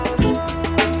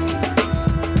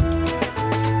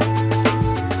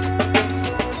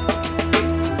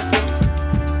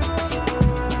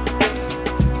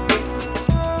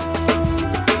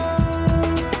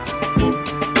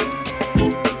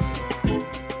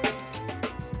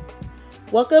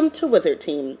Welcome to Wizard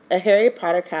Team, a Harry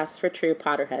Potter cast for true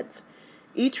Potterheads.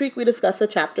 Each week we discuss a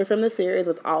chapter from the series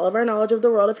with all of our knowledge of the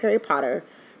world of Harry Potter.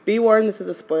 Be warned, this is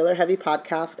a spoiler-heavy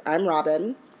podcast. I'm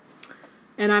Robin.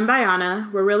 And I'm Biana.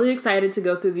 We're really excited to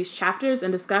go through these chapters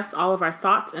and discuss all of our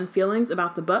thoughts and feelings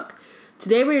about the book.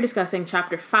 Today we are discussing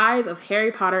Chapter 5 of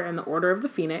Harry Potter and the Order of the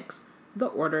Phoenix, The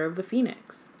Order of the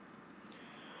Phoenix.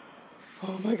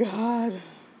 Oh my god.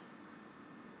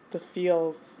 The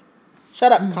feels.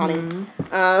 Shut up, Connie.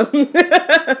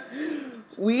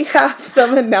 We have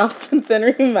some announcements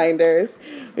and reminders.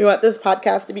 We want this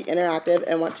podcast to be interactive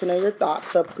and want to know your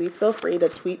thoughts, so please feel free to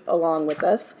tweet along with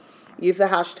us. Use the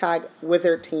hashtag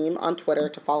WizardTeam on Twitter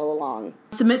to follow along.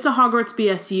 Submit to Hogwarts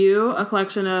BSU, a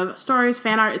collection of stories,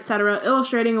 fan art, etc.,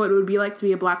 illustrating what it would be like to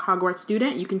be a Black Hogwarts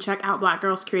student. You can check out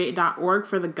blackgirlscreate.org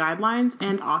for the guidelines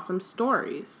and awesome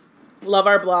stories. Love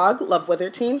our blog, love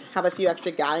Wizard Team, have a few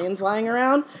extra galleons lying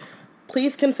around.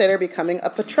 Please consider becoming a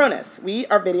Patronus. We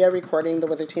are video recording the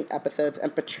Wizard Team episodes,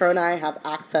 and Patroni have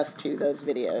access to those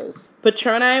videos.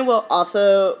 Patroni will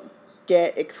also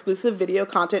get exclusive video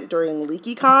content during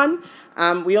LeakyCon.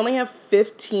 We only have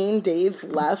 15 days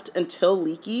left until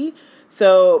Leaky,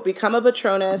 so become a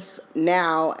Patronus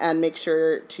now and make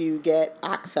sure to get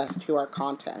access to our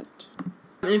content.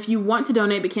 And if you want to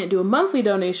donate but can't do a monthly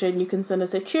donation, you can send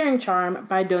us a cheering charm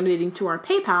by donating to our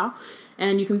PayPal.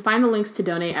 And you can find the links to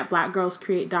donate at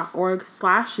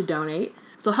blackgirlscreate.org/donate.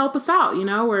 So help us out. You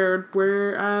know, we're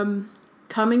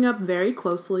coming up very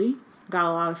closely. Got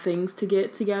a lot of things to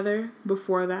get together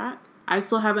before that. I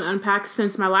still haven't unpacked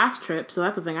since my last trip, so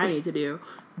that's a thing I need to do.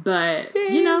 But,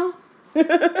 you know,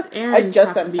 I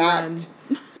just unpacked.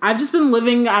 I've just been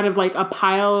living out of, like, a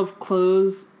pile of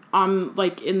clothes on,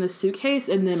 like, in the suitcase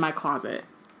and then my closet.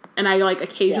 And I, like,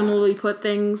 occasionally put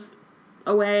things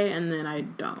away and then I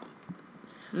don't.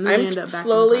 I'm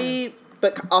slowly,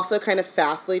 but also kind of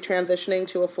fastly transitioning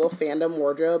to a full fandom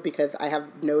wardrobe because I have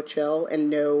no chill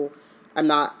and I'm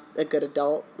not a good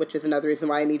adult, which is another reason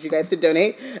why I need you guys to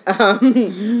donate.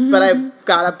 But I've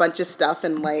got a bunch of stuff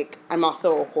and, like, I'm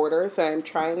also a hoarder, so I'm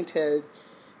trying to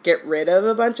get rid of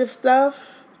a bunch of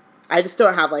stuff. I just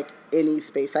don't have, like, any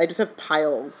space. I just have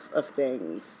piles of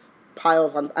things.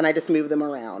 And I just move them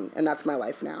around, and that's my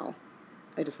life now.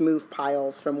 I just move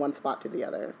piles from one spot to the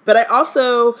other. But I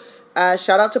also,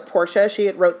 shout out to Portia. She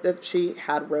wrote,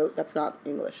 that's not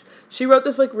English. She wrote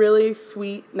this, like, really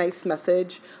sweet, nice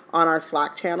message on our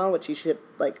Slack channel, which you should,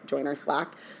 like, join our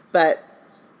Slack. But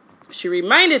she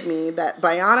reminded me that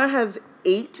Biana has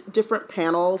 8 different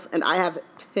panels, and I have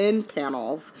 10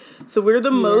 panels. So we're the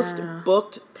most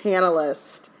booked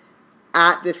panelist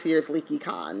at this year's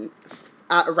LeakyCon.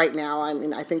 Right now, I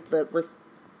mean, I think the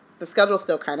schedule's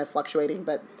still kind of fluctuating,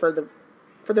 but for the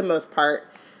most part,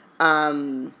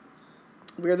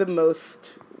 we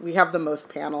have the most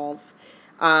panels.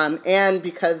 And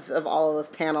because of all of those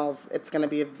panels, it's going to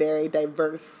be a very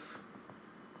diverse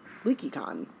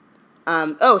LeakyCon.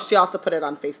 She also put it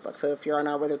on Facebook, so if you're on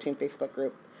our Wizard Team Facebook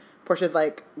group, Portia's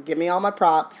like, give me all my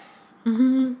props.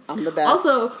 Mm-hmm. I'm the best.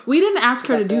 Also, we didn't ask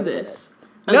her to do this.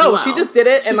 No, she just did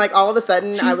it, and, like, all of a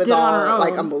sudden, I was all,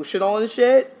 like, emotional and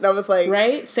shit. And I was like...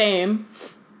 Right? Same.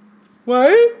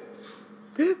 What?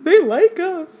 They like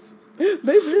us. They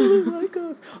really like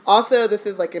us. Also, this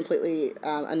is, like, completely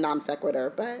a non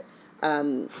sequitur, but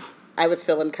I was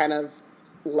feeling kind of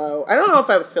low. I don't know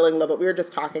if I was feeling low, but we were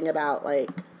just talking about,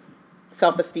 like,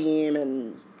 self-esteem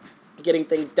and getting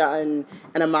things done.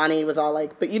 And Amani was all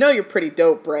like, but you know you're pretty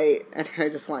dope, right? And I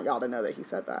just want y'all to know that he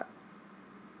said that.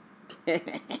 I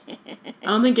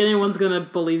don't think anyone's gonna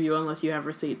believe you unless you have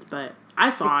receipts, but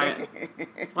I saw it,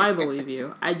 so I believe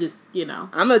you. I just, you know.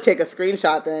 I'm gonna take a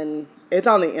screenshot then. It's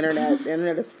on the internet. The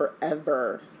internet is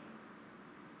forever.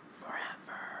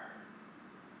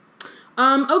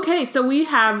 Okay, so we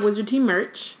have Wizard Team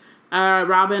merch.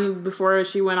 Robin, before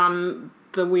she went on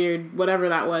the weird whatever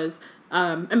that was,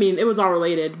 I mean, it was all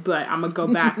related, but I'm gonna go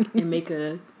back and make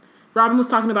a... Robin was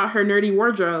talking about her nerdy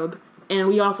wardrobe. And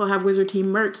we also have Wizard Team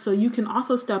merch, so you can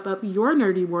also step up your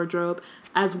nerdy wardrobe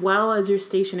as well as your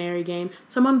stationery game.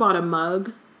 Someone bought a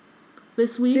mug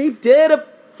this week. They did.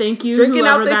 Thank you, drinking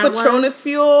whoever out their that Patronus was.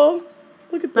 fuel.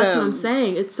 Look at That's them. what I'm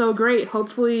saying. It's so great.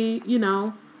 Hopefully, you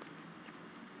know,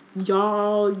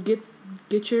 y'all get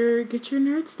your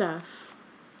nerd stuff.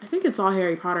 I think it's all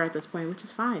Harry Potter at this point, which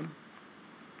is fine.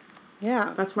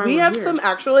 Yeah, that's why we have here. Some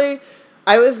actually.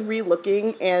 I was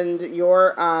re-looking, and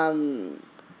your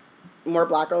More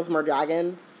Black Girls, More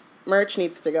Dragons merch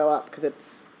needs to go up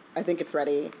because I think it's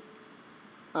ready.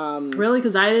 Really?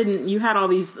 Because you had all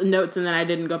these notes and then I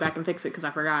didn't go back and fix it because I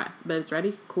forgot. But it's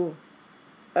ready? Cool.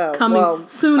 Oh, coming well,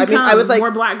 soon. I mean, I was like, more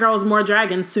Black Girls, more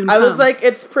dragons soon. I was like,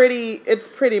 it's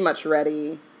pretty much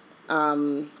ready.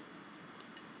 But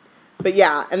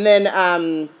yeah, and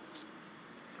then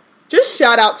just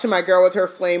shout out to my girl with her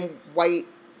flame white.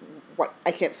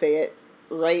 I can't say it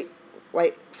right.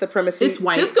 White supremacy. It's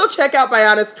white. Just go check out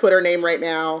Bayana's Twitter name right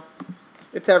now.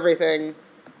 It's everything.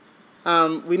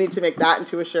 We need to make that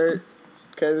into a shirt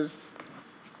because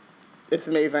it's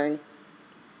amazing.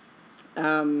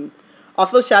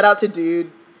 Also, shout out to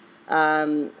Dude,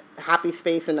 Happy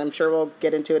Space, and I'm sure we'll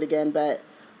get into it again, but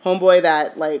homeboy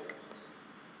that, like,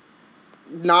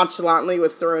 nonchalantly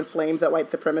was throwing flames at white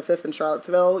supremacists in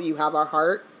Charlottesville. You have our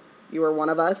heart. You are one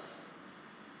of us.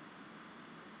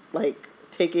 Like,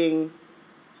 taking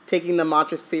the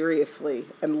mantra seriously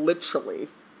and literally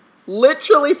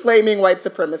flaming white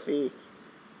supremacy.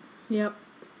 Yep.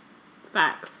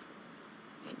 Facts.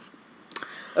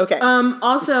 Okay.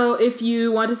 Also, if you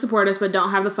want to support us but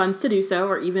don't have the funds to do so,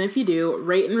 or even if you do,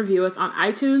 rate and review us on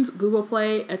iTunes, Google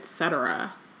Play,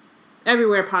 etc.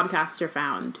 Everywhere podcasts are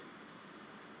found.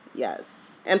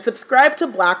 Yes. And subscribe to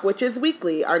Black Witches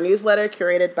Weekly, our newsletter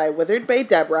curated by Wizard Bay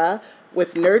Deborah,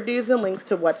 with nerd news and links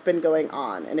to what's been going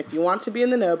on. And if you want to be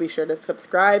in the know, be sure to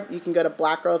subscribe. You can go to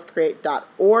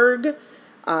blackgirlscreate.org,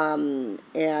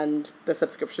 and the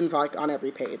subscription's like on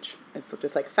every page. And so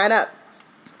just like sign up.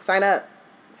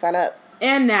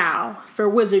 And now for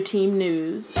Wizard Team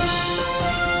News.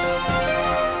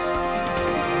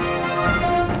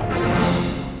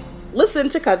 Listen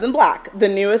to Cousin Black, the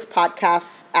newest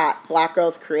podcast at Black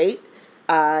Girls Create,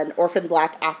 an Orphan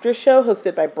Black after show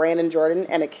hosted by Brandon Jordan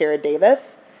and Akira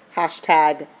Davis.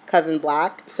 Hashtag Cousin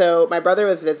Black. So my brother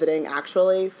was visiting,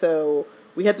 actually, so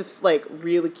we had this, like,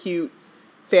 really cute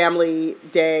family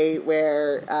day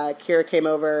where Akira came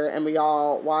over and we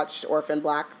all watched Orphan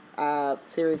Black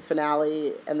series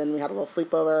finale, and then we had a little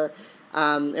sleepover.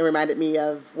 It reminded me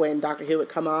of when Doctor Who would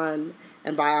come on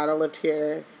and Bayana lived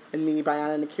here, and me,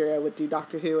 Bayana, and Akira would do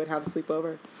Doctor Who and have a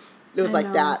sleepover. It was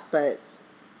like that, but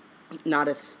not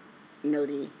as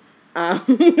nerdy.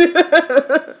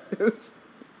 It was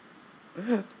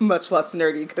much less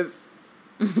nerdy because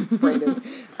Brandon.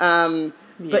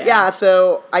 But yeah,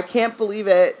 so I can't believe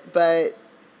it, but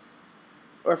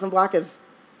Orphan Black is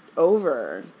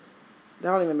over.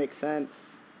 That don't even make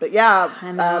sense. But yeah,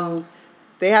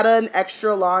 they had an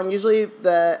extra long, usually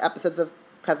the episodes of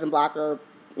Cousin Black are,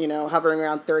 hovering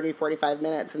around 30, 45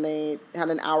 minutes, and they had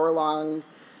an hour-long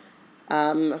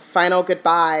final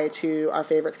goodbye to our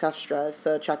favorite sestras.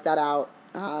 So check that out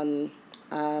on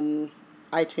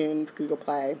iTunes, Google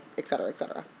Play, etc.,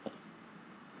 etc.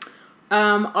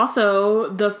 Also,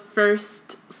 the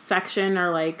first section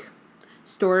or, like,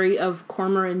 story of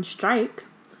Cormoran Strike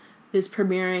is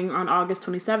premiering on August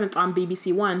 27th on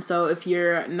BBC One. So if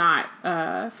you're not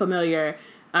familiar,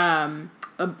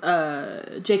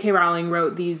 J.K. Rowling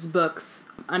wrote these books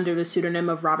under the pseudonym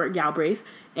of Robert Galbraith.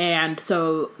 And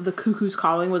so The Cuckoo's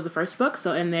Calling was the first book.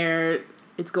 So in there,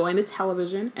 it's going to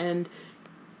television. And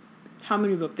how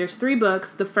many books? There's 3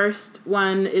 books. The first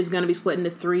one is going to be split into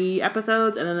 3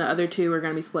 episodes. And then the other 2 are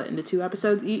going to be split into 2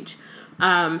 episodes each.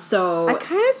 So I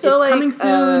kind of feel like coming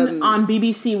soon on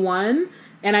BBC One.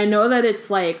 And I know that it's,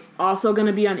 like, also going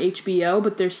to be on HBO,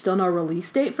 but there's still no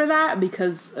release date for that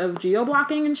because of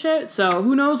geo-blocking and shit. So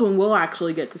who knows when we'll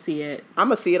actually get to see it. I'm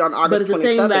going to see it on August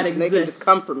 27th, and they can just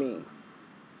come for me.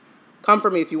 Come for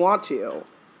me if you want to.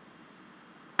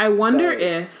 I wonder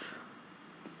if...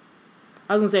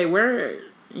 I was going to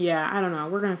say, I don't know.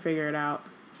 We're going to figure it out.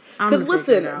 Because,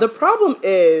 listen, the problem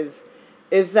is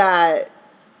that,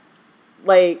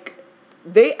 like,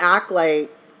 they act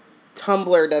like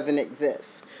Tumblr doesn't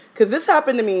exist. Because this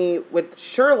happened to me with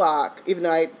Sherlock, even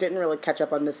though I didn't really catch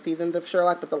up on the seasons of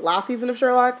Sherlock, but the last season of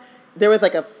Sherlock, there was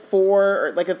like a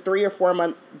 3 or 4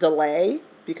 month delay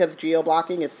because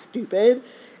geo-blocking is stupid.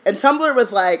 And Tumblr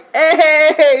was like,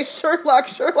 hey, Sherlock.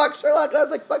 And I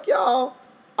was like, fuck y'all.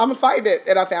 I'm going to find it.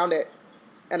 And I found it.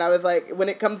 And I was like, when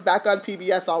it comes back on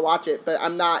PBS, I'll watch it. But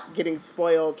I'm not getting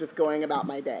spoiled just going about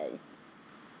my day.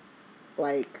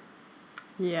 Like.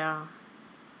 Yeah.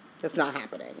 It's not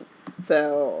happening.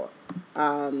 So,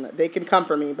 they can come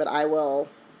for me, but I'll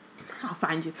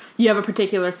find you. You have a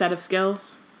particular set of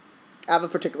skills? I have a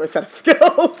particular set of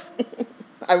skills.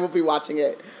 I will be watching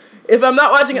it. If I'm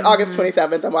not watching it August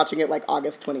 27th, I'm watching it like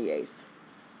August 28th.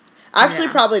 Actually,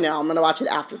 probably no. I'm going to watch it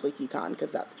after LeakyCon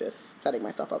because that's just setting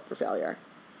myself up for failure.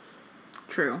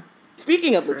 True.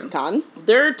 Speaking of LeakyCon,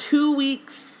 there are 2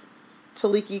 weeks to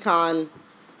LeakyCon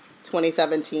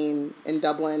 2017 in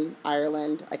Dublin,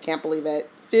 Ireland. I can't believe it.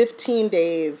 15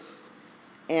 days.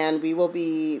 And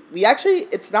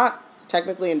it's not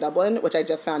technically in Dublin, which I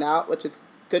just found out, which is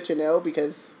good to know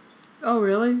because... Oh,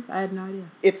 really? I had no idea.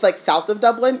 It's, like, south of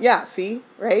Dublin. Yeah, see?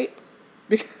 Right?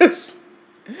 Because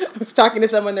I was talking to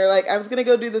someone, they're like, I was going to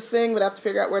go do this thing, but I have to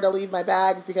figure out where to leave my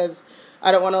bags because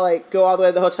I don't want to, like, go all the way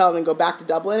to the hotel and then go back to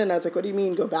Dublin. And I was like, what do you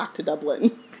mean go back to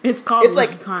Dublin? It's called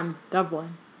Leprechaun,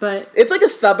 Dublin. But it's, like, a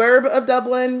suburb of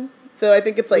Dublin. So I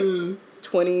think it's, like,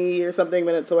 20 or something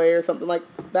minutes away or something like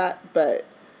that. But...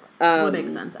 That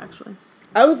makes sense, actually.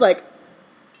 I was like,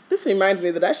 this reminds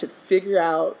me that I should figure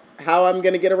out how I'm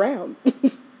going to get around.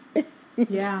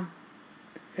 Yeah.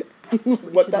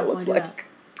 What that looks like. That.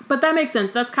 But that makes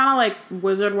sense. That's kind of like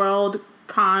Wizard World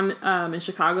Con in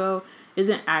Chicago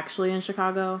isn't actually in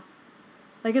Chicago.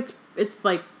 Like, it's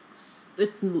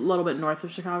a little bit north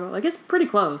of Chicago. Like, it's pretty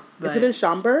close. But... Is it in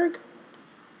Schaumburg?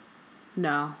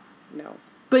 No. No.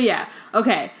 But yeah.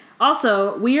 Okay.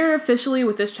 Also, we are officially,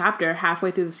 with this chapter, halfway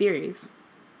through the series.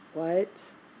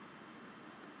 What?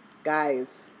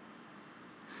 Guys.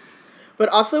 But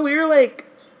also, we were like,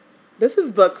 this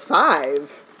is book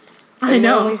 5. I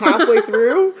know. We're only halfway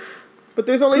through, but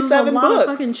there's only 7 books. A lot of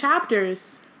fucking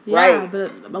chapters. Yeah, right.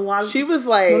 But a lot of... She was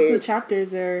like... Most of the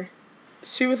chapters are...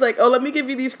 She was like, oh, let me give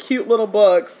you these cute little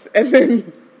books. And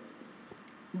then...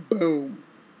 boom.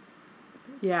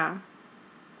 Yeah.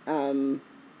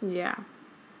 Yeah.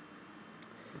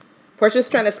 Portia's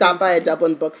trying to stop by a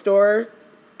Dublin bookstore,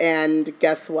 and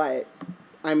guess what?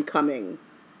 I'm coming.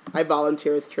 I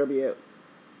volunteer as tribute.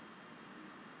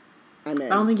 I'm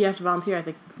in. I don't think you have to volunteer. I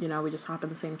think, we just hop in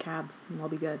the same cab, and we'll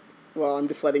be good. Well, I'm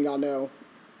just letting y'all know.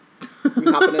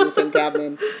 We hopping in the same cab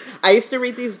then. I used to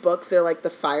read these books. They're like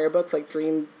the fire books, like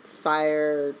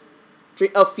Fever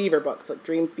books, like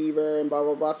Dream Fever and blah,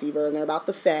 blah, blah Fever, and they're about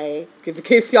the Fae. Because in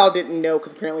case y'all didn't know,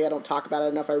 because apparently I don't talk about it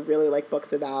enough, I really like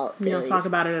books about fairies. You don't talk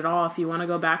about it at all. If you want to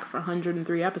go back for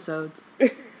 103 episodes,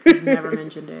 you've never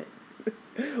mentioned it.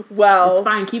 Well... It's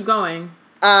fine, keep going.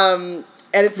 And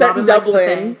it's set in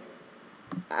Dublin.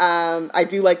 I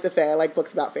do like the Fae. I like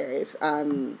books about fairies.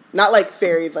 Not like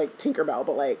fairies like Tinkerbell,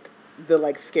 but like the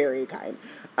like scary kind.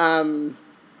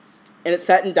 And it's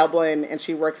set in Dublin, and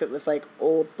she works at this like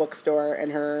old bookstore,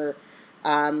 and her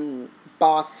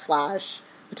boss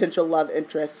 / potential love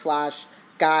interest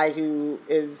 / guy who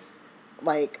is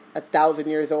like 1,000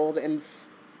 years old and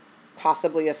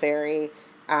possibly a fairy.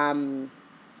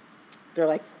 They're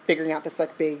like figuring out this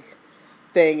like big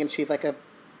thing, and she's like a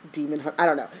demon. I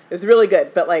don't know. It's really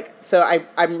good, but like, so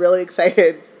I'm really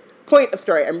excited. Point of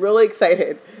story. I'm really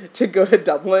excited to go to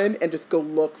Dublin and just go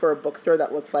look for a bookstore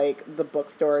that looks like the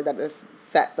bookstore that is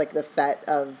set, like the set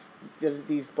of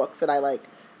these books that I like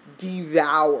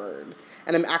devoured.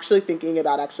 And I'm actually thinking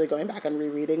about actually going back and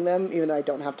rereading them, even though I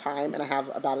don't have time and I have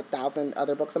about 1,000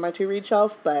 other books on my to-read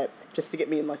shelf, but just to get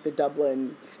me in like the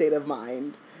Dublin state of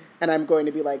mind. And I'm going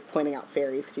to be like pointing out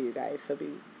fairies to you guys, so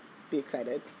be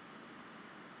excited.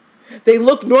 They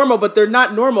look normal, but they're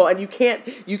not normal, and you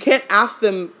can't ask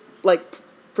them like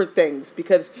for things,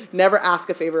 because never ask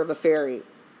a favor of a fairy.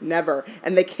 Never.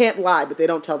 And they can't lie, but they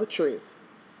don't tell the truth.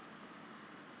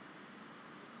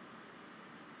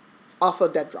 Also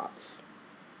dead drops.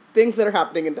 Things that are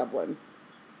happening in Dublin.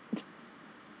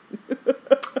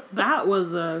 That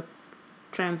was a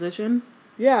transition.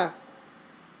 Yeah.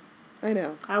 I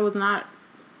know. I was not...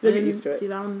 Didn't get used to it. See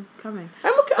that one coming.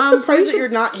 I'm surprised that you're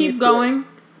not used to it. Keep going.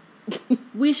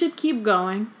 We should keep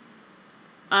going.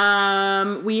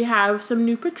 We have some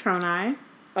new Patroni.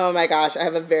 Oh my gosh, I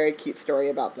have a very cute story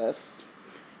about this.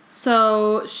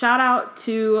 So, shout out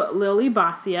to Lily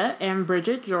Bossia and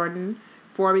Bridget Jordan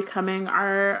for becoming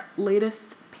our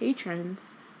latest patrons.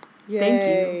 Yay.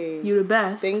 Thank you. You the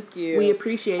best. Thank you. We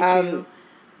appreciate you.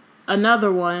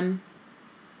 Another one.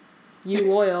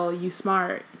 You loyal, you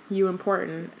smart, you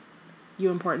important. You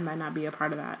important might not be a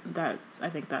part of that. I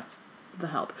think that's the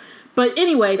help. But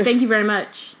anyway, thank you very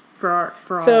much for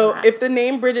all So, that. if the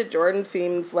name Bridget Jordan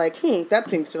seems like, that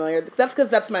seems familiar, that's because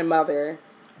that's my mother,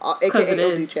 a.k.a.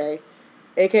 Oduche,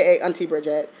 a.k.a. Auntie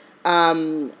Bridget,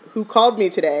 who called me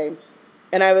today,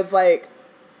 and I was like,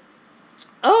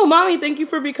 oh, Mommy, thank you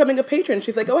for becoming a patron.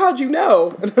 She's like, oh, how'd you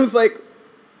know? And I was like,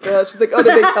 she's like, oh,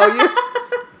 did they tell you? Like,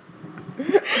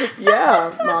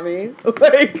 yeah, Mommy.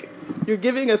 Like, you're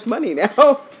giving us money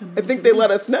now. I think they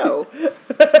let us know.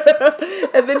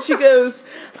 And then she goes,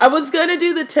 I was going to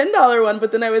do the $10 one,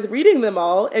 but then I was reading them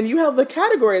all, and you have a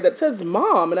category that says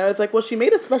Mom. And I was like, well, she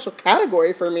made a special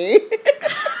category for me.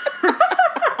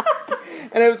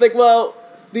 And I was like, well,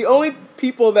 the only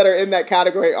people that are in that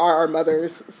category are our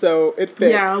mothers, so it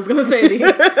fits. Yeah, I was going to say,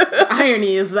 the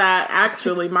irony is that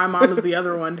actually my mom is the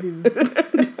other one who's...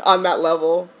 on that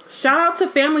level. Shout out to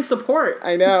family support.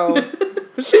 I know.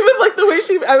 She was like the way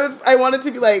I wanted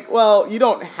to be like, well, you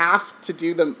don't have to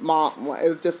do the mom one. It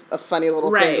was just a funny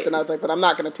little thing. But then I was like, but I'm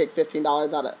not going to take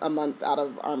 $15 a month out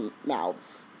of our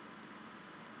mouths.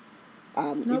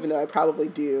 Even though I probably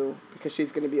do, because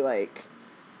she's going to be like,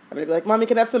 I'm going to be like, Mommy,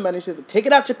 can I have some money? She's like, take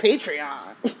it out your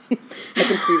Patreon.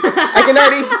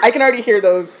 I can already hear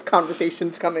those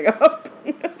conversations coming up.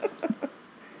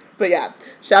 But yeah,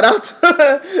 shout out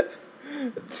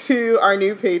to our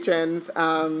new patrons.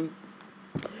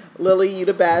 Lily, you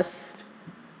the best.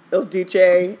 Il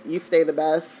Duce, you stay the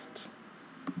best.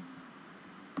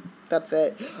 That's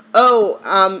it. Oh,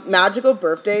 magical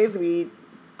birthdays. We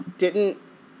didn't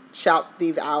shout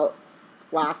these out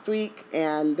last week,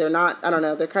 and they're not, I don't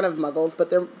know, they're kind of muggles,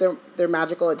 but they're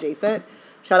magical adjacent.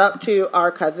 Shout out to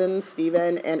our cousins,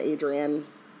 Steven and Adrian.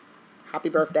 Happy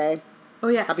birthday. Oh,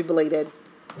 yeah. Happy belated.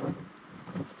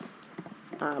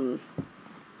 And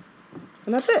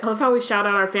that's it. I love how we shout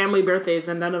out our family birthdays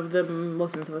and none of them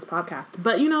listen to this podcast.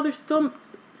 But, you know, they're still,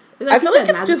 I feel like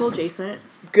it's magical just adjacent.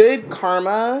 Good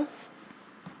karma,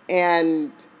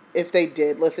 and if they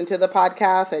did listen to the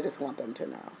podcast, I just want them to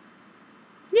know.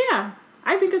 Yeah,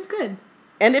 I think it's good.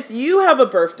 And if you have a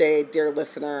birthday, dear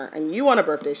listener, and you want a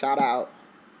birthday shout out,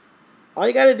 all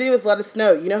you got to do is let us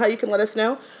know. You know how you can let us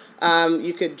know?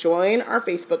 You could join our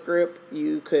Facebook group.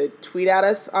 You could tweet at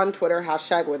us on Twitter,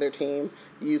 #WitherTeam.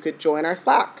 You could join our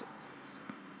Slack.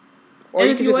 Or and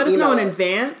if you let us know in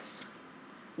advance,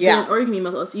 yeah. Or you can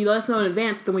email us. You let us know in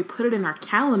advance, then we put it in our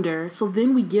calendar, so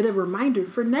then we get a reminder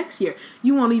for next year.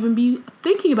 You won't even be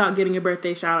thinking about getting a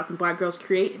birthday shout out from Black Girls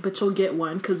Create, but you'll get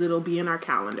one because it'll be in our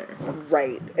calendar.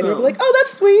 Right. And you'll be like, oh,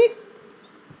 that's sweet.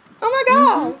 Oh my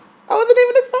God. Mm-hmm. I wasn't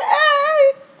even expecting.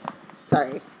 Hey!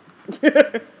 Sorry.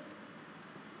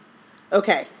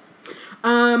 Okay.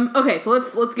 Okay, so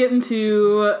let's get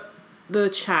into the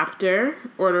chapter,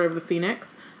 Order of the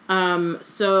Phoenix.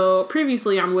 So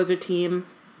previously on Wizard Team,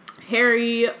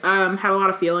 Harry had a lot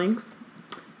of feelings,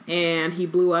 and he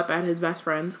blew up at his best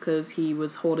friends because he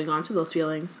was holding on to those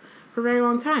feelings for a very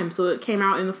long time. So it came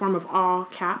out in the form of all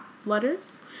cap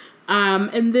letters.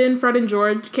 And then Fred and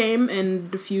George came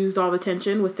and diffused all the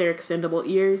tension with their extendable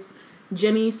ears.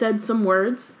 Jenny said some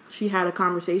words. She had a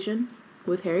conversation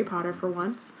with Harry Potter for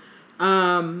once.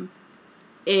 And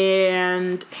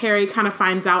Harry kind of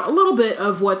finds out a little bit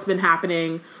of what's been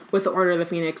happening with the Order of the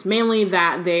Phoenix. Mainly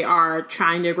that they are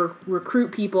trying to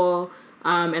recruit people,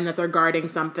 and that they're guarding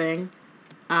something.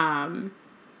 And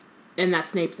that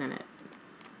Snape's in it.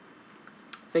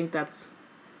 I think that's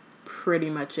pretty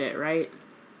much it, right?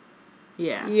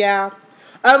 Yeah. Yeah.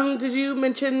 Did you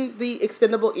mention the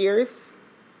extendable ears?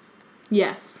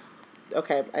 Yes.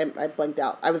 Okay, I blanked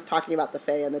out. I was talking about the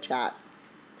Fae in the chat,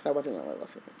 so I wasn't really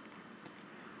listening.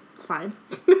 It's fine.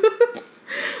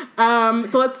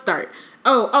 So let's start.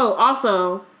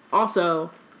 Also,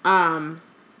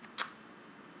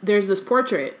 there's this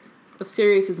portrait of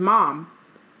Sirius's mom,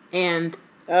 and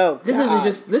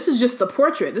this is just the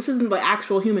portrait. This isn't the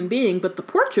actual human being, but the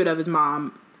portrait of his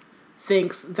mom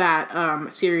thinks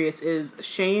that Sirius is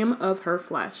shame of her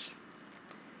flesh.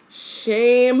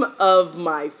 Shame of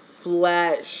my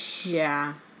flesh.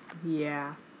 Yeah.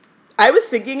 I was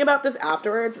thinking about this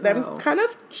afterwards, and I'm kind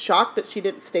of shocked that she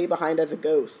didn't stay behind as a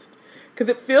ghost. Because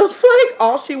it feels like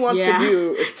all she wants to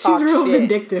do is talk shit. She's real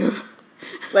vindictive.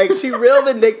 Like, she's real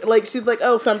vindictive. Like, she's like,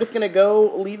 oh, so I'm just going to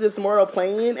go leave this mortal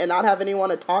plane and not have anyone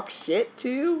to talk shit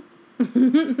to?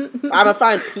 I'm going to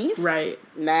find peace? Right.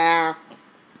 Nah.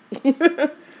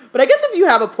 But I guess if you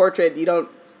have a portrait, you don't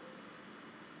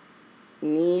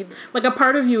need... Like, a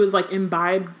part of you is, like,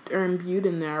 imbibed or imbued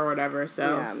in there or whatever, so...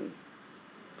 Yeah.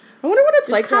 I wonder what it's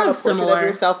like to have a portrait of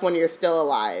yourself when you're still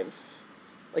alive.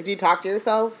 Like, do you talk to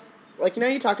yourself? Like, you know,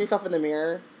 you talk to yourself in the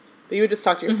mirror, but you would just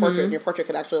talk to your portrait, and your portrait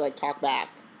could actually, like, talk back.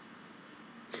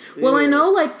 Well, I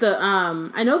know, like,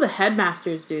 the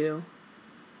headmasters do.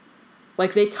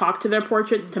 Like, they talk to their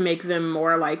portraits to make them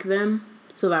more like them,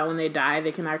 so that when they die,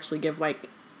 they can actually give, like,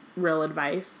 real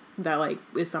advice that, like,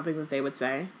 is something that they would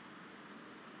say.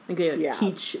 Like, they would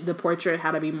teach the portrait how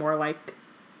to be more like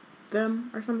them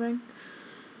or something.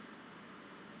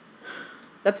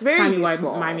 That's very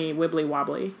useful. Timey wibbly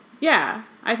wobbly. Yeah,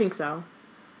 I think so.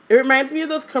 It reminds me of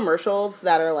those commercials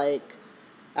that are like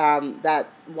that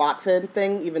Watson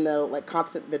thing, even though like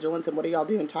constant vigilance and what are y'all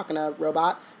doing talking to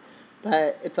robots?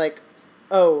 But it's like,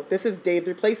 oh, this is Dave's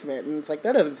replacement. And it's like,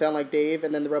 that doesn't sound like Dave.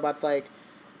 And then the robot's like,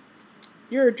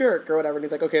 you're a jerk or whatever. And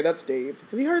he's like, okay, that's Dave.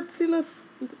 Have you seen this?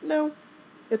 No?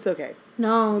 It's okay.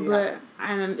 No, but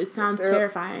it sounds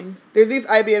terrifying. There's these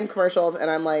IBM commercials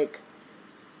and I'm like,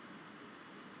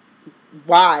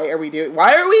 why are we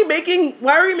making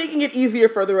it easier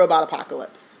for the robot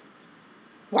apocalypse?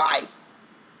 Why?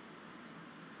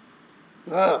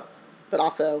 Ugh. But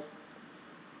also...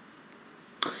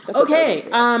 Okay,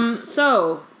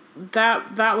 so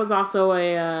that was also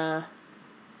a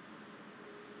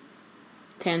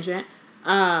tangent.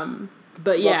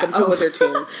 But yeah. Welcome to Wither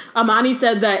Team. Amani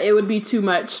said that it would be too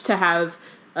much to have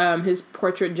his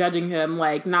portrait judging him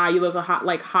like, nah, you look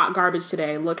like hot garbage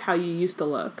today. Look how you used to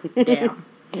look. Damn.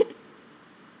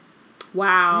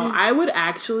 Wow, I would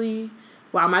actually...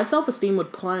 Wow, my self-esteem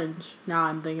would plunge now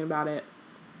I'm thinking about it.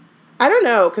 I don't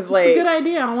know, because, like... It's a good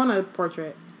idea. I don't want a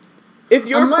portrait. If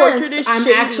your portrait is I'm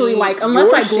shady, actually like,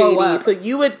 unless I glow shady, up. so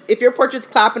you would, if your portrait's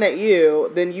clapping at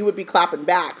you, then you would be clapping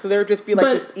back. So there would just be like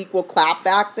this equal clap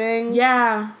back thing.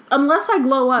 Yeah, unless I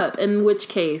glow up, in which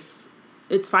case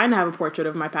it's fine to have a portrait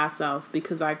of my past self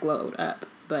because I glowed up.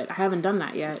 But I haven't done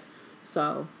that yet,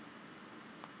 so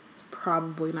it's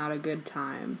probably not a good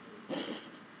time.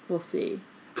 We'll see.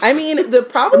 I mean, the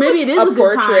problem maybe with it is a good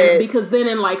portrait, time because then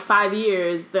in like 5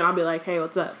 years, then I'll be like, hey,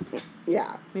 what's up?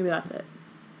 Yeah, maybe that's it.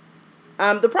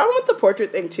 The problem with the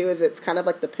portrait thing, too, is it's kind of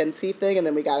like the Pensy thing, and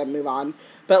then we gotta move on.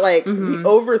 But, like, the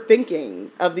overthinking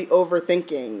of the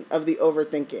overthinking of the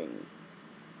overthinking.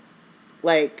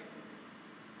 Like,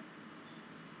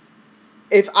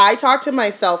 if I talk to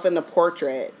myself in the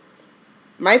portrait,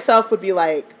 myself would be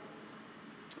like,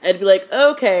 I'd be like,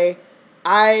 okay,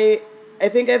 I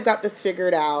think I've got this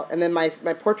figured out. And then my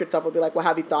portrait self would be like, well,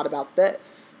 have you thought about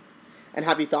this? And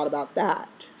have you thought about that?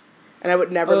 And I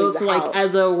would never leave the house. Like,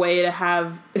 as a way to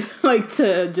have, like,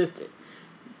 to just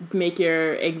make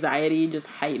your anxiety just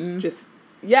heighten?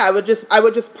 I would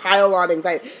just pile on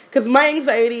anxiety. Because my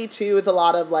anxiety, too, is a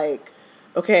lot of, like,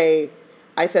 okay,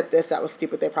 I said this, that was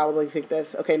stupid, they probably think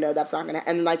this. Okay, no, that's not going to...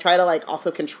 And then I try to, like, also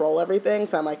control everything.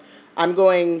 So I'm like, I'm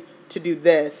going to do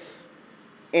this,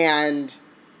 and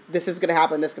this is going to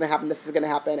happen, this is going to happen, this is going to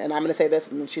happen, and I'm going to say this,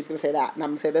 and then she's going to say that, and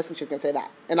I'm going to say this, and she's going to say that.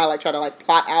 And I, like, try to, like,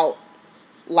 plot out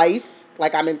life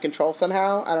like I'm in control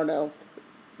somehow. I don't know,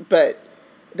 but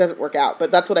it doesn't work out.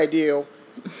 But that's what I do.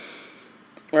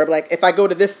 Or like, if I go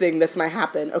to this thing, this might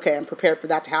happen. Okay, I'm prepared for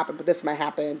that to happen, but this might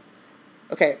happen.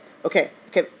 Okay.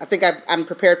 I think I'm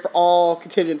prepared for all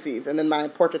contingencies. And then my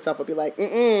portrait self would be like,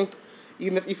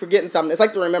 you're forgetting something. It's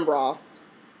like the Remember All.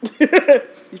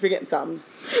 You're forgetting something.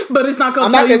 But it's not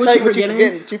going to tell you what you're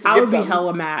forgetting. I would be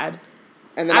hella mad.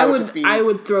 And then I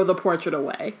would throw the portrait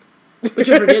away. But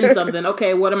you're forgetting something.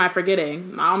 Okay, what am I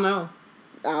forgetting? I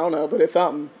don't know, but it's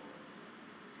something.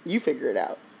 You figure it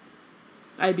out.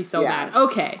 I'd be so mad.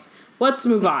 Okay, let's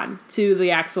move on to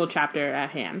the actual chapter at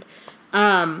hand.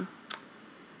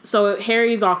 So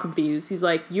Harry's all confused. He's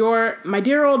like, my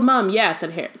dear old mum, yeah,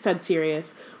 said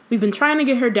Sirius. We've been trying to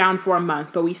get her down for a month,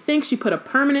 but we think she put a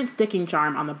permanent sticking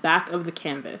charm on the back of the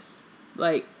canvas.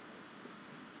 Like...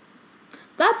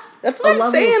 That's what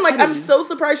I'm saying. Like, I'm so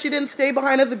surprised she didn't stay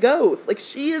behind as a ghost. Like,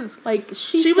 she is... Like,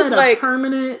 she was like...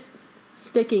 permanent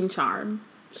sticking charm.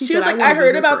 She was like, I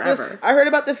heard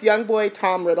about this young boy,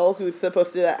 Tom Riddle, who's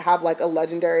supposed to have, like, a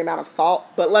legendary amount of salt.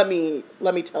 But let me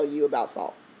tell you about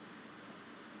salt.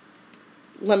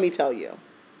 Let me tell you.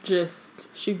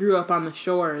 She grew up on the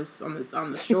shores, on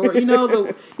the shore. You know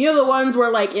the ones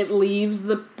where, like, it leaves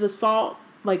the salt?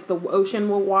 Like, the ocean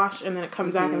will wash, and then it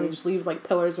comes back, and it just leaves, like,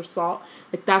 pillars of salt.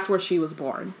 Like, that's where she was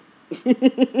born.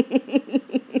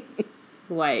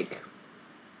 Like,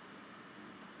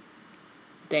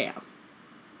 damn.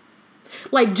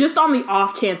 Like, just on the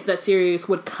off chance that Sirius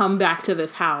would come back to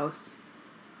this house.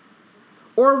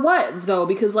 Or what, though?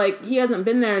 Because, like, he hasn't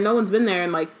been there, no one's been there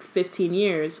in, like, 15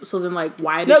 years. So then, like,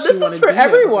 why does she want to be there? No, this is for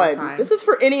everyone. This is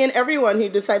for any and everyone who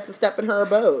decides to step in her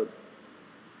abode.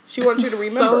 She wants you to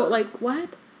remember. So, like, what?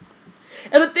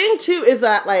 And the thing, too, is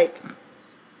that, like...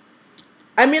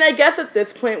 I mean, I guess at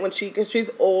this point, because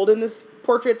she's old in this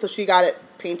portrait, so she got it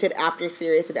painted after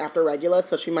Sirius and after Regulus,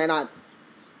 so she might not...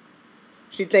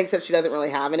 She thinks that she doesn't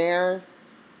really have an heir.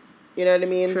 You know what I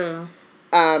mean? True.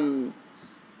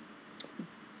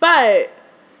 But...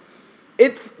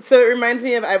 So it reminds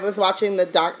me of... I was watching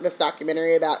this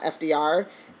documentary about FDR,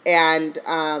 and...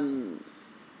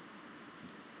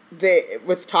 They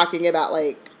was talking about,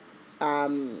 like...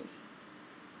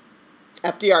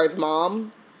 FDR's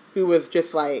mom, who was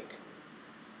just like,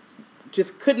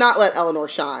 just could not let Eleanor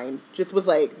shine. Just was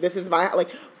like, this is my,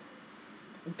 like,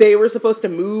 they were supposed to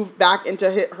move back into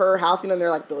her house, and they're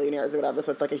like billionaires or whatever,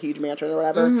 so it's like a huge mansion or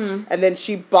whatever. Mm-hmm. And then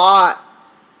she bought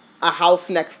a house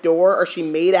next door, or she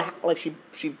made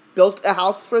she built a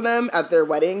house for them as their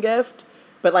wedding gift,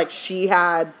 but like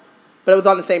but it was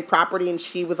on the same property, and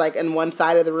she was like in one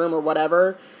side of the room or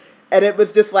whatever. And it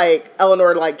was just like,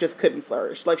 Eleanor, like, just couldn't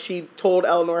flourish. Like, she told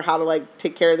Eleanor how to, like,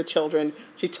 take care of the children.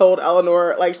 She told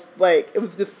Eleanor, like, it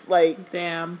was just like...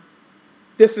 Damn.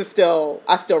 This is still...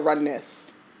 I still run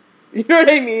this. You know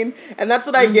what I mean? And that's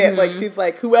what I get. Like, she's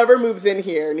like, whoever moves in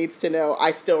here needs to know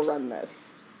I still run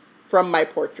this. From my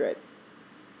portrait.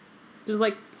 Just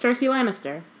like Cersei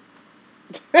Lannister.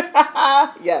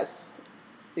 Yes.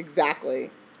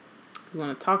 Exactly. You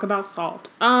want to talk about salt.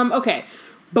 Okay.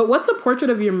 But what's a portrait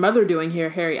of your mother doing here?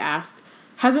 Harry asked.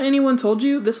 Hasn't anyone told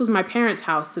you? This was my parents'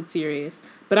 house, said Sirius.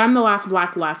 But I'm the last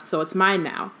black left, so it's mine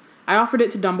now. I offered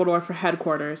it to Dumbledore for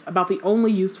headquarters, about the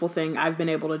only useful thing I've been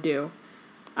able to do.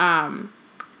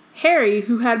 Harry,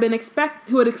 who had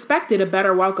expected a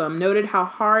better welcome, noted how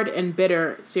hard and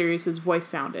bitter Sirius's voice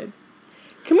sounded.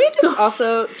 Can we just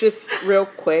also, just real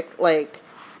quick, like,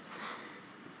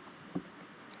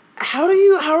 how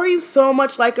are you so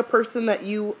much like a person that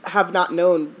you have not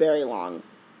known very long?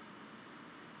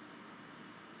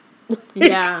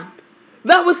 Yeah.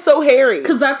 That was so Harry.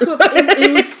 Because that's what,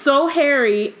 it was so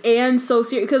Harry and so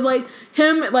serious. Because, like,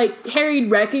 Harry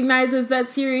recognizes that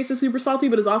Sirius is super salty,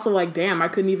 but is also like, damn, I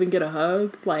couldn't even get a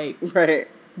hug. Like, right.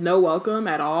 No welcome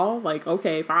at all. Like,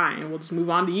 okay, fine, we'll just move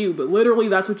on to you. But literally,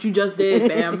 that's what you just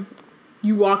did, fam.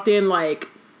 You walked in like,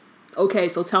 okay,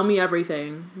 so tell me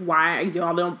everything. Why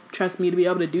y'all don't trust me to be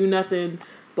able to do nothing,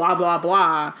 blah, blah,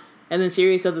 blah. And then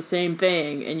Sirius does the same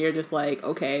thing, and you're just like,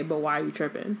 okay, but why are you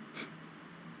tripping?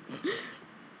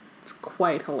 It's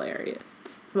quite hilarious.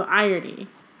 The irony.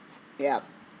 Yeah.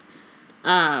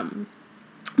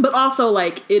 But also,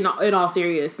 like, in all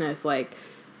seriousness, like,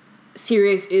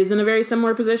 Sirius is in a very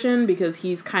similar position because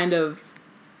he's kind of,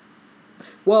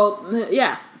 well,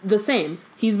 yeah, the same.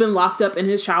 He's been locked up in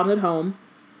his childhood home,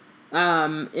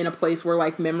 in a place where,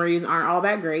 like, memories aren't all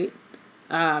that great,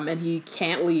 and he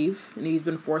can't leave, and he's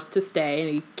been forced to stay, and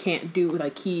he can't do,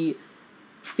 like, he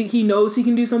knows he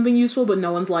can do something useful, but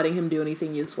no one's letting him do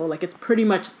anything useful. Like, it's pretty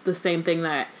much the same thing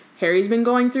that Harry's been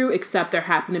going through, except there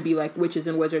happen to be, like, witches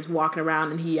and wizards walking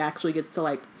around, and he actually gets to,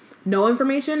 like, know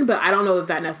information, but I don't know if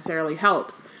that necessarily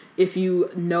helps if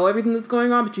you know everything that's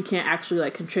going on, but you can't actually,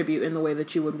 like, contribute in the way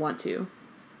that you would want to.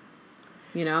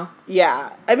 You know?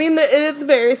 Yeah. I mean, it is a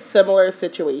very similar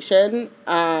situation,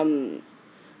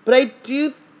 but I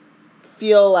do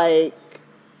feel like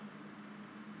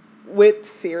with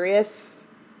Sirius,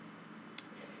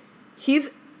 he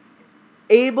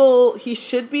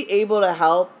should be able to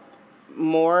help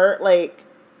more, like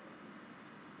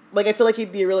I feel like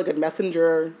he'd be a really good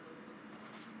messenger.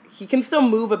 He can still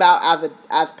move about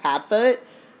as Padfoot,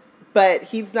 but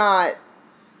he's not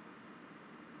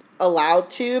allowed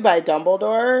to by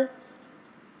Dumbledore,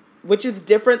 which is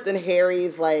different than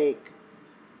Harry's, like,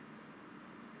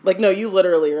 no, you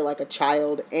literally are like a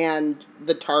child and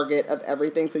the target of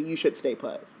everything, so you should stay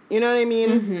put. You know what I mean?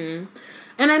 Mm-hmm.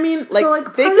 And I mean, like, so,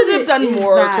 like, they could have done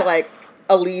more that to, like,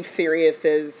 alleviate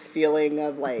Sirius's feeling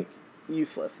of, like,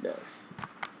 uselessness.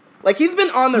 Like, he's been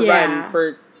on the run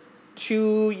for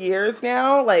 2 years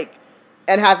now, like,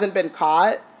 and hasn't been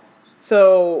caught.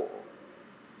 So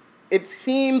it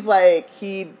seems like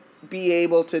he'd be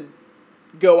able to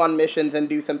go on missions and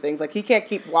do some things. Like, he can't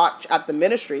keep watch at the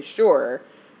Ministry, sure,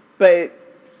 but,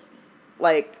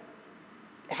 like,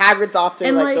 Hagrid's off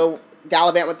to, like, go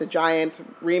gallivant with the giants.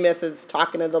 Remus is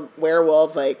talking to the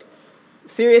werewolves. Like,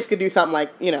 Sirius could do something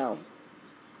like, you know.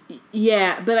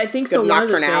 Yeah, but I think so. One of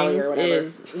the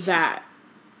things is that,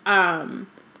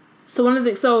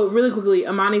 so really quickly,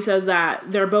 Amani says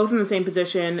that they're both in the same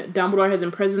position. Dumbledore has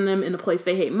imprisoned them in the place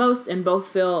they hate most, and both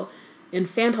feel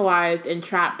infantilized and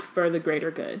trapped for the greater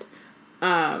good.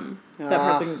 The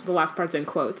last part's in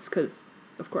quotes, because,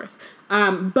 of course.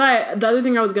 But the other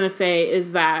thing I was going to say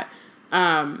is that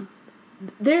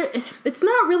it's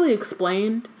not really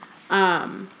explained.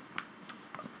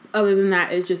 Other than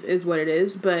that, it just is what it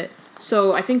is. But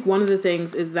so I think one of the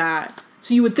things is that,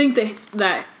 so you would think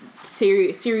that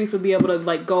Sirius would be able to,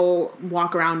 like, go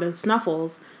walk around to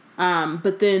Snuffles,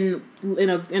 but then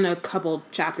in a couple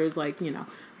chapters, like, you know,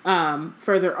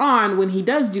 further on, when he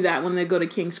does do that, when they go to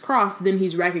King's Cross, then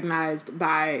he's recognized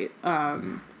by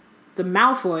the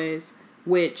Malfoys,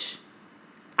 which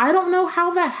I don't know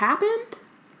how that happened.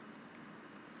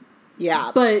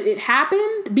 Yeah. But it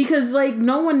happened because, like,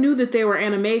 no one knew that they were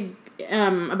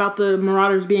about the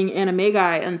Marauders being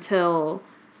Animagi until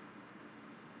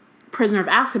Prisoner of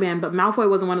Azkaban, but Malfoy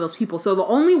wasn't one of those people. So the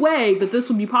only way that this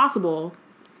would be possible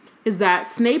is that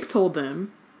Snape told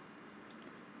them.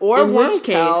 Or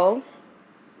Wormtail.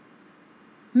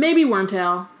 Maybe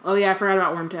Wormtail. Oh, yeah, I forgot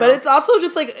about Wormtail. But it's also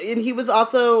just, like, and he was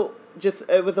also just,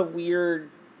 it was a weird,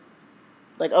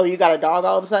 like, oh, you got a dog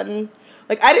all of a sudden?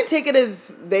 Like, I didn't take it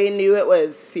as they knew it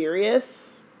was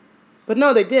serious. But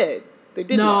no, they did. They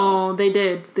did know. No, they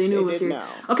did. They knew it was serious. Know.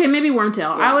 Okay, maybe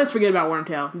Wormtail. Yeah. I always forget about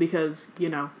Wormtail because, you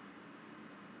know,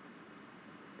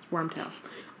 it's Wormtail.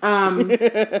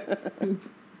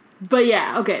 But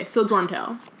yeah, okay, so it's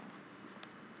Wormtail.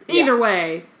 Either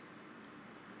way,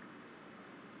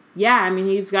 yeah, I mean,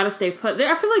 he's got to stay put.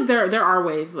 I feel like there are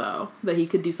ways, though, that he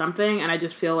could do something, and I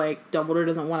just feel like Dumbledore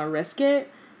doesn't want to risk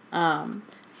it.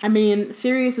 I mean,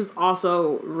 Sirius is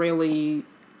also really,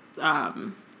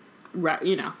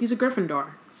 you know, he's a Gryffindor,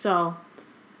 so,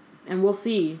 and we'll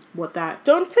see what that...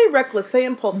 Don't say reckless, say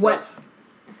impulsive. What?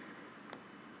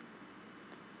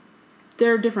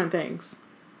 They're different things.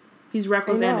 He's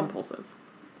reckless and impulsive.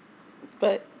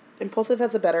 But impulsive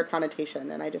has a better connotation,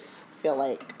 and I just feel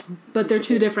like... But they're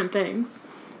two different things.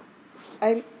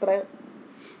 I don't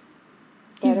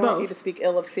want you to speak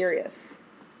ill of Sirius.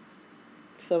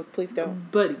 So please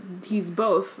don't. But he's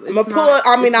both. I'm going to pull it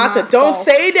Aminata. Don't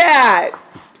say that!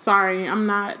 Sorry, I'm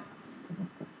not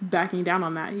backing down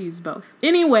on that. He's both.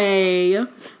 Anyway,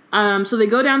 so they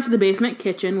go down to the basement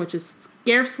kitchen, which is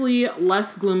scarcely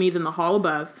less gloomy than the hall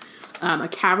above. A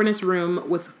cavernous room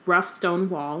with rough stone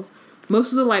walls.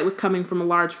 Most of the light was coming from a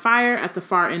large fire at the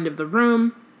far end of the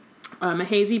room. A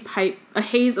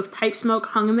haze of pipe smoke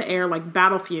hung in the air like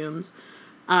battle fumes,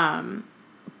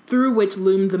 through which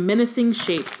loomed the menacing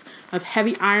shapes of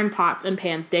heavy iron pots and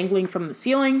pans dangling from the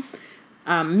ceiling.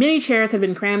 Many chairs had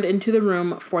been crammed into the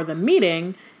room for the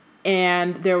meeting,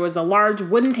 and there was a large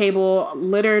wooden table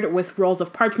littered with rolls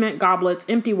of parchment, goblets,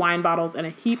 empty wine bottles, and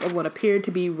a heap of what appeared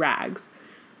to be rags.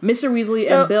 Mr.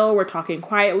 Weasley and Bill were talking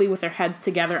quietly with their heads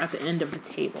together at the end of the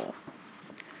table.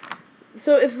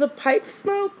 So is the pipe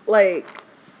smoke, like,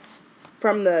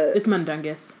 from the... It's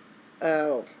Mundungus.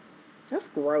 Oh. That's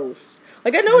gross.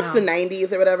 Like, I know it's the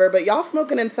 90s or whatever, but y'all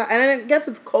smoking inside, and I guess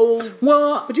it's cold.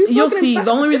 Well, but you'll see. Inside.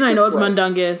 The only reason I know it's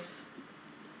Mundungus...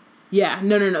 Yeah,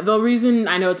 no. The reason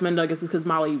I know it's Mundungus is because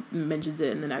Molly mentions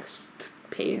it in the next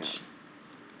page.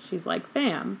 Yeah. She's like,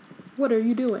 fam, what are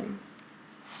you doing?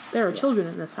 There are children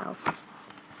in this house.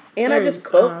 And I just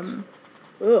cooked.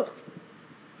 Ugh.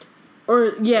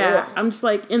 Or, I'm just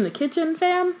like, in the kitchen,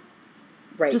 fam?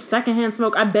 Right. Just secondhand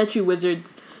smoke. I bet you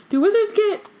wizards... Do wizards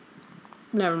get...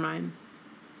 Never mind.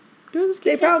 Do wizards get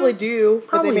They cancer? Probably do.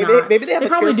 Probably but not. Maybe they have They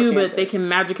probably do, cancer. But they can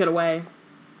magic it away.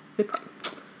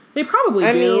 They probably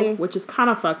do, which is kind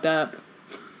of fucked up.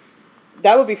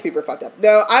 That would be super fucked up.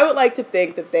 No, I would like to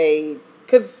think that they...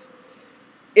 Because,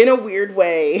 in a weird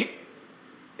way...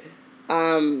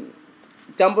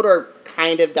 Dumbledore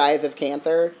kind of dies of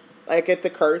cancer. Like, it's a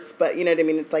curse, but you know what I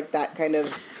mean? It's like that kind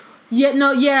of...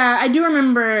 Yeah, I do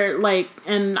remember, like,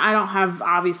 and I don't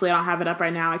have it up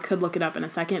right now. I could look it up in a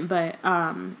second, but,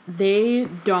 they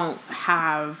don't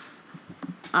have,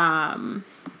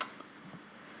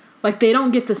 like, they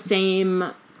don't get the same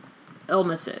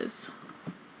illnesses.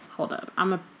 Hold up. I'm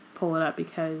gonna pull it up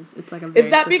because it's, like, a very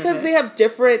Is that specific... because they have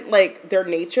different, like, their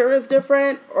nature is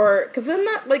different? Or... Because then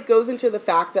that, like, goes into the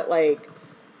fact that, like,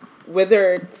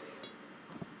 wizards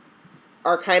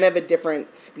are kind of a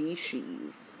different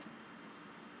species.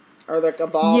 Or, like,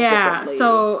 evolved differently.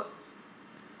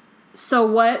 So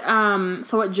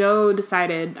what Joe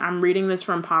decided, I'm reading this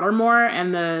from Pottermore,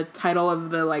 and the title of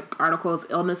the, like, article is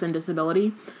Illness and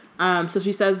Disability. So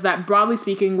she says that, broadly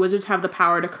speaking, wizards have the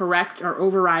power to correct or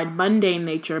override mundane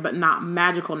nature, but not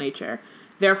magical nature.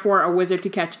 Therefore, a wizard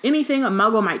could catch anything a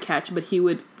muggle might catch, but he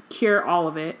would cure all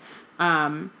of it.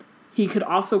 He could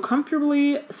also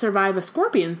comfortably survive a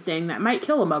scorpion sting that might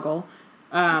kill a muggle,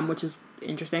 which is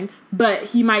interesting. But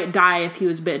he might die if he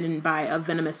was bitten by a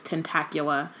venomous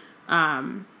tentacula.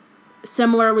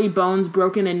 Similarly, bones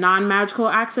broken in non-magical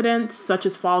accidents, such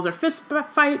as falls or fist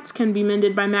fights, can be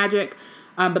mended by magic.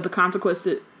 But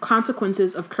the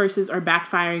consequences of curses or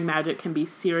backfiring magic can be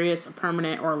serious,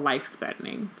 permanent, or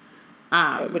life-threatening.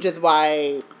 Which is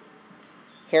why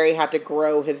Harry had to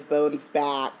grow his bones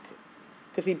back.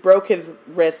 Because he broke his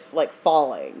wrist, like,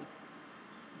 falling,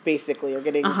 basically, or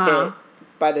getting hit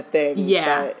by the thing.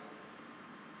 Yeah.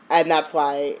 And that's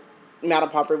why Madame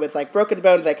Pomfrey was like, broken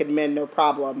bones I could mend, no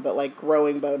problem, but, like,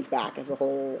 growing bones back is a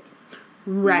whole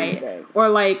right thing. Or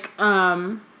like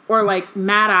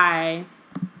Mad-Eye,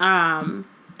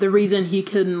 the reason he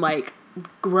couldn't, like,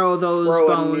 grow those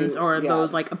bones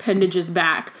those, like, appendages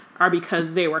back are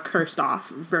because they were cursed off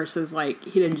versus, like,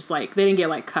 they didn't get,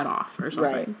 like, cut off or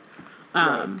something.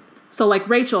 Right. So, like,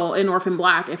 Rachel in Orphan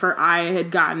Black, if her eye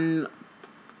had gotten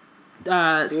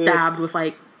stabbed with,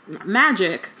 like,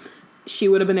 magic, she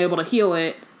would have been able to heal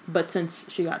it, but since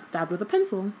she got stabbed with a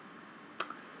pencil,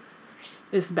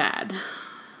 it's bad.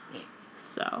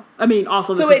 So, I mean,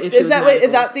 also, so wait, is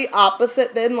that the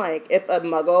opposite then? Like, if a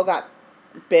Muggle got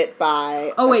bit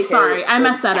by... Oh, wait, sorry. I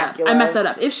messed that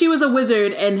up. If she was a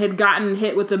wizard and had gotten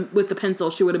hit with the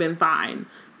pencil, she would have been fine.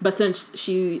 But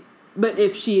But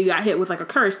if she got hit with, like, a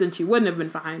curse, then she wouldn't have been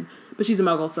fine. But she's a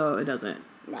Muggle, so it doesn't.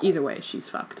 Either way, she's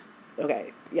fucked.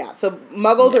 Okay, yeah. So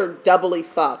Muggles are doubly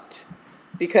fucked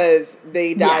because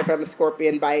they die from a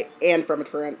scorpion bite and from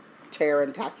a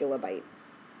tarantula bite.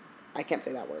 I can't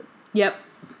say that word. Yep.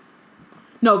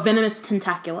 No, venomous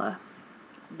tentacula.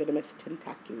 Venomous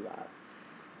tentacula.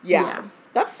 Yeah.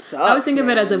 That sucks, I would think of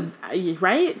it as a...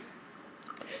 Right?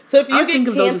 So if you get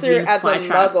cancer as a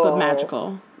Muggle... But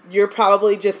magical. You're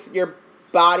probably just... Your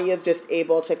body is just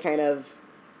able to kind of...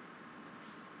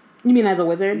 You mean as a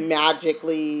wizard?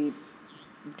 Magically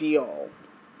deal.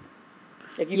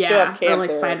 Like, you still have cancer, or,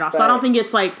 like, fight it off. So I don't think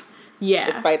it's, like...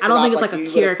 Yeah. I don't think it's, like,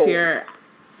 a cure.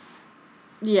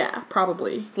 Yeah,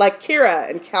 probably. Like Kira,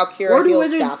 and how Kira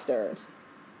heals faster.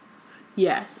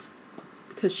 Yes.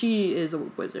 Because she is a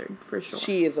wizard, for sure.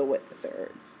 She is a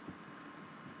wizard.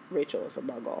 Rachel is a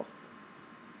Muggle.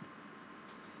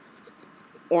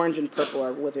 Orange and purple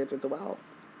are wizards as well.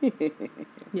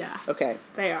 Yeah. Okay.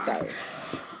 They are. Sorry.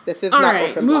 This is all not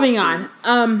right, moving on.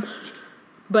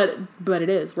 But it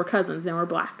is. We're cousins and we're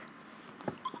black.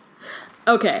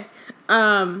 Okay.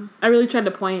 I really tried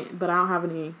to point, but I don't have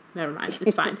any. Never mind.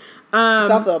 It's fine.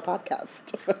 It's also a podcast.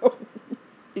 So.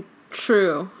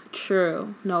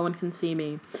 True. No one can see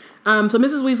me. So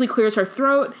Mrs. Weasley clears her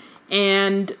throat,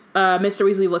 and Mr.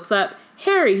 Weasley looks up.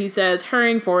 Harry, he says,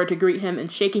 hurrying forward to greet him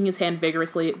and shaking his hand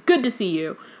vigorously. Good to see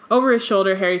you. Over his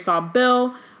shoulder, Harry saw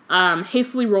Bill,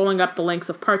 hastily rolling up the lengths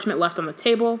of parchment left on the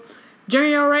table.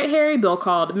 Journey all right, Harry? Bill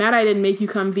called. Mad I didn't make you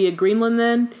come via Greenland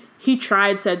then? He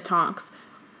tried, said Tonks.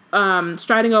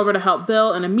 Striding over to help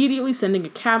Bill and immediately sending a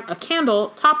candle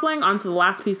toppling onto the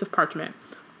last piece of parchment.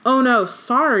 Oh no,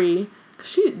 sorry.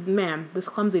 This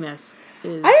clumsiness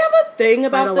is... I have a thing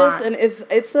about this, and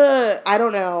it's I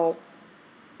don't know,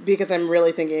 because I'm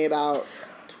really thinking about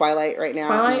Twilight right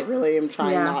now, and I really am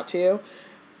trying not to.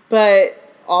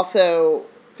 But also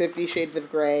 50 Shades of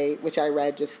Grey, which I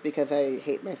read just because I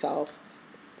hate myself.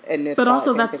 And it's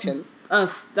fiction. I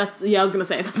was gonna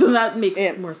say, so that makes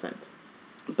more sense.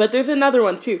 But there's another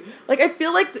one too. Like, I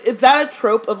feel like, is that a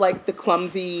trope of, like, the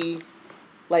clumsy,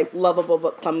 like, lovable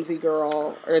but clumsy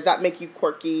girl? Or does that make you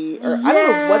quirky? Or I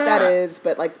don't know what that is,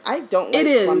 but, like, I don't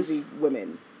like clumsy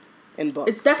women in books.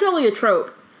 It's definitely a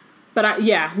trope. But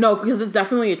because it's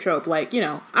definitely a trope. Like,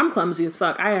 I'm clumsy as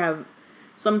fuck.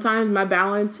 Sometimes my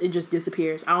balance, it just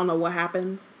disappears. I don't know what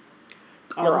happens.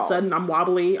 All of a sudden, I'm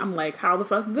wobbly. I'm like, how the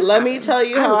fuck did this happen? Me tell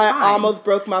you how I almost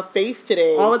broke my face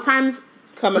today. All the times...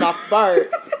 Coming off Bart.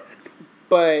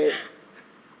 But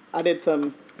I did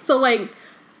some... So, like,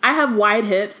 I have wide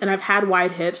hips, and I've had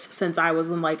wide hips since I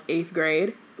was in, like, 8th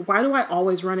grade. Why do I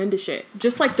always run into shit?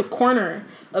 Just, like, the corner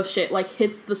of shit, like,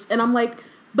 hits this... And I'm like,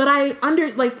 but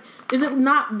is it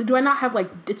not... Do I not have, like...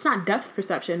 It's not depth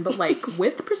perception, but, like,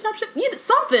 width perception?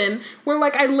 Something where,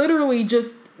 like, I literally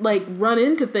just... like, run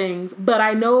into things, but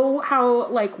I know how,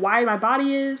 like, wide my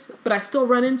body is, but I still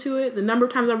run into it. The number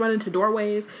of times I run into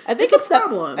doorways, I think it's a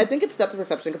problem. I think it's depth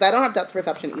perception, because I don't have depth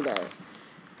perception either.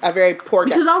 I have very poor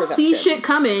depth perception. Because I'll see shit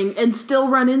coming and still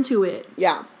run into it.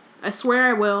 Yeah. I swear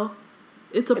I will.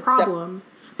 It's a problem.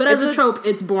 But as a trope,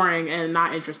 it's boring and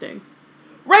not interesting.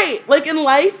 Right. Like, in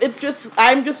life,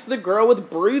 I'm just the girl with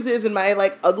bruises in my,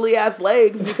 like, ugly-ass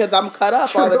legs because I'm cut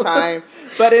up all the time.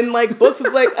 But in, like, books,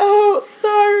 it's like, oh,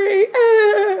 sorry.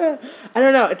 I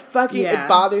don't know. It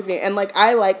bothers me. And, like,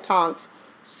 I like Tonks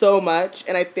so much.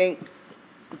 And I think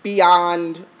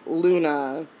beyond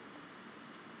Luna,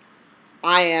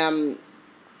 I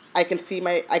can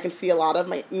see a lot of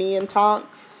me in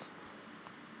Tonks.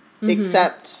 Mm-hmm.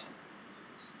 Except,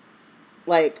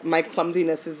 like, my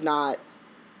clumsiness is not...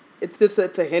 It's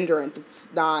a hindrance. It's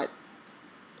not...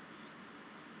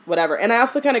 Whatever. And I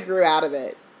also kind of grew out of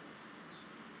it.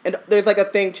 And there's, like, a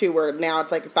thing, too, where now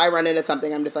it's, like, if I run into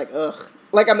something, I'm just, like, ugh.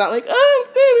 Like, I'm not, like,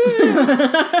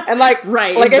 oh, and, like,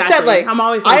 right, like exactly. I said, like, I'm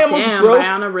always like, I almost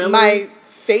broke my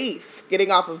face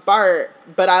getting off of Bart,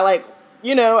 but I, like,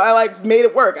 made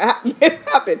it work. I made it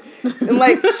happen. And,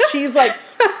 like, she's, like,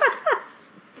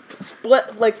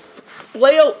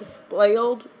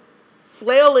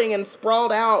 flailing and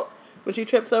sprawled out when she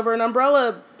trips over an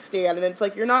umbrella stand, and it's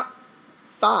like, you're not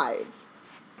 5.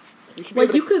 You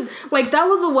could, like, that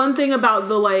was the one thing about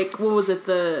the, like, what was it,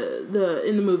 the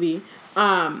in the movie,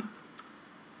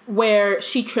 where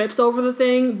she trips over the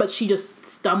thing, but she just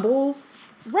stumbles.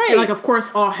 Right. And, like, of course,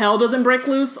 all hell doesn't break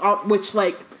loose, which,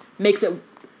 like, makes it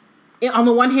on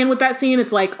the one hand with that scene,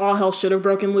 it's like all hell should have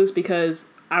broken loose because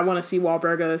I want to see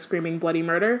Wahlberg screaming bloody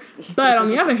murder. But on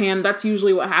the other hand, that's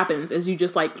usually what happens is you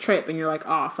just like trip and you're like,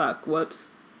 oh fuck,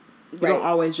 whoops. You don't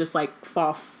always just like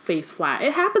fall face flat.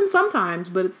 It happens sometimes,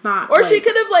 but it's not. Or she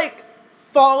could have like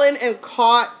fallen and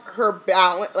caught her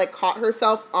balance, like caught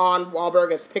herself on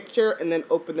Wahlberg's picture and then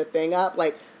opened the thing up.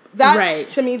 Like that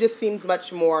to me just seems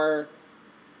much more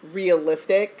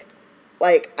realistic.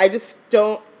 Like I just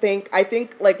don't think. I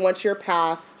think like once you're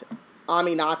past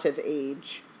Aminata's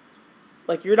age,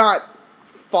 like you're not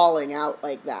falling out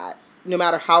like that, no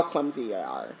matter how clumsy you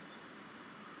are.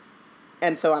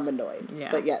 And so I'm annoyed.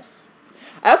 Yeah. But yes.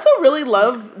 I also really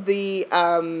love the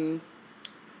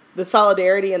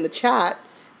solidarity in the chat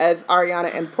as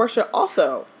Ariana and Portia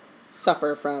also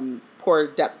suffer from poor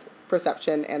depth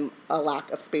perception and a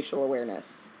lack of spatial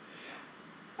awareness.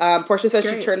 Portia says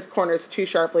she turns corners too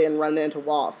sharply and runs into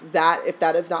walls. If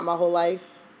that is not my whole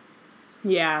life.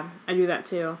 Yeah, I do that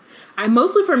too.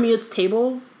 Mostly for me, it's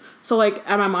tables. So, like,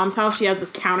 at my mom's house, she has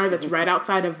this counter that's right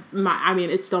outside of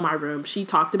it's still my room. She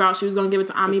talked about she was going to give it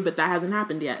to Ami, but that hasn't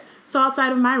happened yet. So,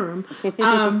 outside of my room.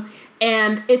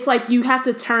 And it's like you have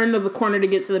to turn to the corner to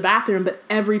get to the bathroom, but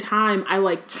every time I,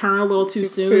 like, turn a little too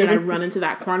soon and I run into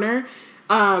that corner.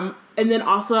 And then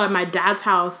also at my dad's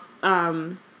house,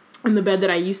 in the bed that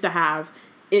I used to have,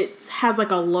 it has, like,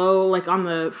 a low, like, on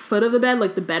the foot of the bed,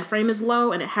 like, the bed frame is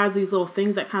low, and it has these little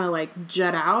things that kind of, like,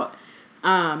 jut out.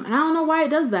 And I don't know why it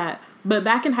does that. But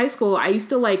back in high school, I used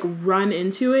to, like, run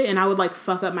into it, and I would, like,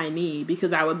 fuck up my knee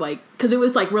because I would, like... Because it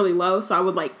was, like, really low, so I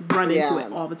would, like, run into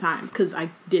it all the time because I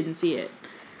didn't see it.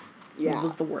 Yeah. It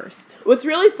was the worst. What's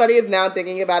really funny is now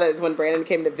thinking about it is when Brandon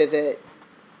came to visit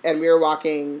and we were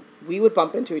walking, we would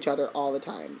bump into each other all the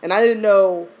time. And I didn't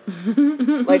know...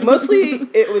 like, mostly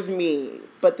it was me,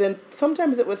 but then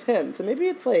sometimes it was him. So maybe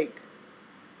it's, like...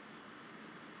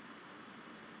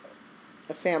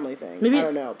 a family thing. Maybe I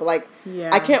don't know. But, like,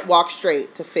 I can't walk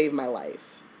straight to save my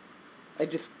life.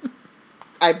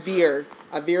 I veer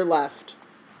left.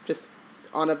 Just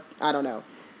on I don't know.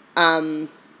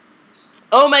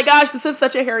 Oh my gosh, this is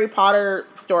such a Harry Potter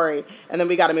story. And then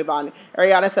we got to move on.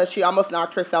 Ariana says she almost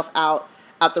knocked herself out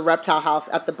at the reptile house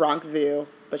at the Bronx Zoo,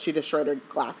 but she destroyed her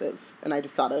glasses. And I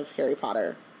just thought of Harry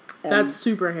Potter. That's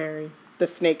super hairy. The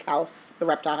snake house, the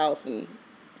reptile house, and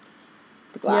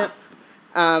the glass.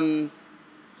 Yep.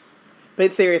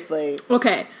 But seriously.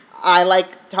 Okay. I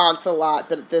like Tonks a lot,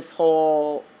 but this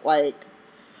whole, like,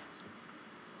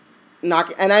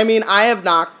 and I mean, I have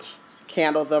knocked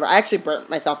candles over. I actually burnt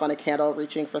myself on a candle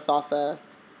reaching for salsa.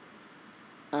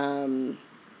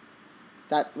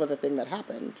 That was a thing that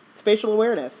happened. Spatial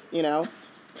awareness, you know?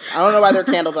 I don't know why there are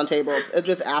candles on tables. It's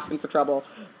just asking for trouble.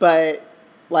 But,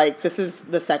 like, this is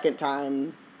the second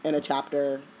time in a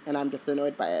chapter, and I'm just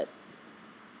annoyed by it.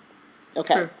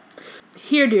 Okay. Sure.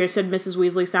 "Here, dear," said Mrs.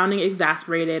 Weasley, sounding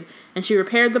exasperated, and she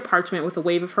repaired the parchment with a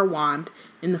wave of her wand.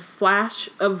 In the flash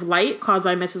of light caused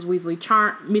by Mrs. Weasley's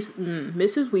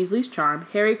charm,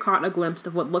 Harry caught a glimpse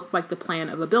of what looked like the plan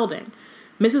of a building.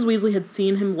 Mrs. Weasley had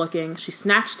seen him looking. She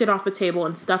snatched it off the table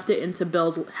and stuffed it into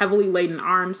Bill's heavily laden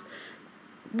arms.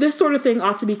 "This sort of thing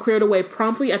ought to be cleared away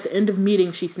promptly at the end of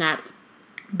meeting," she snapped.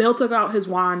 Bill took out his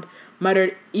wand,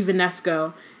 muttered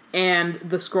Evanesco, and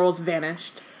the scrolls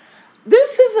vanished.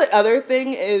 This is the other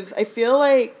thing is I feel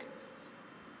like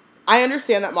I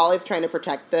understand that Molly's trying to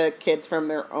protect the kids from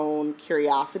their own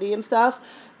curiosity and stuff,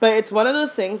 but it's one of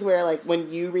those things where, like,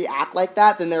 when you react like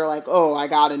that, then they're like, oh, I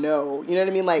gotta know. You know what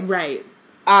I mean? Like, right.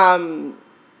 I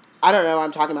don't know why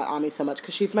I'm talking about Ami so much,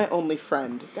 because she's my only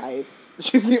friend, guys.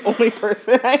 She's the only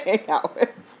person I hang out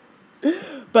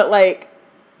with. But, like,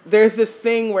 there's this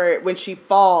thing where when she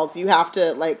falls, you have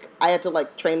to, like, I had to,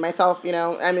 like, train myself, you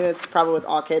know? I mean, it's probably with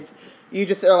all kids. You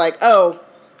just are like, oh,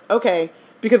 okay.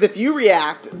 Because if you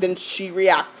react, then she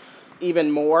reacts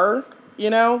even more, you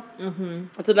know? Mm-hmm.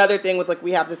 It's another thing with, like,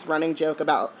 we have this running joke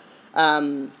about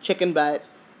chicken butt,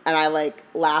 and I, like,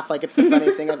 laugh like it's the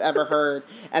funniest thing I've ever heard.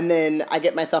 And then I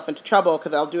get myself into trouble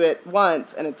because I'll do it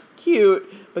once, and it's cute,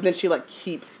 but then she, like,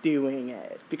 keeps doing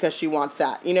it because she wants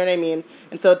that. You know what I mean?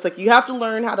 And so it's, like, you have to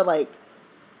learn how to, like,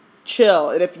 chill.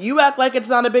 And if you act like it's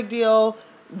not a big deal,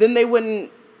 then they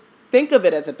wouldn't think of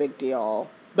it as a big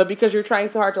deal. But because you're trying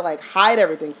so hard to, like, hide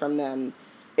everything from them,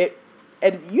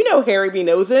 and you know Harry be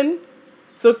nosing.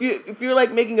 So if you're,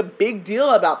 like, making a big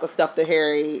deal about the stuff that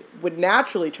Harry would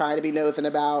naturally try to be nosing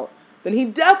about, then he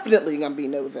definitely gonna be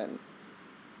nosing.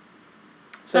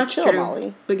 So that's chill, true.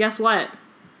 Molly. But guess what?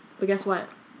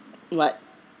 What?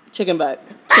 Chicken butt.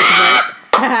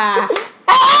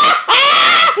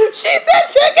 She said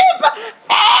chicken butt!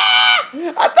 I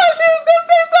thought she was gonna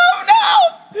say something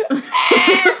else!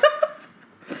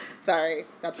 Sorry.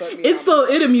 That's what me.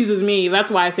 It amuses me.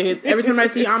 That's why I say it. Every time I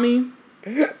see Ami,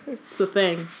 it's a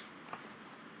thing.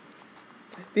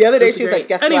 The other day she was like,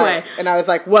 guess what? And I was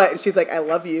like, what? And she's like, I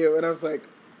love you. And I was like,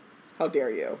 how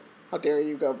dare you? How dare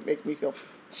you go make me feel...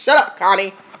 Shut up,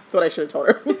 Connie. That's what I should have told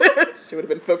her. She would have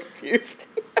been so confused.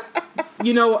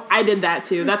 I did that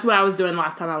too. That's what I was doing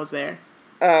last time I was there.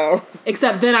 Oh.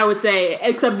 Except then I would say,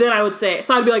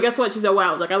 so I'd be like, guess what? She said, wow.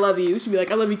 I was like, I love you. She'd be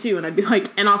like, I love you too. And I'd be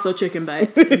like, and also chicken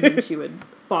butt. And then she would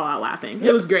fall out laughing.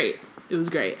 It was great. Those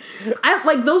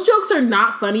jokes are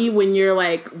not funny when you're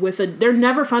like they're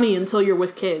never funny until you're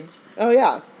with kids. Oh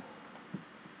yeah.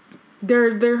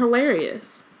 They're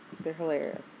hilarious. They're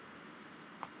hilarious.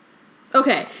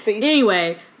 Okay.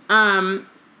 Anyway,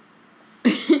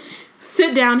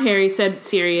 sit down, Harry, said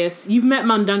Sirius. You've met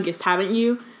Mundungus, haven't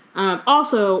you?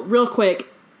 Also, real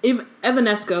quick,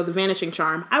 Evanesco, the vanishing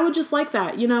charm. I would just like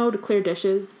that, to clear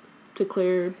dishes, to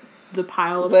clear the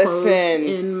pile of clothes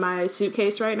in my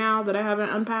suitcase right now that I haven't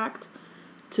unpacked,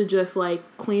 to just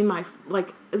clean my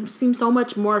it seems so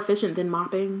much more efficient than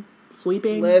mopping,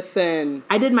 sweeping. Listen,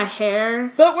 I did my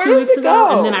hair, but where does it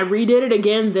go? And then I redid it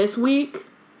again this week.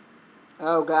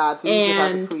 Oh God! So you just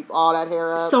have to sweep all that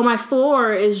hair up. So my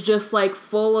floor is just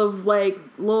full of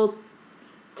little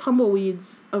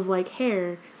tumbleweeds of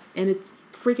hair, and it's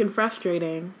freaking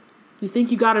frustrating. You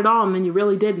think you got it all, and then you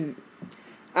really didn't.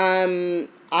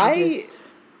 I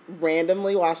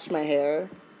randomly washed my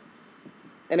hair,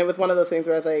 and it was one of those things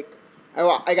where I was like,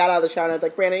 I got out of the shower and I was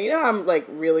like, Brandon, I'm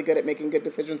really good at making good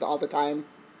decisions all the time.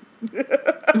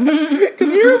 Because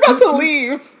we were about to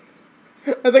leave.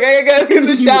 I was like, I gotta get in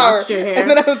the shower. And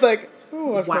then I was like,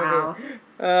 oh, wow.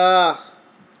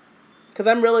 Because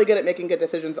I'm really good at making good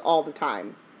decisions all the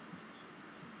time.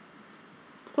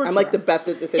 I'm the best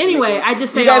at decision Anyway, making. I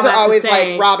just say you guys all are always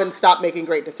say, Robin, stop making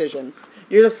great decisions.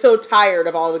 You're just so tired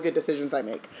of all the good decisions I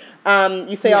make.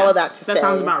 You say all of that to say. That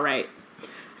sounds about right.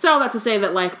 So all that to say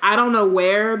that I don't know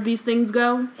where these things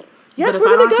go. Yes, but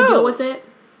where do they go? If I don't have to deal with it,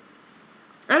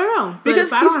 I don't know.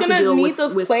 Because he's gonna need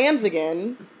those plans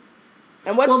again.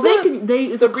 And what's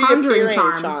it's a conjuring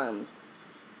charm.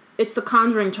 It's the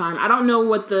conjuring charm. I don't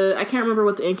know I can't remember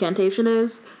what the incantation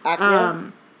is.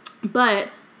 But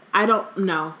I don't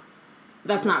know.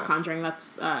 That's not conjuring.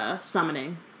 That's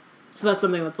summoning. So that's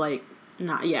something that's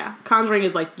not. Yeah, conjuring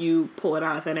is you pull it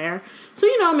out of thin air. So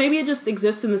maybe it just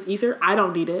exists in this ether. I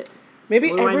don't need it.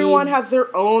 Maybe everyone has their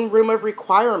own room of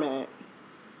requirement.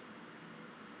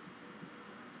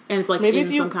 And it's maybe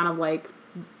in some kind of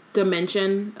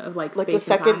dimension of space the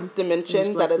second and time.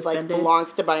 dimension that is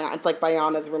belongs to Biana. It's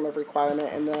Biana's room of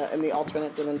requirement in the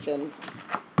alternate dimension.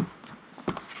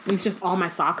 It's just all my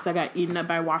socks that got eaten up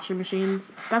by washing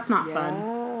machines. That's not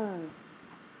fun.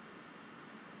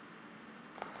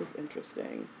 This is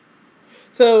interesting.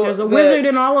 So there's a wizard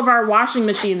in all of our washing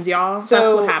machines, y'all. So,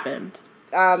 that's what happened.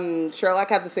 Sherlock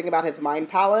has this thing about his mind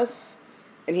palace,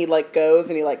 and he goes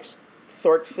and he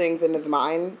sorts things in his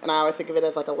mind, and I always think of it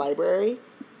as a library.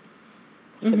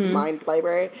 His mind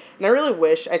library. And I really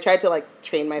wish I tried to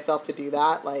train myself to do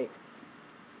that,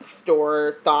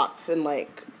 store thoughts in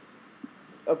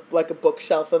a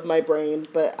bookshelf of my brain,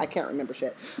 but I can't remember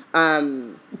shit.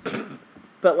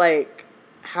 But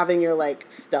having your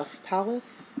stuff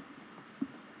palace.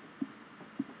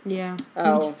 Yeah.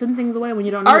 Oh. You just send things away when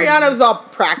you don't know. Ariana's all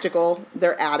practical.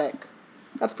 Their attic.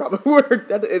 That's probably where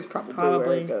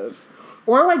where it goes.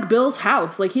 Or Bill's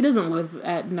house. He doesn't live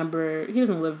at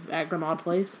Grimmauld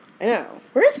Place. I know.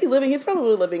 Where is he living? He's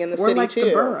probably living in the city too.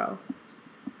 The borough.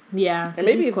 Yeah. And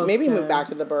maybe he moved back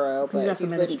to the borough, but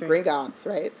he's in Gringotts,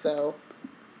 right? So.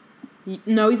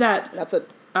 No, he's at. That's a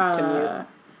commute.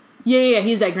 Yeah,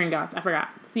 he's at Gringotts. I forgot.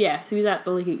 So he's at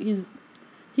the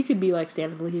he could be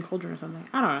staying at the Leaky Cauldron or something.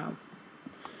 I don't know.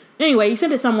 Anyway, he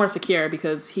sent it somewhere secure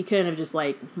because he couldn't have just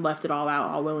left it all out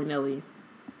all willy nilly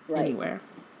anywhere.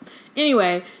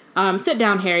 Anyway, sit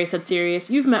down, Harry, said Sirius.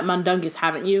 You've met Mundungus,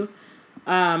 haven't you?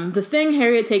 The thing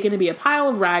Harry had taken to be a pile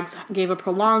of rags gave a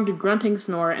prolonged grunting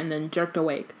snore and then jerked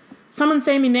awake. Someone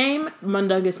say me name?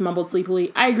 Mundungus mumbled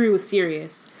sleepily. I agree with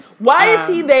Sirius. Why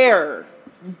is he there?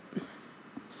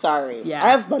 Sorry. Yeah. I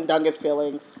have Mundungus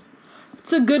feelings.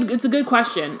 It's a good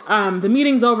question. The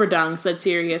meeting's over, Dung, said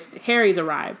Sirius. Harry's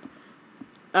arrived.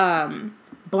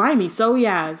 Blimey, so he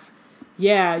has.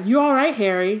 Yeah, you all right,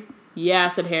 Harry? Yeah,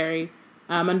 said Harry.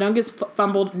 Mundungus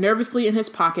fumbled nervously in his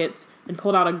pockets and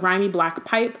pulled out a grimy black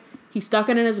pipe. He stuck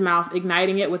it in his mouth,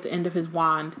 igniting it with the end of his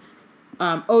wand.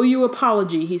 Owe you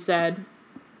apology, he said.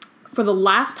 For the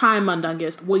last time,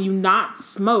 Mundungus, will you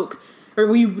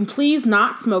please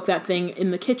not smoke that thing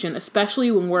in the kitchen,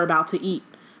 especially when we're about to eat?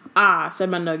 Ah, said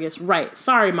Mundungus. Right.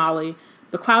 Sorry, Molly.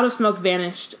 The cloud of smoke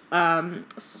vanished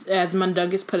as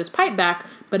Mundungus put his pipe back,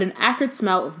 but an acrid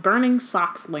smell of burning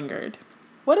socks lingered.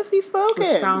 What is he smoking?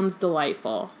 Which sounds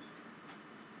delightful.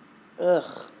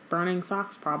 Ugh. Burning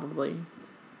socks, probably.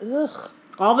 Ugh.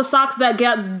 All the socks that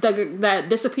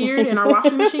disappeared in our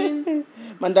washing machine.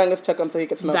 Mundungus took them so he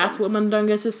could smoke That's what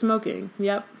Mundungus is smoking.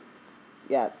 Yep.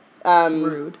 Yeah.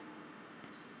 Rude.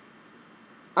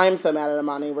 I'm so mad at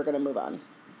Amani. We're gonna move on.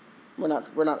 We're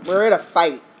not. We're in a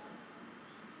fight.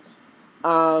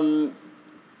 And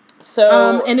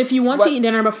if you want to eat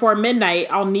dinner before midnight,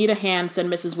 I'll need a hand, said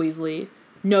Mrs. Weasley.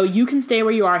 No, you can stay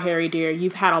where you are, Harry dear.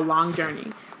 You've had a long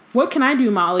journey. What can I do,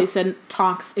 Molly? Said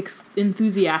Tonks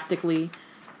enthusiastically.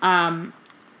 Mrs.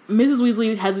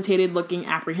 Weasley hesitated, looking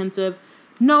apprehensive.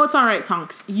 No, it's all right,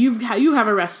 Tonks. You have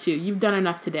a rest too. You've done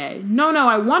enough today. No,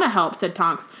 I want to help, said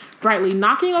Tonks, brightly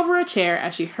knocking over a chair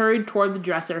as she hurried toward the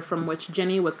dresser from which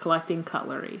Ginny was collecting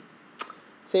cutlery.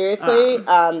 Seriously,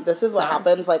 this is what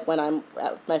happens, like, when I'm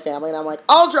at my family and I'm like,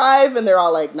 I'll drive, and they're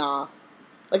all like, nah.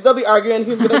 Like, they'll be arguing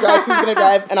who's gonna drive,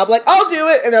 and I'll be like, I'll do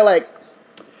it, and they're like,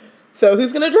 so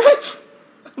who's gonna drive?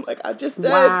 I'm like, I just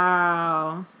said,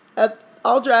 wow.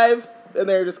 I'll drive, and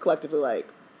they're just collectively like,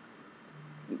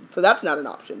 so that's not an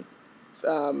option,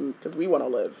 because we want to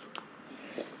live.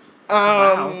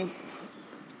 Wow.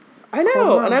 I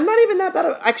know, and I'm not even that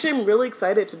bad. Actually, I'm really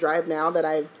excited to drive now that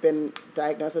I've been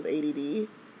diagnosed with ADD,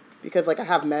 because, like, I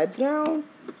have meds now.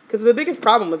 Because the biggest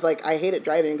problem was, like, I hated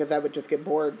driving because I would just get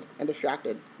bored and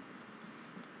distracted.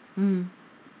 Now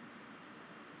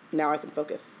I can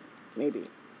focus. Maybe.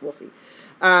 We'll see.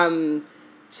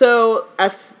 So,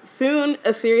 as soon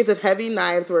a series of heavy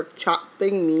knives were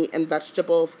chopping meat and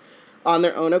vegetables on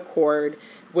their own accord.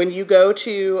 When you go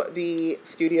to the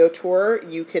studio tour,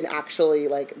 you can actually,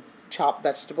 like, chop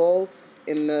vegetables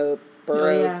in the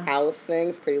Burroughs house thing.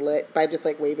 It's pretty lit. By just,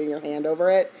 like, waving your hand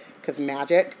over it. Because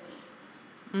magic.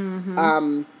 Mm-hmm.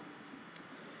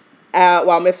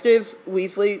 While Mrs.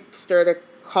 Weasley stirred a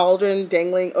cauldron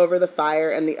dangling over the fire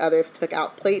and the others took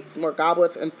out plates, more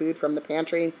goblets, and food from the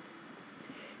pantry,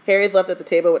 Harry's left at the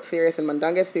table with Sirius and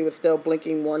Mundungus, who was still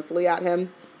blinking mournfully at him.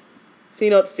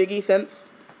 Seen old Figgy since?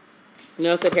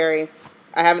 No, said Harry.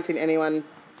 I haven't seen anyone.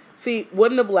 See,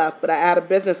 wouldn't have left, but I had a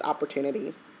business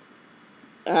opportunity.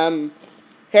 Harry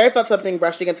felt something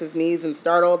brush against his knees and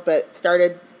startled, but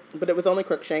it was only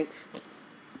Crookshanks.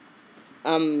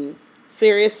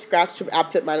 Sirius scratched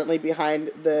absent-mindedly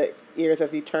behind the ears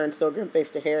as he turned, still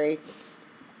grim-faced, to Harry.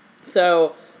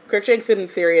 So, Crookshanks and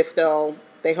Sirius still,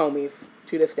 they homies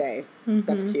to this day. Mm-hmm.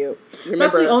 That's cute.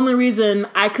 That's the only reason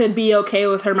I could be okay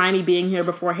with Hermione being here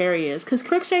before Harry is, because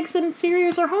Crookshanks and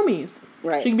Sirius are homies.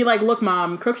 Right. She can be like, look,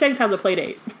 Mom, Crookshanks has a play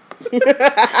date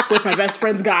with my best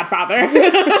friend's godfather.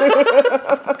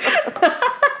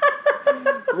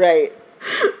 Right.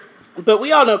 But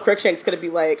we all know Crookshanks could be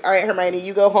like, all right, Hermione,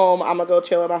 you go home. I'm going to go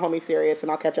chill with my homie Sirius,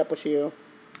 and I'll catch up with you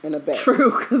in a bit.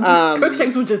 True, because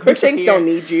Crookshanks would just Crookshanks don't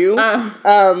need you. Had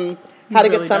a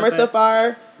good summer doesn't. so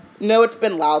far? No, it's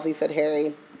been lousy, said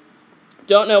Harry.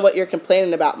 Don't know what you're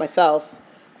complaining about myself.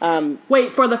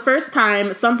 Wait, for the first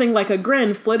time, something like a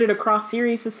grin flitted across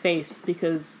Sirius's face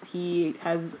because he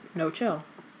has no chill.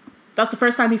 That's the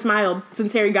first time he smiled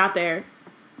since Harry got there.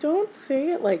 Don't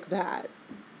say it like that.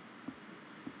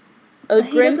 A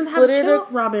grin flitted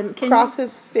across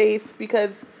his face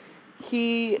because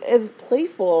he is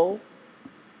playful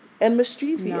and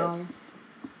mischievous. No.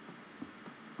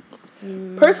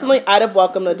 Personally, I'd have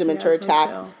welcomed a Dementor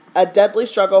attack. A deadly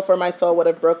struggle for my soul would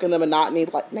have broken the monotony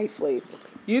nicely.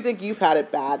 You think you've had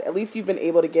it bad. At least you've been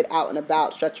able to get out and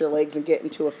about, stretch your legs, and get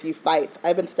into a few fights.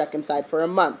 I've been stuck inside for a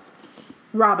month.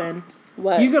 Robin.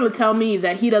 What? You're going to tell me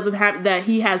that he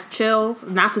has chill,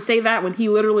 not to say that when he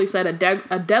literally said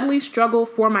a deadly struggle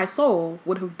for my soul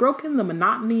would have broken the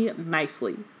monotony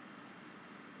nicely.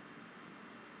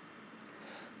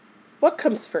 What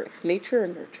comes first, nature or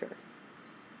nurture?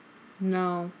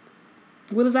 No.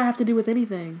 What does that have to do with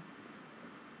anything?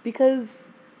 Because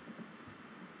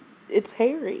it's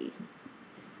Harry.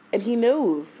 And he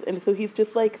knows. And so he's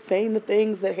just like saying the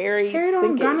things that Harry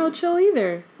don't got no chill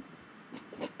either.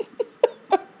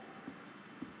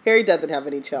 Harry doesn't have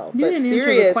any chill. You didn't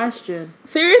answer the question.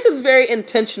 Sirius is very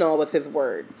intentional with his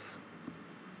words.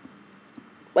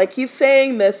 Like, he's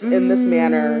saying this in this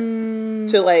manner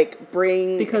to, like,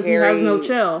 bring because Harry... he has no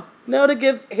chill. No, to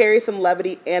give Harry some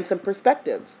levity and some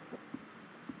perspective.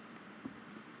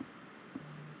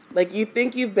 Like, you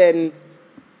think you've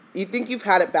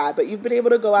had it bad, but you've been able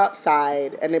to go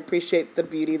outside and appreciate the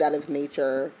beauty that is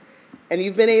nature. And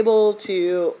you've been able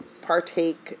to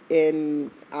partake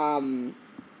in...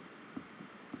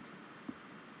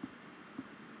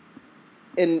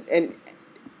 in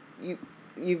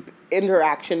you've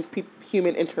interactions,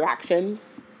 human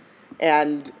interactions,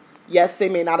 and yes, they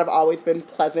may not have always been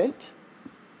pleasant,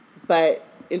 but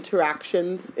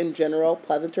interactions in general,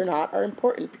 pleasant or not, are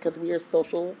important because we are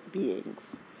social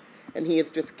beings. And he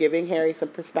is just giving Harry some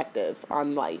perspective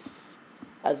on life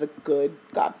as a good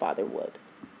godfather would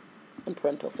and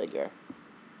parental figure.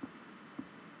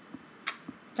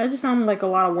 That just sounded like a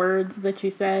lot of words that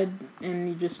you said, and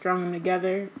you just strung them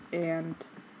together, and...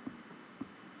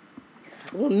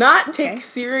 Will not take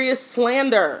serious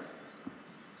slander.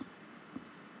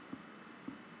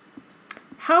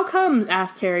 How come?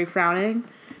 Asked Harry, frowning.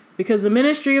 Because the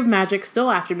Ministry of Magic's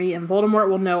still after me, and Voldemort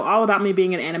will know all about me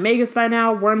being an animagus by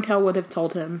now, Wormtail would have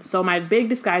told him, so my big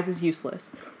disguise is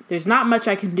useless. There's not much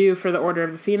I can do for the Order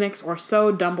of the Phoenix, or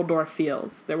so Dumbledore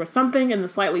feels. There was something in the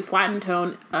slightly flattened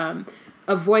tone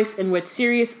of voice in which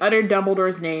Sirius uttered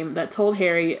Dumbledore's name that told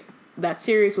Harry that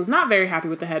Sirius was not very happy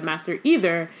with the headmaster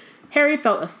either. Harry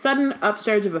felt a sudden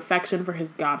upsurge of affection for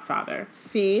his godfather.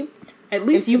 See? At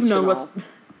least you've known what's...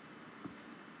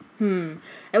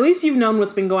 At least you've known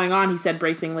what's been going on, he said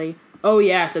bracingly. Oh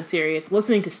yeah, said Sirius,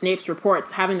 listening to Snape's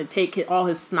reports, having to take all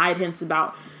his snide hints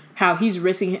about how he's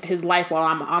risking his life while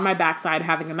I'm on my backside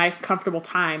having a nice, comfortable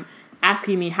time,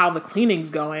 asking me how the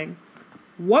cleaning's going.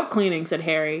 What cleaning? Said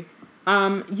Harry.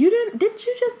 Didn't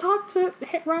you just talk to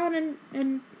Ron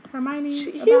and Hermione?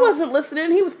 He wasn't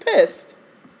listening, he was pissed.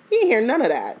 He didn't hear none of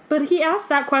that. But he asked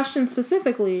that question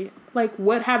specifically, like,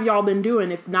 what have y'all been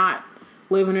doing if not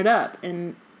living it up?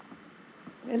 And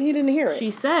he didn't hear it.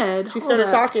 She said... She started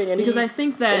talking, and I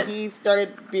think that... And he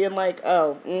started being like,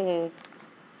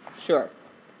 sure.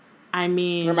 I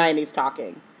mean... Hermione's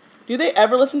talking. Do they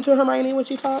ever listen to Hermione when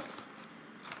she talks?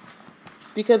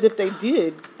 Because if they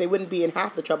did, they wouldn't be in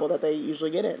half the trouble that they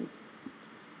usually get in.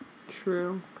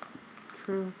 True.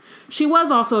 She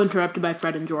was also interrupted by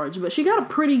Fred and George, but she got a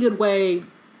pretty good way...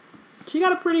 She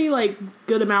got a pretty,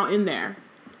 good amount in there.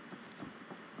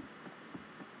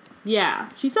 Yeah,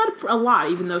 she said a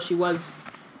lot, even though she was,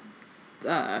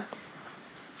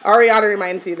 Ariana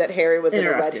reminds me that Harry was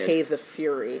interrupted. In a red haze of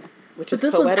fury, which is poetic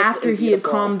and beautiful. But this was after he had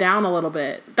calmed down a little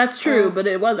bit. That's true, but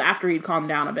it was after he'd calmed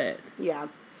down a bit. Yeah.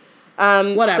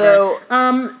 Whatever. So,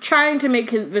 trying to make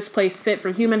this place fit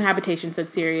for human habitation,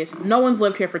 said Sirius. No one's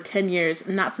lived here for 10 years,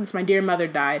 not since my dear mother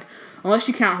died, unless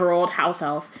you count her old house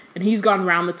elf, and he's gone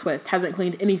round the twist, hasn't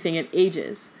cleaned anything in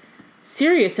ages.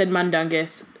 Sirius, said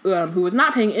Mundungus, who was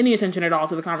not paying any attention at all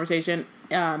to the conversation,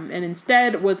 and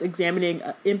instead was examining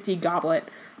an empty goblet.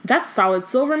 That's solid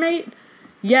silver, mate?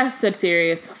 Yes, said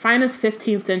Sirius. Finest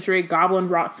 15th century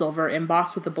goblin-wrought silver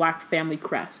embossed with the Black family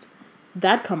crest.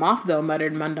 That'd come off, though,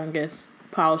 muttered Mundungus,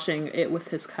 polishing it with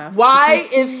his cuff. Why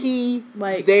is he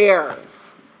there?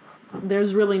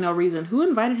 There's really no reason. Who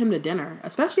invited him to dinner?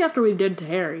 Especially after we did to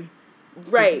Harry.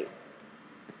 Right.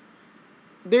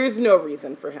 There's no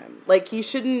reason for him. He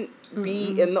shouldn't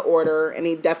be in the Order, and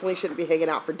he definitely shouldn't be hanging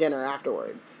out for dinner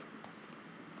afterwards.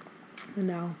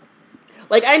 No.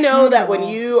 I know that when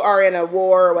you are in a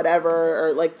war or whatever,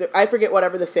 or, I forget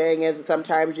whatever the saying is,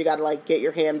 sometimes you gotta, get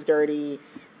your hands dirty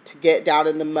to get down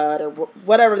in the mud, or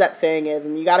whatever that saying is,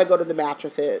 and you gotta go to the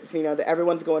mattresses,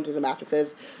 everyone's going to the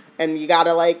mattresses, and you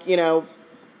gotta,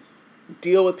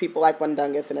 deal with people like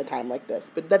Mundungus in a time like this.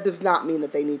 But that does not mean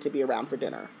that they need to be around for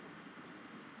dinner.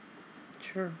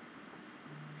 Sure.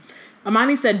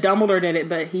 Amani said Dumbledore did it,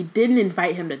 but he didn't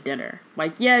invite him to dinner.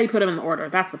 Yeah, he put him in the Order.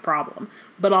 That's the problem.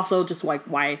 But also just,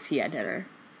 why is he at dinner?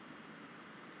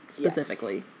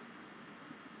 Specifically. Yes.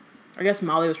 I guess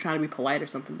Molly was trying to be polite or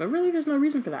something, but really there's no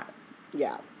reason for that.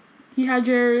 Yeah. He had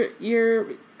your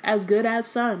as good as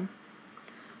son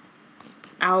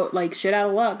out, shit out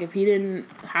of luck if he didn't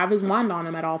have his wand on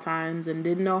him at all times and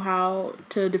didn't know how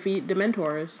to defeat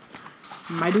Dementors.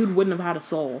 My dude wouldn't have had a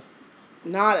soul.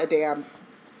 Not a damn.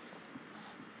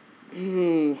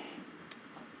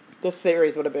 This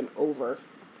series would have been over.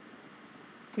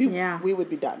 We would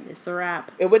be done. It's a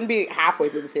wrap. It wouldn't be halfway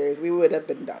through the series. We would have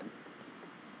been done.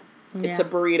 Yeah. It's a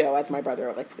burrito, as my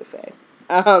brother likes to say.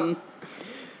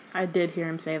 I did hear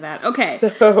him say that. Okay.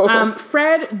 So.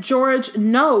 Fred, George,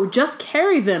 no, just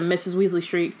carry them, Mrs. Weasley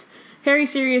shrieked. Harry,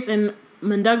 Sirius, and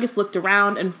Mundungus looked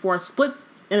around and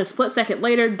a split second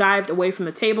later dived away from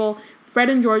the table. Fred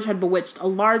and George had bewitched a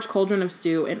large cauldron of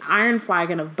stew, an iron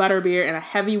flagon of butterbeer, and a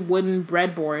heavy wooden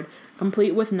breadboard,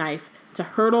 complete with knife, to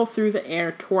hurtle through the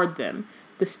air toward them.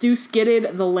 The stew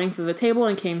skidded the length of the table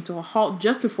and came to a halt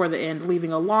just before the end,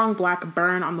 leaving a long black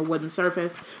burn on the wooden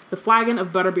surface. The flagon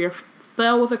of butterbeer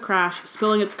fell with a crash,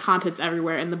 spilling its contents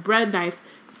everywhere, and the bread knife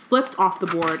slipped off the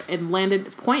board and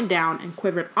landed point down and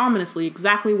quivered ominously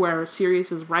exactly where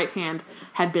Sirius's right hand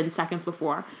had been seconds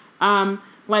before.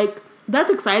 Like,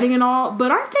 that's exciting and all, but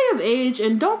aren't they of age,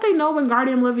 and don't they know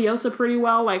Wingardium Leviosa pretty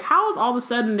well? Like, how is all of a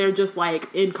sudden they're just,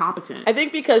 like, incompetent? I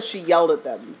think because she yelled at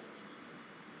them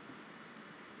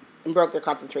and broke their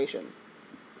concentration.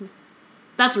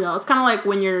 That's real. It's kind of like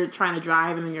when you're trying to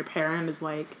drive and then your parent is,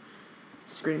 like,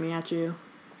 screaming at you.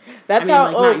 That's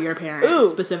how... not your parent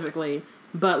specifically,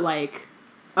 but, like,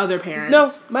 other parents.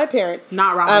 No, my parents.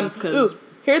 Not Robin's, because...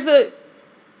 here's a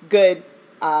good,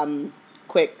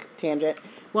 quick tangent.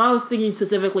 Well, I was thinking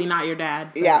specifically not your dad.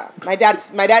 But. Yeah, my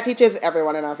dad teaches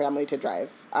everyone in our family to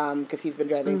drive, because he's been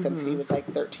driving since he was, like,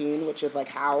 13, which is, like,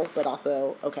 how, but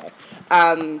also, okay.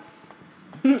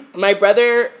 My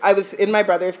brother, I was in my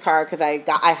brother's car because I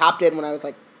hopped in when I was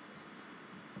like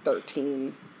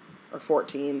 13 or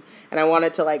 14, and I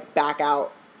wanted to like back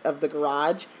out of the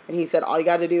garage, and he said all you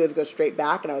got to do is go straight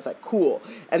back, and I was like cool.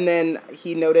 And then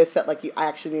he noticed that like I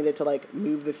actually needed to like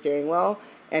move the steering wheel,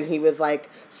 and he was like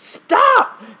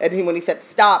stop, and when he said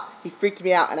stop, he freaked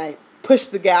me out, and I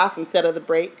pushed the gas instead of the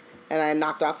brake, and I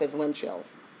knocked off his windshield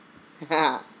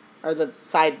or the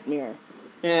side mirror.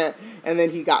 Yeah, and then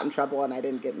he got in trouble, and I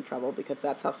didn't get in trouble because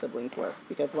that's how siblings work.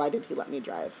 Because why did he let me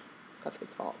drive? That's his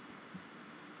fault.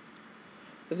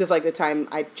 It's just like the time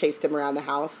I chased him around the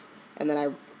house, and then I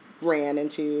ran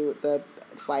into the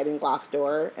sliding glass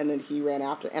door, and then he ran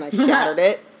after, and I shattered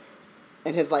it,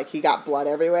 and he got blood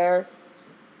everywhere.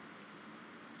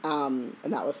 And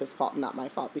that was his fault, not my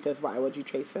fault, because why would you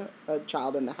chase a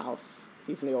child in the house?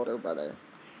 He's the older brother.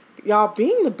 Y'all,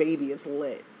 being the baby is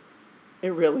lit.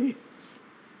 It really is.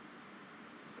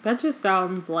 That just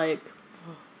sounds like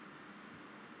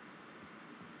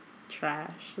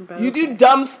trash. You do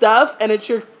dumb stuff, and it's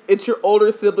your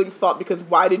older sibling's fault because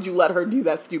why did you let her do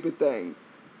that stupid thing?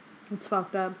 It's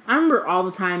fucked up. I remember all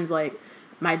the times, like,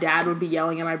 my dad would be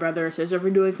yelling at my brother or sister for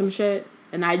doing some shit,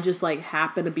 and I'd just, like,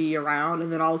 happen to be around,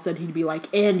 and then all of a sudden he'd be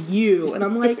like, and you. And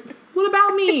I'm like, what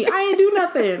about me? I ain't do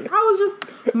nothing. I was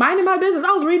just minding my business.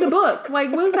 I was reading a book. Like,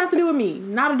 what does that have to do with me?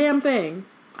 Not a damn thing.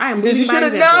 I am because you should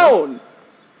have known.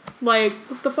 Like,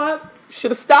 what the fuck?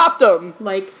 Should have stopped them.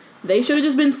 Like, they should have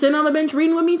just been sitting on the bench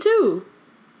reading with me, too.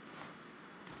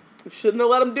 You shouldn't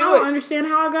have let them do it. I don't understand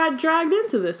how I got dragged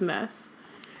into this mess.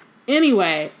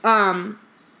 Anyway,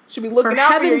 should be looking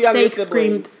out for your younger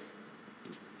siblings.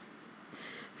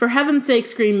 For heaven's sake,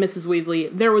 screamed Mrs. Weasley,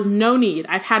 there was no need.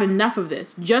 I've had enough of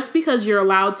this. Just because you're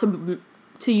allowed to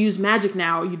use magic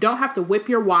now, you don't have to whip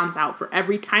your wands out for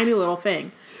every tiny little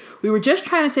thing. We were just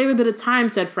trying to save a bit of time,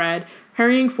 said Fred,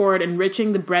 hurrying forward and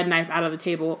reaching the bread knife out of the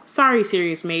table. Sorry,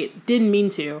 Sirius, mate. Didn't mean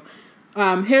to.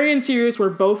 Harry and Sirius were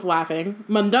both laughing.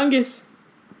 Mundungus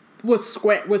was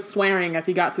swearing as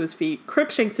he got to his feet.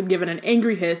 Crookshanks had given an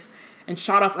angry hiss and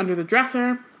shot off under the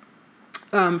dresser,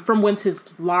 from whence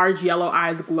his large yellow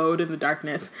eyes glowed in the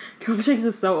darkness. Crookshanks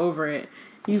is so over it.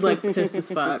 He's, like, pissed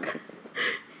as fuck.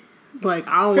 Like,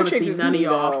 I don't want to see none of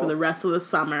y'all for the rest of the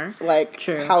summer. Like,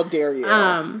 sure. How dare you?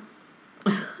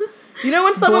 You know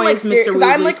when someone, like, because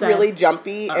I'm, like, really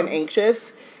jumpy and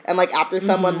anxious, and, like, after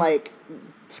someone, like,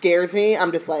 scares me,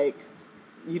 I'm just like,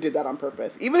 you did that on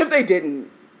purpose. Even if they didn't.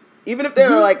 Even if they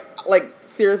were, like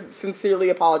sincerely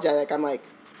apologetic, I'm like,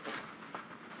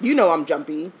 you know I'm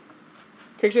jumpy.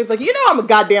 Kirk's like, you know I'm a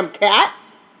goddamn cat.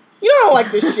 You know I don't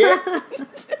like this shit.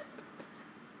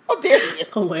 How dare you?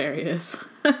 Hilarious.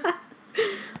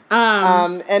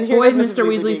 And here boys, Mr.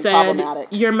 Weasley said,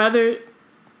 your mother...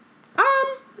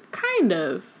 Kind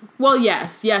of. Well,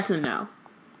 yes and no.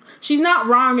 She's not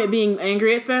wrong at being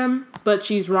angry at them, but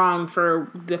she's wrong for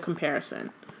the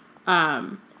comparison.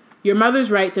 Your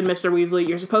mother's right, said Mr. Weasley.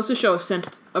 You're supposed to show a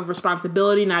sense of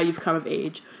responsibility now you've come of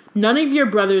age. None of your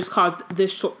brothers caused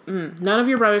this sort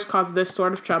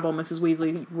of trouble, Mrs.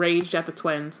 Weasley raged at the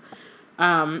twins.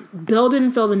 Bill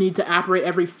didn't feel the need to apparate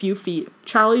every few feet.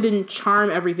 Charlie didn't charm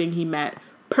everything he met.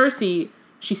 Percy...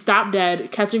 She stopped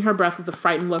dead, catching her breath with a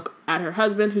frightened look at her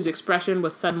husband, whose expression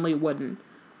was suddenly wooden.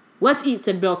 Let's eat,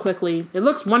 said Bill quickly. It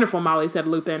looks wonderful, Molly, said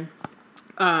Lupin.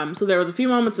 So there was a few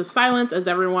moments of silence as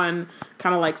everyone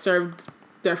kind of, like, served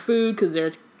their food, because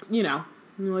they're,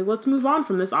 like, let's move on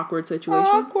from this awkward situation.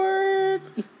 Awkward!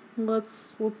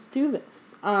 Let's do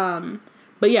this.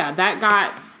 But yeah, that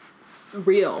got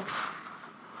real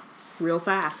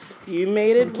fast. You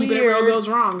made it weird. Keep it real goes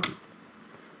wrong.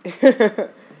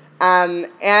 And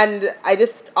I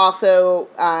just also,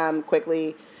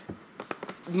 quickly,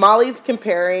 Molly's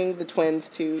comparing the twins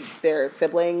to their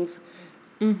siblings.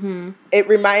 Mm-hmm. It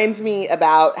reminds me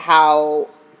about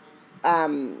how, a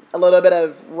little bit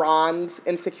of Ron's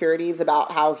insecurities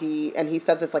about how he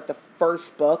says this, like, the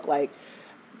first book, like,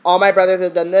 all my brothers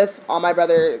have done this, and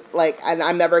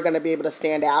I'm never going to be able to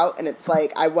stand out. And it's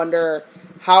like, I wonder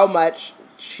how much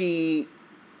she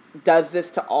does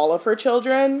this to all of her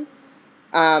children,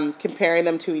 comparing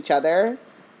them to each other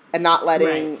and not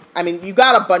letting, right. I mean, you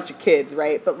got a bunch of kids,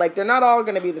 right? But, like, they're not all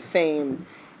going to be the same.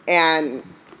 And,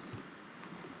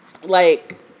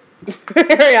 like,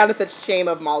 Ariana said, shame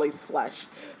of Molly's flesh.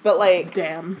 But, like,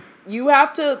 damn, you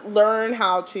have to learn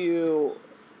how to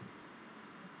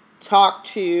talk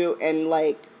to and,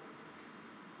 like,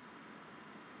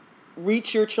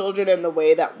 reach your children in the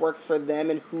way that works for them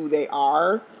and who they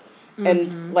are. Mm-hmm.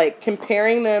 And, like,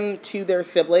 comparing them to their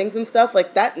siblings and stuff,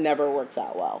 like, that never works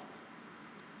out well.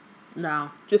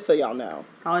 No. Just so y'all know.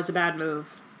 Always a bad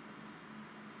move.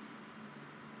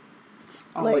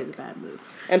 Always a bad move.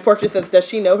 And Portia says, does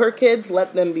she know her kids?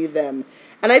 Let them be them.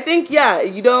 And I think, yeah,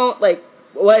 you don't, like,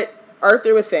 what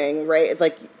Arthur was saying, right? It's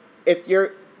like, if you're,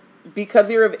 because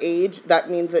you're of age, that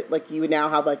means that, like, you now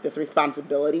have, like, this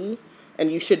responsibility. And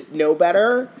you should know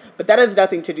better. But that has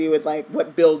nothing to do with, like,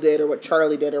 what Bill did or what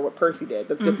Charlie did or what Percy did.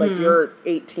 That's just, like, you're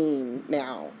 18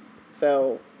 now.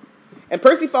 So, and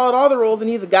Percy followed all the rules, and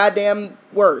he's the goddamn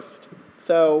worst.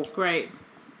 So. Right.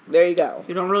 There you go.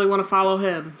 You don't really want to follow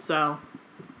him, so.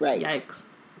 Right. Yikes.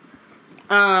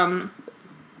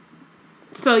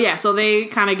 So, yeah, so they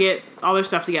kind of get all their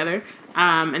stuff together.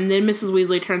 And then Mrs.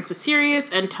 Weasley turns to Sirius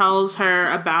and tells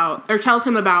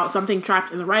him about something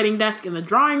trapped in the writing desk in the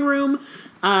drawing room,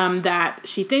 that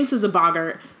she thinks is a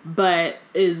boggart, but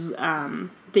is,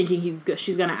 thinking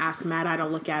she's going to ask Mad Eye to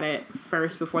look at it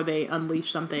first before they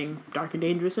unleash something dark and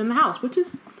dangerous in the house, which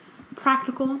is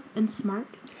practical and smart.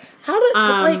 How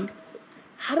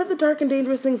did the dark and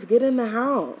dangerous things get in the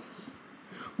house?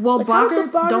 Well, like,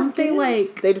 boggarts, don't they,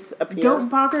 like... They just appear?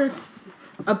 Don't boggarts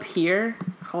appear?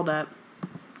 Hold up.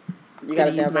 You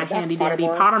gotta use my handy dandy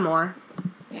Pottermore.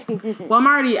 Well,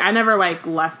 I never, like,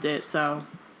 left it, so...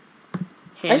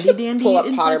 Handy dandy pull up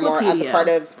Pottermore as a part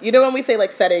of... You know when we say, like,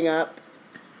 setting up?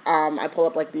 I pull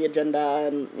up, like, the agenda,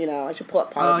 and, you know, I should pull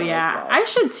up Pottermore. Oh, yeah. As well. I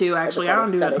should, too, actually. I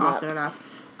don't do that often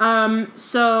enough.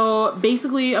 So,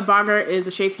 basically, a boggart is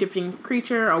a shape-shifting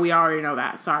creature. Oh, we already know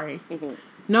that. Sorry. Mm-hmm.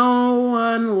 No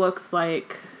one looks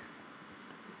like...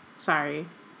 Sorry.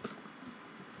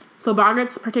 So,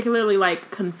 boggarts particularly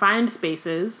like confined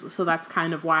spaces, so that's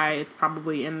kind of why it's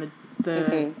probably in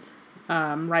the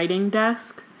writing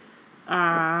desk.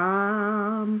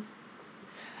 I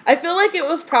feel like it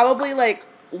was probably, like,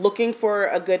 looking for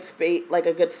a good space, like,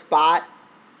 a good spot,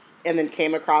 and then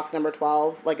came across number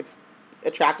 12. Like, it's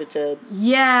attracted to...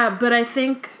 Yeah, but I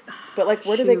think... But, like,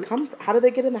 where do they come from? How do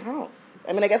they get in the house?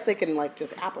 I mean, I guess they can, like,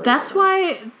 just apparate. That's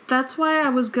why I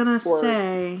was gonna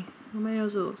say... Nobody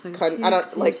knows what it looks like. I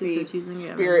don't like the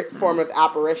spirit form of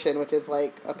apparition, which is,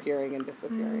 like, appearing and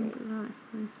disappearing.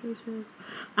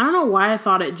 I don't know why I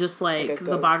thought it just, like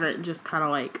the boggart just kind of,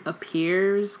 like,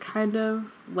 appears, kind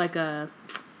of, like a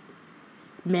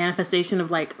manifestation of,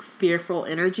 like, fearful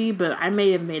energy, but I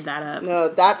may have made that up. No,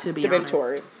 that's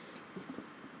Dementors.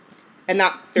 And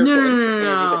not fearful energy,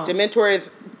 but Dementors...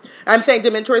 I'm saying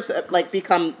Dementors, like,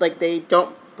 become, like, they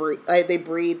don't breed, like, they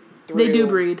breed through... They do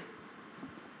breed.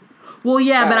 Well,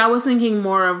 yeah, but I was thinking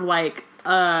more of, like,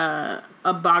 a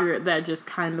boggart that just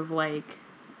kind of, like...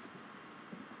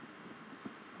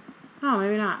 Oh,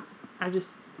 maybe not. I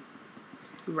just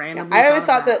randomly... I always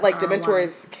thought that, like,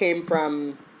 Dementors came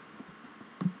from,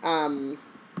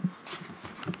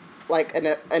 like,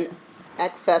 an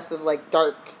excess of, like,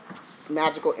 dark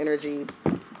magical energy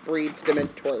breeds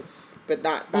Dementors, but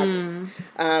not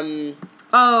boggarts.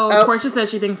 Portia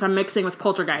says she thinks I'm mixing with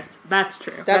poltergeist. That's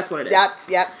true. That's what it is.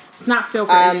 Yep. It's not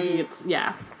filter energy. It's,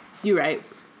 yeah. You're right.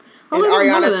 And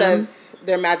Ariana says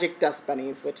they're magic dust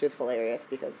bunnies, which is hilarious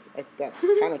because that's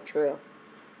kind of true.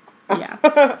 Yeah.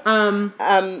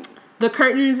 The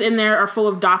curtains in there are full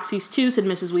of doxies too, said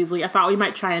Mrs. Weasley. I thought we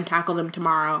might try and tackle them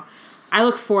tomorrow. I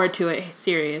look forward to it,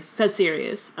 said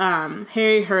Sirius.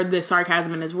 Harry heard the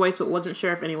sarcasm in his voice, but wasn't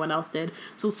sure if anyone else did.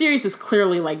 So Sirius is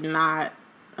clearly, like, not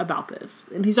about this.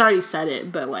 And he's already said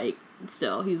it, but, like,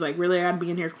 still. He's like, really, I gotta be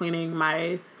in here cleaning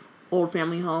my old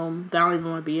family home that I don't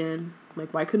even want to be in.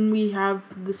 Like, why couldn't we have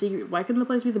the secret? Why couldn't the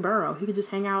place be the Burrow? He could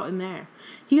just hang out in there.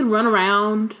 He could run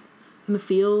around in the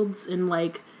fields and,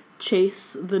 like,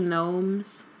 chase the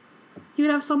gnomes. He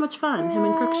would have so much fun, him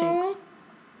and Crookshanks.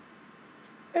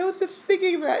 I was just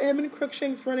thinking that him and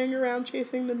Crookshanks running around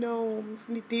chasing the gnomes,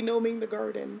 denoming the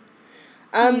garden.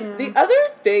 The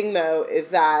other thing, though,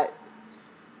 is that,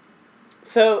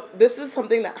 so this is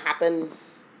something that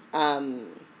happens,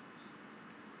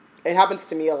 it happens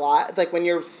to me a lot. It's like when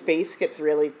your space gets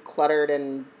really cluttered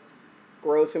and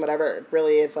gross and whatever, it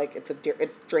really is like,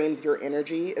 it drains your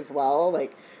energy as well.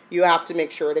 Like, you have to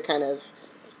make sure to kind of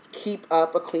keep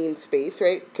up a clean space,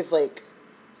 right? Because, like,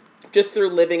 just through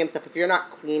living and stuff, if you're not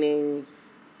cleaning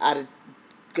at a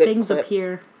good things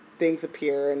appear. Things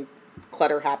appear and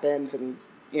clutter happens and,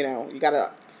 you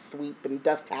gotta sweep and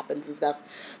dust happens and stuff.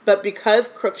 But because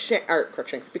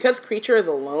because Creature is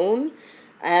alone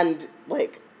and,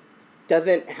 like,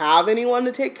 doesn't have anyone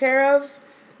to take care of,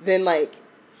 then, like,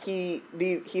 he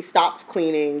stops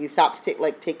cleaning, he stops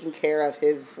taking care of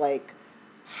his, like,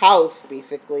 house,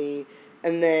 basically,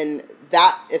 and then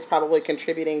that is probably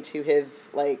contributing to his,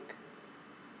 like,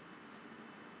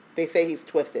 they say he's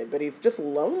twisted, but he's just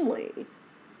lonely.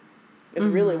 Is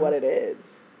really what it is.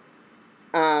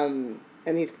 And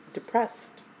he's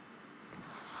depressed.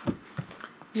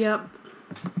 Yep.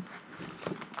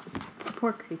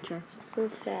 Poor Creature. So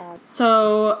sad.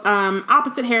 So,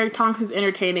 opposite Harry, Tonks is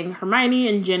entertaining Hermione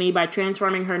and Ginny by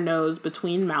transforming her nose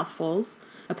between mouthfuls.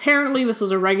 Apparently, this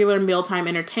was a regular mealtime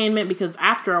entertainment because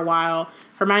after a while,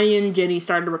 Hermione and Ginny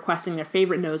started requesting their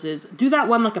favorite noses. Do that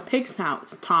one like a pig's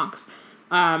mouth, Tonks.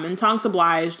 And Tonks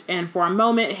obliged, and for a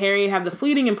moment, Harry had the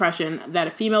fleeting impression that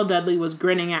a female Dudley was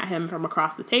grinning at him from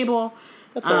across the table.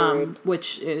 That's so rude.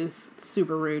 Which is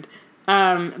super rude.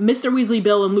 Mr. Weasley,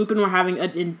 Bill, and Lupin were having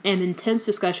an intense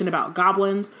discussion about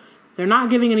goblins. They're not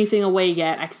giving anything away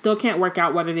yet. I still can't work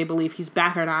out whether they believe he's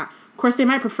back or not. Of course, they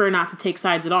might prefer not to take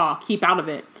sides at all. Keep out of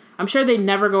it. I'm sure they'd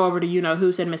never go over to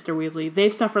you-know-who, said Mr. Weasley.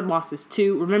 They've suffered losses,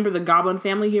 too. Remember the goblin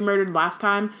family he murdered last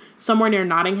time? Somewhere near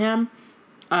Nottingham?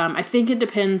 I think it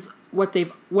depends what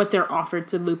they're offered,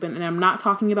 said Lupin, and I'm not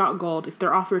talking about gold. If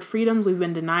they're offered freedoms, we've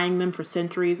been denying them for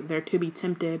centuries. They're to be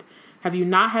tempted. Have you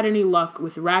not had any luck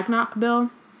with Ragnarok,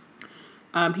 Bill?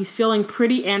 He's feeling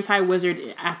pretty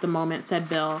anti-wizard at the moment, said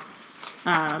Bill.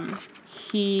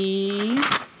 He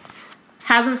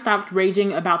hasn't stopped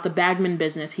raging about the Bagman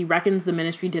business. He reckons the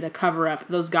Ministry did a cover-up.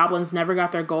 Those goblins never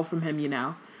got their gold from him, you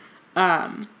know.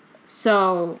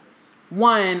 So,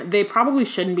 one, they probably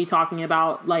shouldn't be talking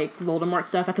about, like, Voldemort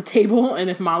stuff at the table, and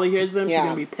if Molly hears them, she's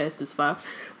gonna be pissed as fuck.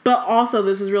 But also,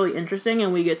 this is really interesting,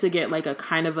 and we get to get, like, a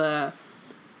kind of a,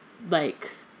 like,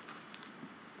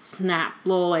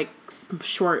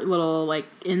 short little, like,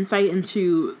 insight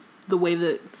into the way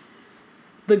that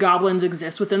the goblins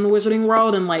exist within the wizarding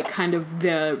world and, like, kind of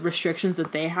the restrictions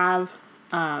that they have,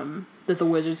 that the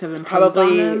wizards have imposed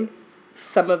on them.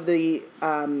 Some of the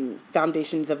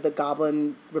foundations of the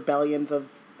goblin rebellions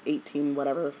of 18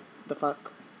 whatever the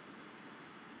fuck,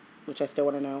 which I still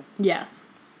want to know. Yes.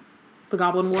 The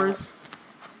Goblin Wars?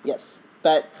 Yes.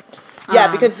 But,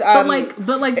 yeah, because...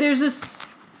 But there's this...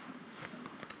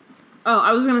 Oh,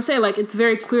 I was going to say, like, it's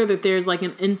very clear that there's, like,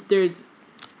 there's...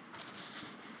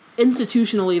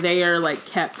 Institutionally, they are, like,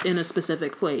 kept in a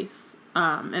specific place,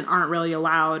 and aren't really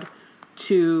allowed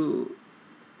to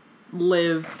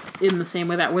live in the same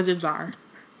way that wizards are.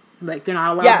 Like, they're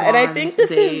not allowed wands. And I think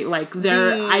this is... Like,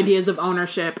 their ideas of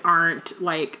ownership aren't,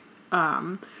 like,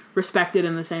 respected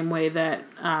in the same way that,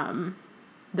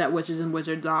 that witches and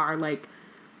wizards are. Like,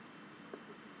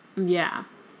 yeah.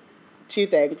 Two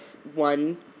things.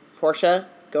 One, Portia,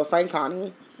 go find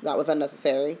Connie. That was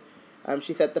unnecessary.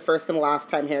 She said the first and last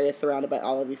time Harry is surrounded by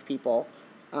all of these people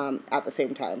at the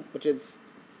same time, which is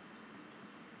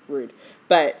rude.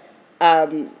 But,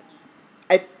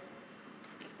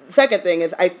 second thing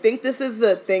is, I think this is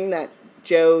the thing that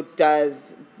Jo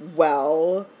does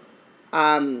well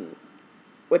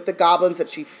with the goblins that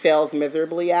she fails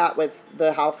miserably at with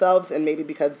the house elves, and maybe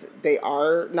because they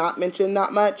are not mentioned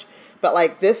that much. But,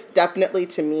 like, this definitely,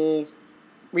 to me,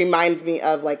 reminds me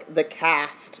of, like, the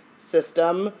caste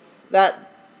system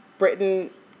that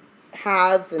Britain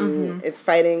has and is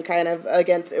fighting kind of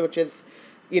against, which is,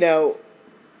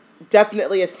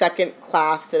 definitely a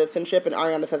second-class citizenship, and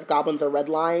Ariana says goblins are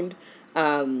redlined.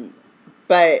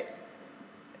 But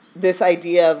this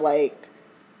idea of, like,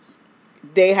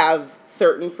 they have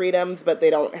certain freedoms, but they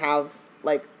don't have,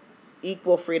 like,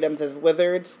 equal freedoms as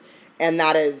wizards, and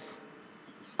that is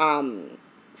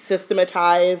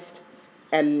systematized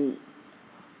and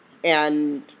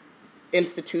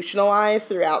institutionalized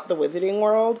throughout the wizarding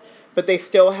world, but they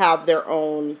still have their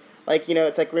own, like,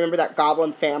 it's like, remember that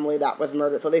goblin family that was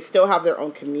murdered, so they still have their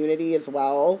own community as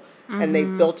well, and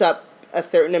they've built up a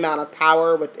certain amount of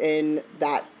power within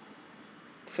that,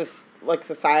 like,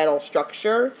 societal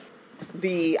structure.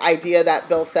 The idea that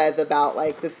Bill says about,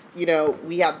 like, this,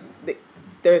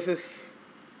 there's this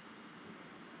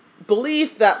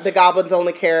belief that the goblins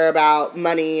only care about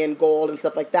money and gold and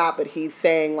stuff like that, but he's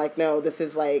saying, like, no, this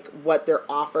is, like, what they're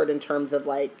offered in terms of,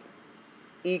 like,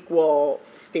 equal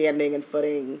standing and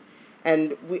footing.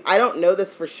 And I don't know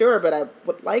this for sure, but I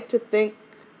would like to think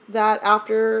that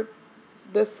after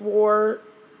this war,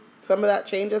 some of that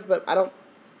changes, but I don't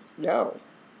know.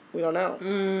 We don't know.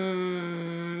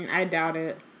 I doubt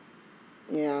it.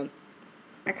 Yeah.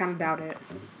 I kind of doubt it.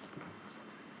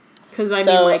 Because, I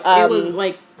mean, like, it was,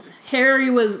 like, Harry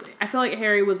was... I feel like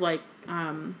Harry was, like,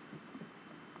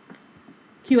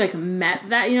 he, like, met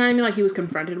that, you know what I mean? Like, he was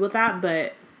confronted with that,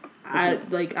 but I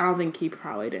don't think he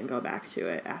probably didn't go back to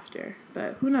it after.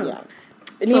 But who knows? Yeah.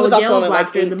 And so he was also only, like,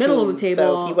 18, in the middle of the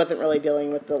table. So he wasn't really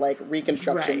dealing with the, like,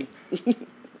 reconstruction. Right.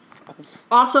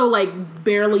 Also, like,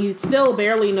 still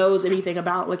barely knows anything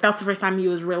about... Like, that's the first time he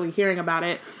was really hearing about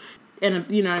it. And,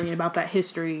 you know what I mean, about that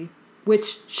history,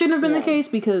 which shouldn't have been the case,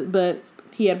 but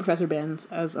he had Professor Benz,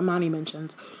 as Amani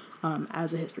mentions,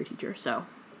 as a history teacher, so...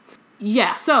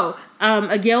 Yeah, so,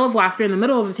 a gale of laughter in the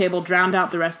middle of the table drowned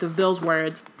out the rest of Bill's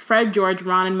words. Fred, George,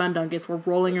 Ron, and Mundungus were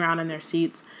rolling around in their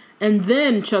seats. And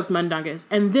then, choked Mundungus,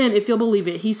 and then, if you'll believe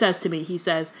it, he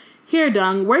says, "Here,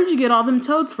 Dung, where'd you get all them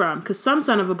toads from? Because some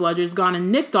son of a bludger's gone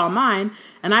and nicked all mine."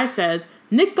 And I says,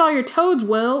 "Nicked all your toads,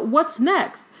 Will. What's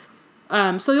next?"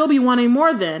 So you'll be wanting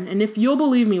more then, and if you'll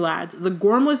believe me, lads, the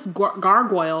gormless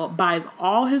gargoyle buys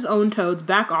all his own toads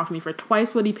back off me for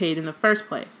twice what he paid in the first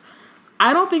place.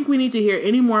 I don't think we need to hear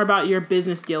any more about your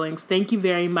business dealings. Thank you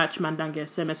very much, Mundungus,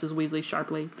 said Mrs. Weasley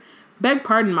sharply. Beg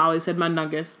pardon, Molly, said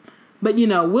Mundungus. But, you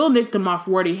know, Will nicked him off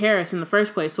Wardy Harris in the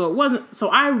first place, so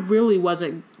I really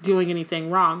wasn't doing anything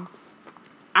wrong.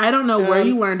 I don't know where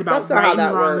you learned about right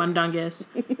and wrong, Mundungus.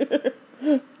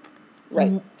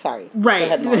 Right. Sorry.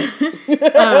 Right. Go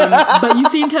ahead, but you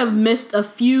seem to have missed a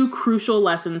few crucial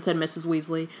lessons, said Mrs.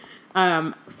 Weasley.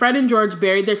 Fred and George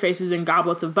buried their faces in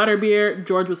goblets of butterbeer.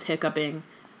 George was hiccuping.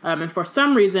 And for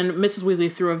some reason, Mrs.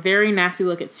 Weasley threw a very nasty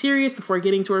look at Sirius before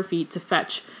getting to her feet to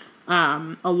fetch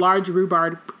a large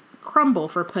rhubarb crumble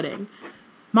for pudding.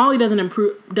 Molly doesn't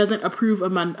approve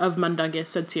of Mundungus,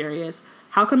 said Sirius.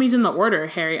 How come he's in the order?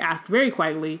 Harry asked very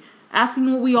quietly,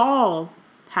 asking what we all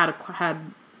had a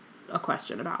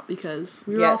question about, because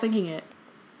we were all thinking it.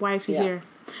 Why is he here?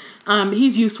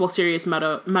 He's useful, Sirius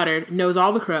muttered, knows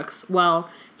all the crooks. Well,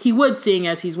 he would, seeing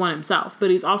as he's one himself, but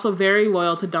he's also very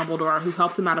loyal to Dumbledore, who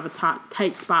helped him out of a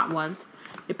tight spot once.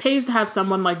 It pays to have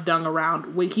someone like Dung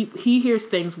around. He hears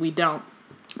things we don't.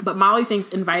 But Molly thinks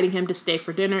inviting him to stay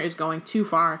for dinner is going too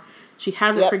far. She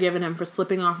hasn't forgiven him for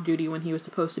slipping off duty when he was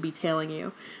supposed to be tailing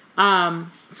you.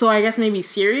 So I guess maybe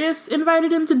Sirius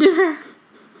invited him to dinner?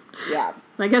 Yeah.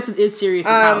 I guess it is Sirius'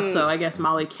 house, so I guess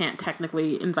Molly can't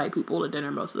technically invite people to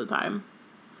dinner most of the time.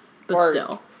 But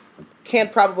still.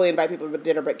 Can't probably invite people to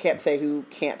dinner, but can't say who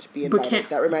can't be invited.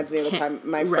 That reminds me of the time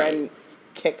my friend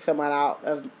kicked someone out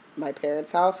of my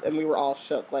parents' house, and we were all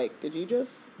shook. Like, did you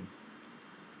just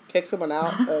kick someone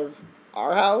out of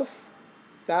our house?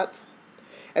 And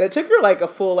it took her, like, a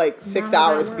full, 6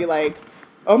 hours to be like,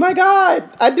 oh my God,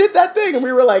 I did that thing. And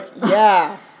we were like,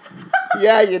 yeah.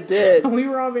 Yeah, you did. We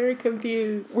were all very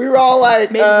confused. We were all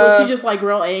like, maybe was she just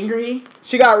real angry?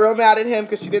 She got real mad at him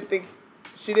because she didn't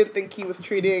think he was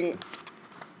treating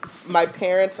my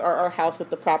parents or our house with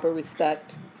the proper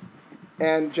respect,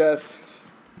 and just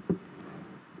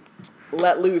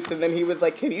let loose. And then he was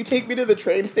like, "Can you take me to the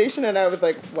train station?" And I was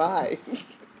like, "Why?"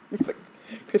 He's like,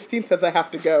 "Christine says I have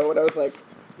to go." And I was like,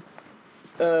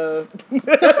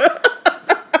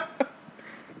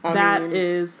 That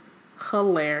is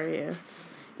hilarious.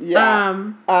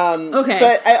 Yeah. Okay.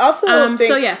 But I also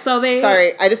think... So they... Sorry,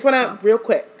 I just want to... Real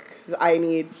quick, because I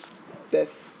need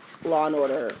this Law and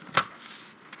Order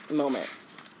moment.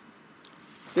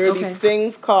 There are these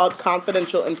things called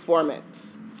confidential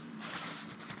informants.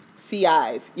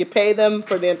 CIs. You pay them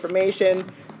for the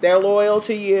information. They're loyal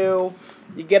to you.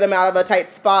 You get them out of a tight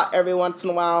spot every once in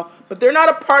a while. But they're not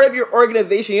a part of your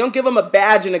organization. You don't give them a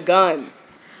badge and a gun.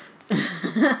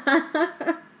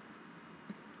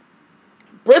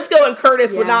 Briscoe and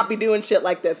Curtis would not be doing shit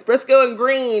like this. Briscoe and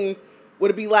Green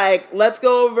would be like, let's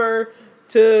go over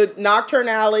to Nocturne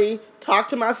Alley, talk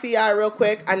to my CI real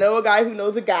quick. I know a guy who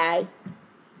knows a guy.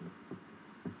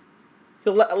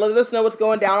 He'll let us know what's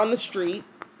going down on the street.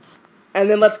 And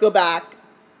then let's go back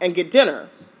and get dinner.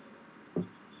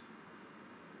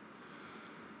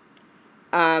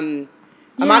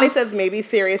 Amani says maybe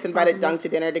Sirius invited Dung to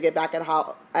dinner to get back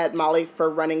at Molly for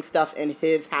running stuff in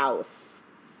his house.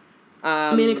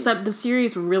 I mean, except does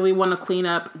Sirius really want to clean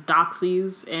up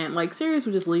doxies? And, Sirius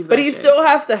would just leave that But he still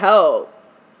has to help.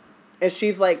 And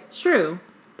she's, True.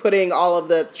 Putting all of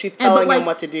the... She's telling him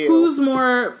what to do. Who's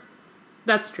more...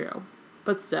 That's true.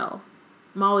 But still.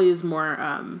 Molly is more...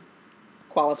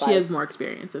 qualified. She has more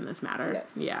experience in this matter.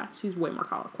 Yes. Yeah, she's way more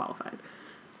qualified.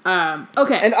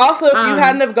 Okay. And also, if you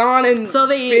hadn't have gone and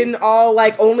been all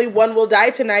only one will die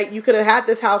tonight, you could have had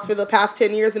this house for the past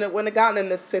 10 years and it wouldn't have gotten in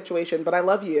this situation. But I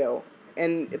love you.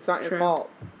 And it's not your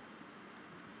fault.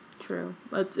 true.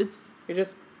 But it's you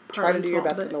just try to do your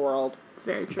best in the world. It's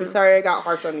very true. I'm sorry I got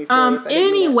harsh on you.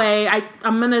 Anyway,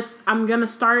 I'm gonna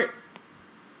start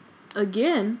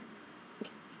again.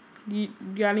 You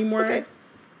got any more? Okay.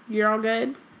 You're all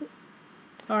good?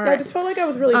 All right. Yeah, I just felt like I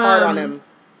was really hard on him.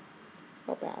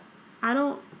 How bad? I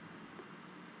don't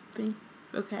think...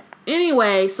 Okay.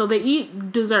 Anyway, so they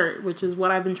eat dessert, which is what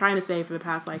I've been trying to say for the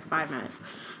past, 5 minutes.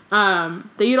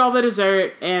 They eat all the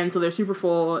dessert, and so they're super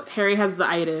full. Harry has the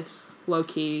itis,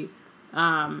 low-key.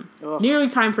 Nearly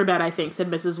time for bed, I think, said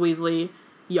Mrs. Weasley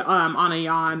on a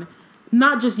yawn.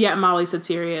 Not just yet, Molly said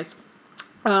Sirius.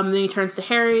 Then he turns to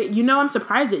Harry. I'm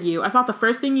surprised at you. I thought the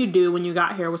first thing you'd do when you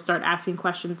got here was start asking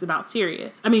questions about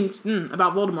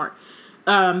about Voldemort.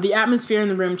 The atmosphere in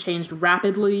the room changed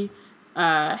rapidly.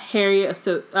 Harry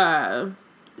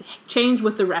changed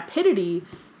with the rapidity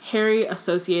Harry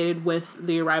associated with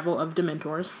the arrival of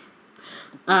Dementors.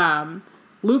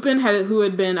 Lupin, who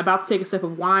had been about to take a sip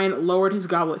of wine, lowered his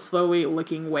goblet slowly,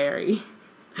 looking wary.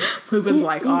 Lupin's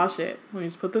like, "Oh shit, let me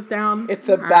just put this down. It's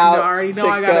about I'm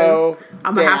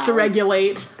gonna have to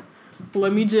regulate.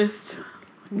 Let me just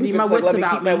keep my wits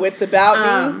about me. My wits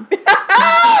about me.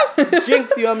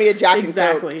 Jinx, you owe me a Jack and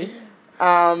exactly.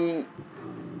 Coke.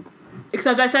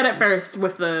 Except I said it first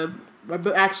with the, but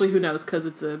actually, who knows? Because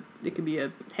it could be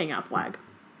a hangout flag.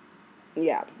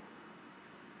 Yeah.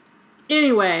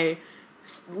 Anyway,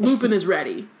 Lupin is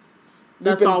ready.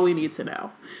 That's all we need to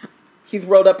know. He's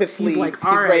rolled up his sleeves. He's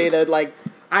ready to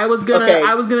I was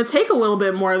gonna take a little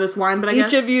bit more of this wine, but I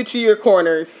guess each of you to your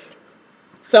corners.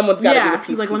 Someone's got to be the peacekeeper.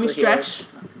 He's like, let me stretch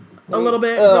a little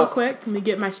bit real quick. Let me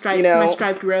get my stripes, my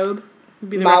striped robe.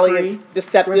 Molly is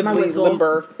deceptively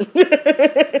limber.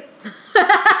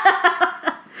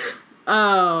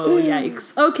 Oh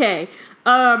yikes! Okay.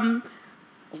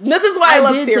 This is why I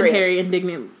love Sirius. Said Harry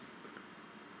indignantly.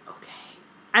 Okay,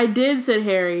 I did, said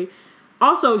Harry.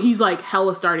 Also, he's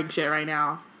hella starting shit right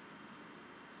now.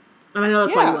 And I know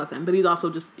that's why you love him, but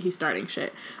he's starting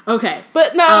shit. Okay.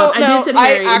 But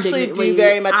I actually do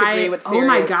very much agree with Sirius. Oh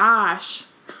my gosh.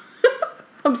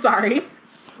 I'm sorry.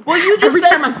 Well, you just Every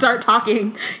time I start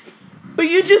talking. But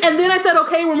you just... And then I said,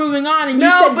 okay, we're moving on. And you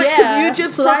said, yeah. You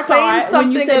just proclaimed something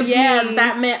when you said, yeah,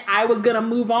 that meant I was going to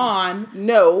move on.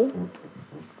 No.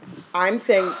 I'm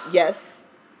saying, yes,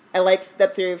 I like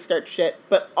that Sirius starts shit.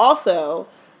 But also,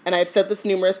 and I've said this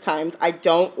numerous times, I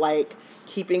don't like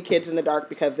keeping kids in the dark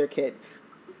because they're kids.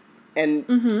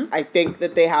 And I think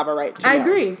that they have a right to know. I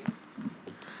agree.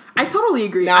 I totally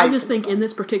agree. I just think in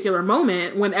this particular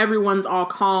moment, when everyone's all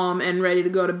calm and ready to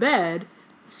go to bed,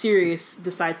 Sirius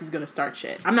decides he's going to start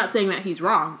shit. I'm not saying that he's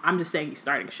wrong. I'm just saying he's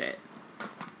starting shit.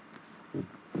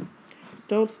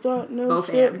 Don't start no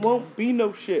shit, won't be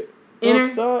no shit.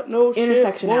 Don't start no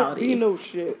shit, won't be no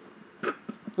shit.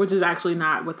 Which is actually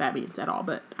not what that means at all,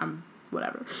 but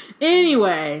whatever.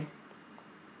 Anyway,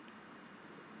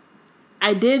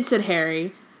 I did, said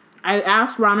Harry. I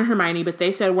asked Ron and Hermione, but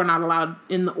they said we're not allowed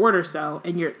in the order, so,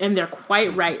 and they're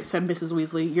quite right, said Mrs.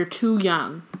 Weasley. You're too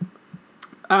young.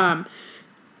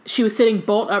 She was sitting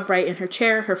bolt upright in her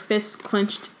chair, her fists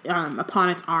clenched upon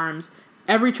its arms,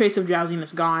 every trace of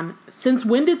drowsiness gone. Since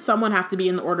when did someone have to be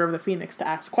in the Order of the Phoenix to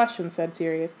ask questions, said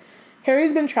Sirius.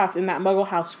 Harry's been trapped in that Muggle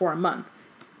house for a month.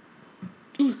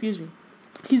 Ooh, excuse me.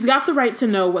 He's got the right to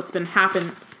know what's been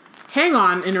happening. Hang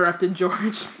on, interrupted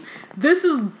George. This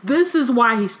is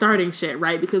why he's starting shit,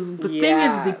 right? Because the thing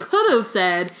is he could have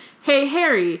said, hey,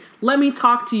 Harry, let me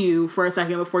talk to you for a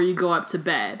second before you go up to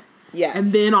bed. Yes.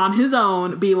 And then on his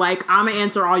own, be like, I'm going to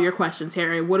answer all your questions,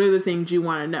 Harry. What are the things you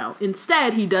want to know?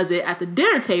 Instead, he does it at the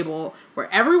dinner table where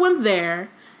everyone's there.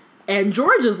 And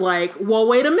George is like, well,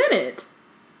 wait a minute.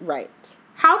 Right.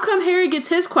 How come Harry gets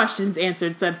his questions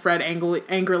answered, said Fred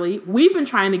angrily. We've been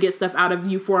trying to get stuff out of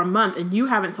you for a month, and you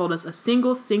haven't told us a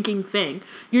single sinking thing.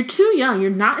 You're too young.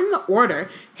 You're not in the Order.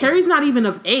 Harry's not even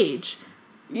of age.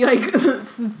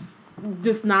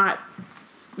 Just not...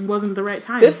 It wasn't the right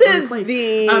time. This is the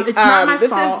it's not my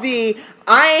fault.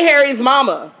 I ain't Harry's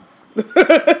mama.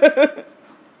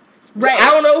 Right. I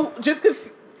don't know, just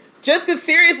cause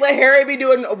Sirius let Harry be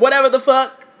doing whatever the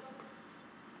fuck.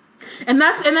 And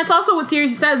that's also what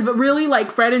Sirius says, but really,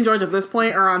 Fred and George at this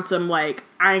point are on some, I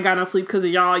ain't got no sleep because of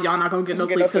y'all not gonna get no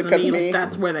sleep because of me.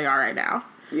 That's where they are right now.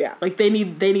 Yeah. They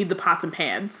need the pots and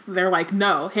pans. They're like,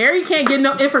 no, Harry can't get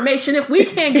no information if we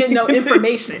can't get no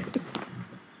information.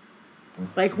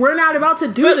 We're not about to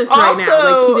do this right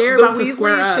now. They're about to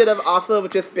square up. The Weasleys should have also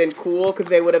just been cool because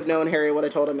they would have known Harry would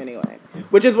have told him anyway.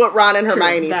 Which is what Ron and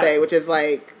Hermione say, which is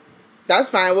that's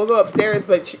fine, we'll go upstairs,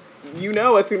 but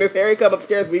as soon as Harry come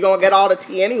upstairs, we gonna get all the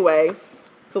tea anyway.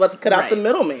 So let's cut out the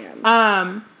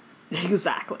middleman.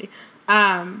 Exactly.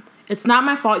 And It's not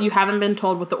my fault you haven't been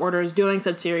told what the Order is doing,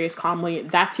 said Sirius calmly.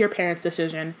 That's your parents'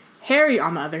 decision. Harry,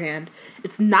 on the other hand,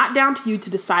 it's not down to you to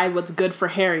decide what's good for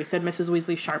Harry, said Mrs.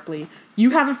 Weasley sharply. You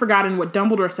haven't forgotten what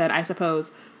Dumbledore said, I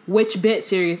suppose. Which bit?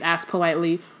 Sirius asked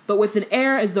politely, but with an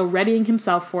air as though readying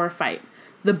himself for a fight.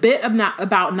 The bit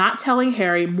about not telling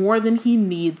Harry more than he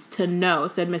needs to know,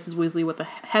 said Mrs. Weasley with a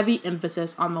heavy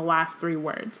emphasis on the last 3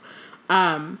 words.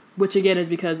 Which again is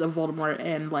because of Voldemort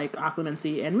and like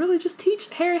occlumency, and really just teach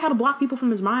Harry how to block people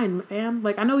from his mind, fam.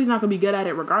 Like, I know he's not gonna be good at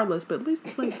it regardless, but at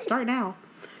least like start now.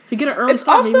 If you get an early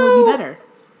start, maybe it'll be better.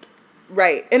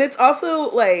 Right, and it's also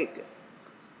like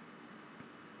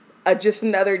just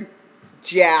another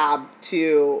jab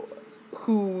to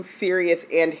who Sirius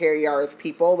and Harry are as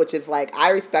people, which is like,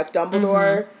 I respect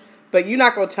Dumbledore, but you're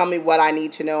not gonna tell me what I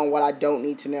need to know and what I don't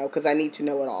need to know, because I need to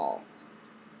know it all.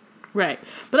 Right.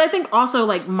 But I think also,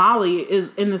 like, Molly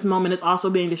is, in this moment, is also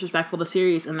being disrespectful to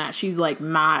Sirius in that she's, like,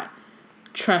 not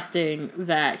trusting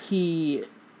that he...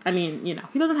 I mean, you know,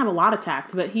 he doesn't have a lot of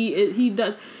tact, but he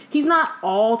does... He's not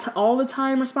all the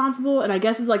time responsible, and I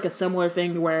guess it's, like, a similar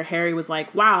thing to where Harry was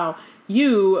like, wow,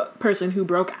 you, person who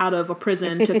broke out of a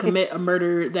prison to commit a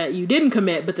murder that you didn't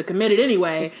commit, but to commit it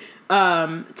anyway...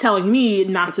 telling me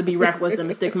not to be reckless and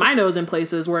to stick my nose in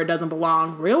places where it doesn't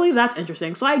belong. Really? That's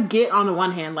interesting. So I get, on the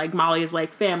one hand, like, Molly is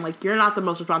like, fam, like, you're not the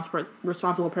most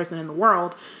responsible person in the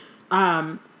world.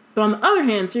 But on the other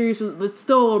hand, Sirius, it's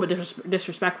still a little bit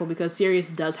disrespectful because Sirius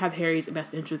does have Harry's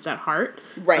best interests at heart.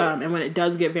 Right. And when it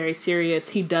does get very serious,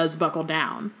 he does buckle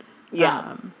down.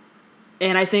 Yeah.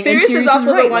 And I think Sirius is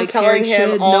also the one like, telling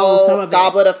him all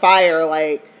Goblet of Fire,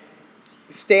 like,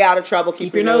 stay out of trouble,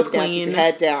 keep your nose down, keep your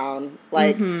head down.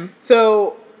 Like,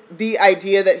 so the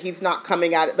idea that he's not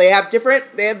coming at it,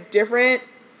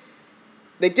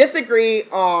 they disagree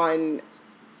on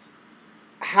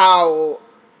how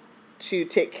to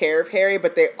take care of Harry,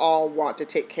 but they all want to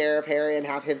take care of Harry and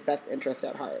have his best interest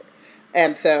at heart.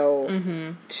 And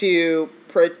so to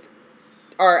put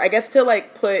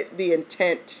the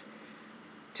intent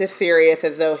to Sirius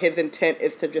as though his intent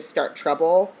is to just start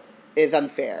trouble is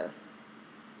unfair.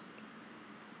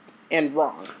 And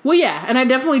wrong. Well, yeah, and I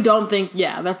definitely don't think,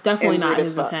 that's definitely not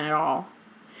his intent at all.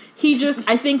 He just,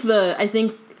 I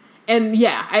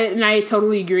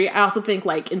totally agree. I also think,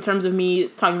 like, in terms of me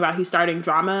talking about he's starting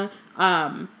drama,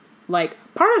 like,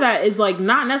 part of that is, like,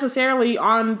 not necessarily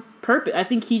on purpose. I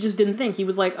think he just didn't think. He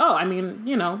was like, oh, I mean,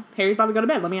 you know, Harry's about to go to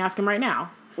bed. Let me ask him right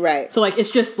now. Right. So, like,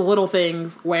 it's just the little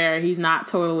things where he's not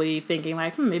totally thinking,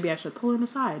 like, maybe I should pull him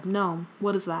aside. No.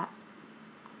 What is that?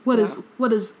 What is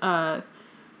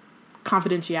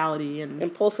confidentiality and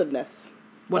impulsiveness,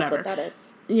 whatever. That's what that is.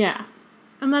 Yeah,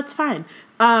 and that's fine.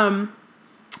 I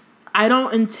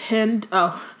don't intend.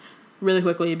 Oh, really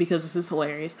quickly because this is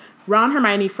hilarious. Ron,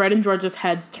 Hermione, Fred, and George's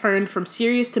heads turned from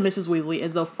Sirius to Mrs. Weasley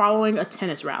as though following a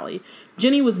tennis rally.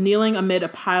 Ginny was kneeling amid a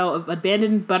pile of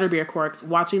abandoned butterbeer corks,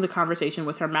 watching the conversation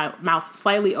with her mouth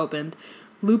slightly opened.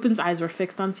 Lupin's eyes were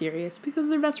fixed on Sirius because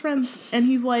they're best friends, and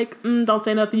he's like, "Don't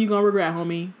say nothing you gonna regret,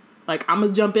 homie." Like, I'm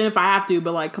gonna jump in if I have to,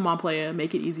 but, like, come on, playa,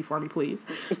 make it easy for me, please.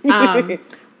 I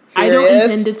don't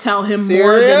intend to tell him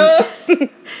more than...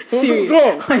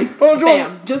 Serious. Like,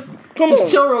 fam, just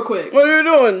chill real quick. What are you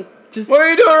doing? What are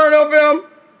you doing right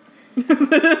now,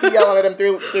 fam? Yelling at him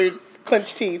through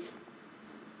clenched teeth.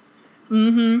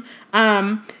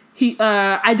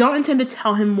 I don't intend to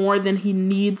tell him more than he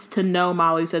needs to know,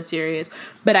 Molly said Sirius.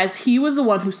 But as he was the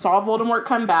one who saw Voldemort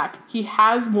come back, he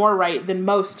has more right than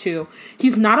most to.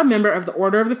 He's not a member of the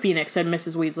Order of the Phoenix, said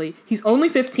Mrs. Weasley. He's only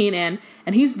 15 and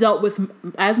he's dealt with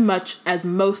as much as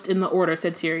most in the Order,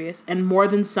 said Sirius, and more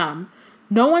than some.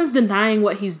 No one's denying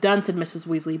what he's done, said Mrs.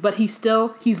 Weasley, but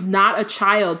he's not a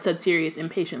child, said Sirius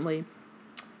impatiently.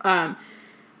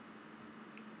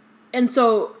 And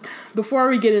so, before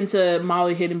we get into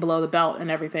Molly hitting below the belt and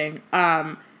everything,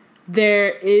 there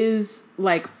is,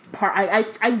 like,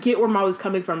 I get where Molly's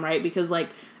coming from, right? Because, like,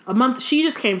 she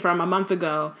just came from a month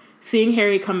ago, seeing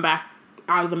Harry come back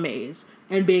out of the maze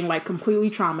and being, like, completely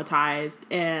traumatized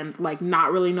and, like,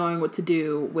 not really knowing what to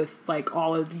do with, like,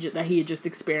 all of that he had just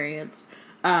experienced.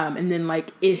 And then,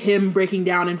 like, him breaking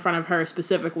down in front of her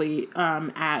specifically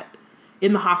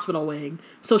in the hospital wing.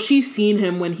 So she's seen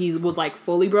him when he was, like,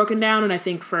 fully broken down, and I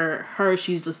think for her,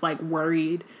 she's just, like,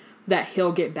 worried that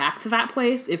he'll get back to that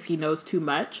place if he knows too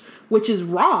much, which is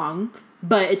wrong,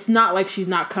 but it's not like she's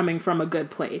not coming from a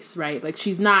good place, right? Like,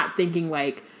 she's not thinking,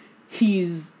 like,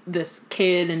 he's this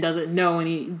kid and doesn't know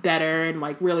any better and,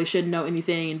 like, really shouldn't know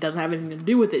anything and doesn't have anything to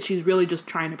do with it. She's really just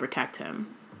trying to protect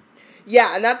him.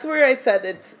 Yeah, and that's where I said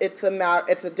it's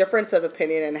a difference of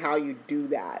opinion in how you do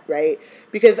that, right?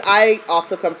 Because I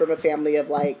also come from a family of,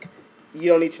 like, you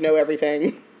don't need to know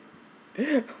everything.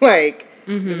 Like,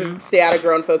 this is stay out of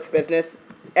grown folks' business.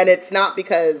 And it's not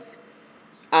because,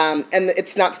 and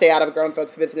it's not stay out of grown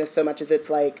folks' business so much as it's,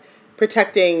 like,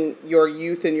 protecting your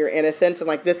youth and your innocence. And,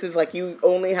 like, this is, like, you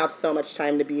only have so much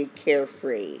time to be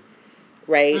carefree,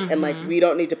 right? And, like, we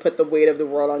don't need to put the weight of the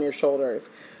world on your shoulders.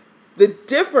 The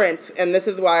difference, and this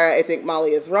is why I think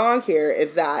Molly is wrong here,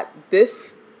 is that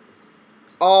this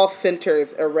all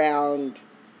centers around...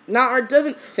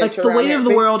 doesn't center like the weight of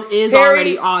the world is Harry,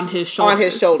 already on his shoulders. On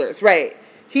his shoulders, right.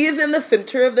 He is in the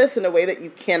center of this in a way that you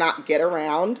cannot get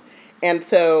around. And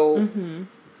so,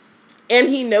 and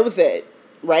he knows it,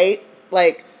 right?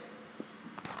 Like,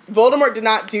 Voldemort did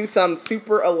not do some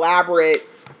super elaborate,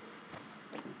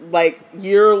 like,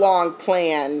 year-long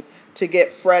plan to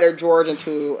get Fred or George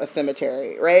into a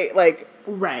cemetery, right? Like,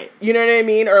 right. You know what I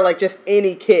mean? Or, like, just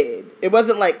any kid. It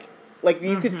wasn't like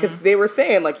you could, because they were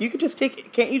saying, like, you could just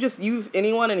can't you just use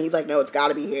anyone? And he's like, no, it's got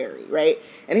to be Harry, right?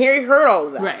 And Harry heard all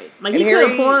of that. Right. Like, he could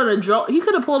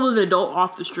have pulled an adult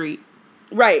off the street.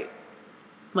 Right.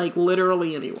 Like,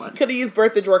 literally anyone. Could have used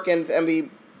Bertha Jorkins and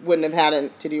we wouldn't have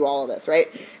had to do all of this, right?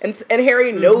 And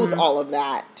Harry knows all of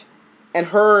that and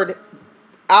heard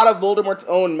out of Voldemort's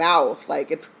own mouth,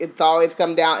 like, it's always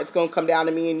come down, it's going to come down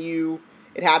to me and you.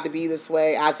 It had to be this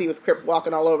way, as he was crip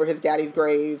walking all over his daddy's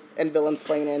grave and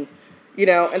villain-splaining. You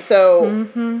know, and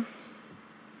so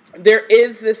there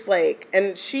is this, like,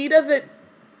 and she doesn't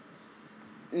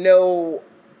know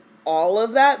all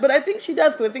of that, but I think she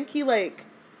does, because I think he, like,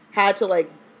 had to,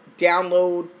 like,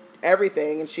 download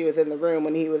everything, and she was in the room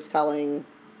when he was telling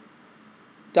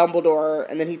Dumbledore,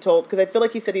 and then he told, because I feel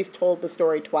like he said he's told the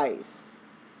story twice.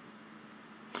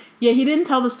 Yeah, he didn't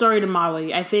tell the story to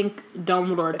Molly. I think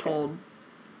Dumbledore told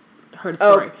her the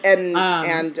story. Oh,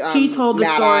 and he told the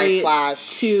story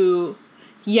to...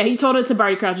 Yeah, he told it to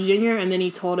Barty Crouch Jr., and then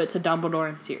he told it to Dumbledore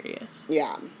and Sirius.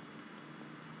 Yeah.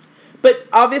 But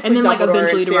obviously and then, Dumbledore like,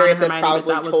 eventually and Sirius have Hermione,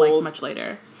 probably that was, told like, much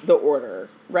later. The order,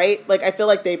 right? Like, I feel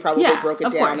like they probably broke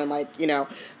it down course. and, like, you know.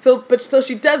 So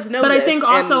she does know but this. But I think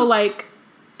also, like...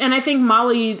 And I think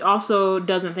Molly also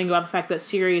doesn't think about the fact that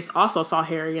Sirius also saw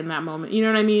Harry in that moment. You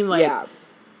know what I mean? Like, yeah.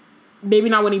 Maybe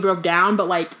not when he broke down, but,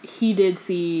 like, he did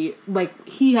see... Like,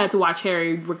 he had to watch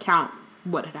Harry recount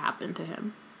what had happened to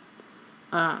him.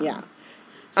 Yeah.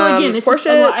 So again, it's Portia,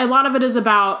 just a lot of it is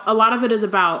about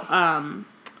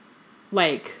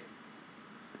like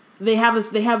they have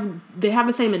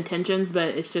the same intentions, but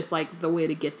it's just like the way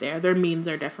to get there. Their means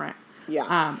are different.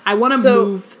 Yeah. I want to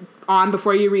move on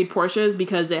before you read Portia's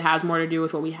because it has more to do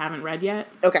with what we haven't read yet.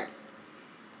 Okay.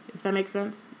 If that makes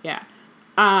sense. Yeah.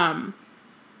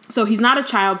 So he's not a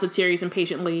child, said Sirius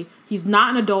impatiently. He's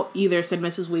not an adult either, said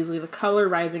Mrs. Weasley, the color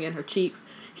rising in her cheeks.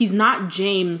 He's not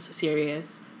James,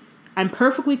 Sirius. I'm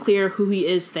perfectly clear who he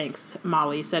is, thanks,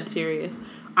 Molly, said Sirius.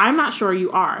 I'm not sure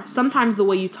you are. Sometimes the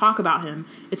way you talk about him,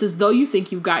 it's as though you think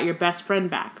you've got your best friend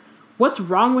back. What's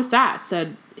wrong with that,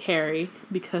 said Harry,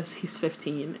 because he's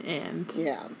 15, and...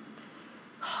 Yeah.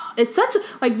 It's such,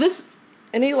 like, this...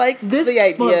 And he likes the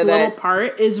idea that... This little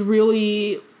part is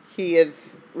really... He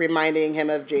is reminding him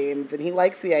of James, and he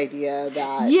likes the idea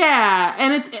that... Yeah,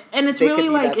 and it's really,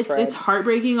 like, it's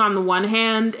heartbreaking on the one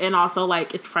hand, and also,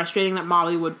 like, it's frustrating that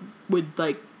Molly would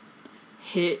like,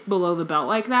 hit below the belt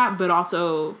like that, but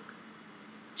also,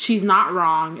 she's not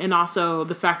wrong, and also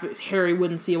the fact that Harry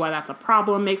wouldn't see why that's a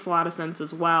problem makes a lot of sense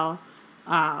as well.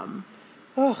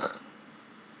 Ugh.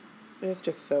 There's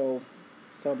just so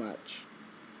much.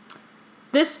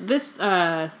 This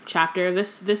chapter,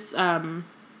 this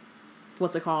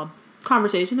what's it called?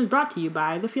 Conversation is brought to you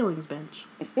by the Feelings Bench.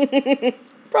 The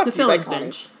Feelings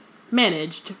Bench.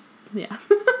 Managed. Yeah.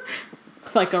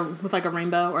 with like a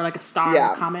rainbow or like a star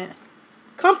or a comet.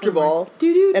 Comfortable.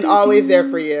 And always there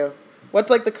for you. What's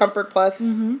like the Comfort Plus?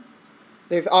 Mm-hmm.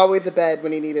 There's always a bed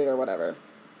when you need it or whatever.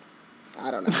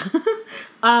 I don't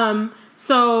know.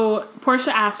 So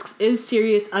Portia asks, is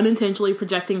Sirius unintentionally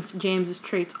projecting James's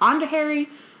traits onto Harry?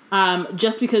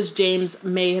 Just because James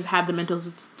may have had the mental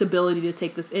stability to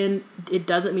take this in, it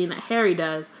doesn't mean that Harry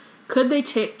does. Could they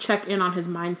check in on his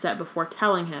mindset before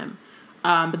telling him?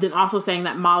 But then also saying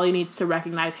that Molly needs to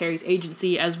recognize Harry's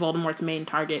agency as Voldemort's main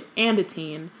target and a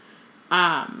teen.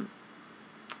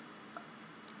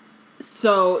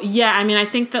 So, yeah, I mean, I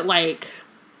think that, like...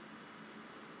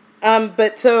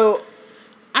 But so...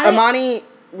 Amani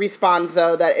responds,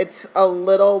 though, that it's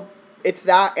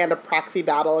that and a proxy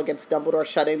battle against Dumbledore,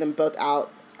 shutting them both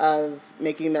out of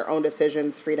making their own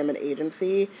decisions, freedom, and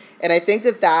agency. And I think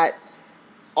that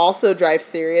also drives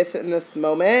Sirius in this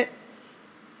moment,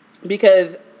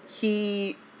 because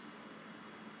he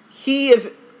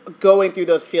is going through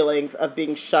those feelings of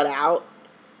being shut out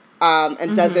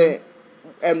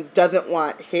and doesn't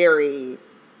want Harry,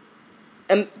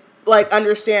 and like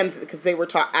understands because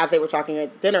as they were talking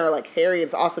at dinner, like Harry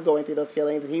is also going through those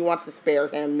feelings, and he wants to spare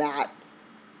him that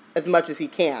as much as he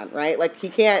can, right? Like he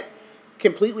can't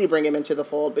completely bring him into the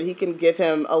fold, but he can give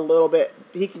him a little bit.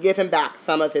 He can give him back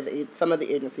some of the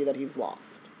agency that he's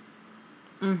lost.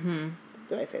 Mm-hmm.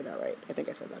 Did I say that right? I think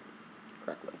I said that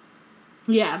correctly.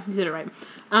 Yeah, you did it right.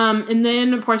 And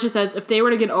then Portia says if they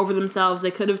were to get over themselves,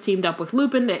 they could have teamed up with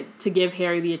Lupin to give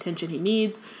Harry the attention he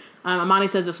needs. Amani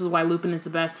says this is why Lupin is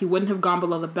the best. He wouldn't have gone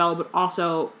below the belt, but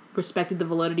also respected the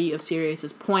validity of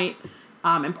Sirius's point.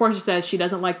 And Portia says she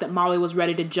doesn't like that Molly was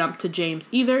ready to jump to James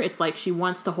either. It's like she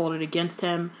wants to hold it against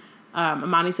him.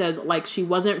 Amani says like she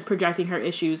wasn't projecting her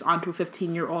issues onto a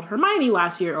 15-year-old Hermione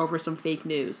last year over some fake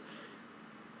news.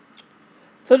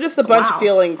 So just a bunch of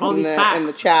feelings in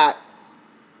the chat.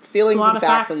 Feelings and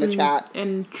facts in the chat.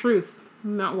 And truth.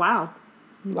 No, wow.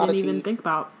 Didn't even think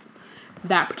about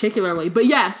that particularly. But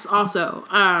yes, also.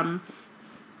 And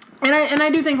I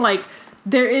do think, like,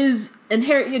 there is... And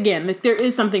Harry, again, like, there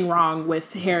is something wrong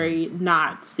with Harry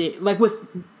with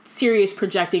Sirius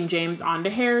projecting James onto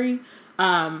Harry.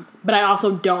 But I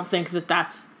also don't think that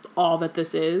that's all that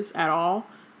this is at all.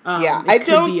 I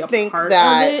don't think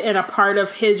that... Of it and a part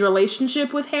of his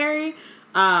relationship with Harry.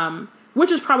 Which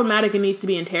is problematic and needs to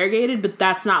be interrogated, but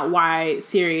that's not why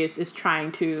Sirius is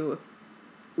trying to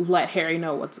let Harry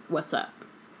know what's up.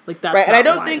 Like that's right, and I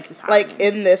don't think like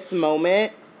in this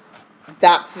moment,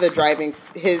 that's the driving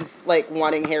his like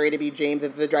wanting Harry to be James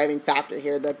is the driving factor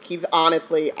here. That he's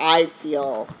honestly, I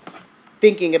feel,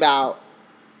 thinking about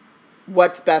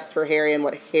what's best for Harry and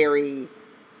what Harry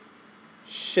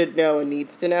should know and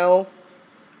needs to know.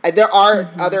 There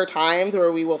are other times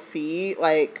where we will see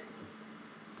like.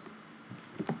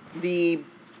 The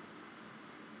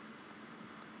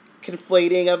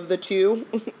conflating of the two.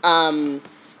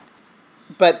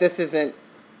 But this isn't...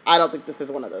 I don't think this is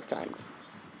one of those times.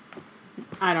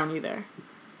 I don't either.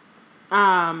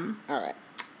 All right.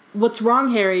 What's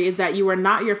wrong, Harry, is that you are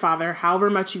not your father, however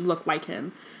much you look like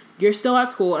him. You're still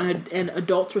at school, and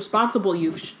adults responsible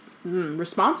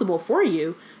for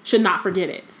you should not forget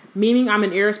it. Meaning I'm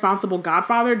an irresponsible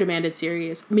godfather, demanded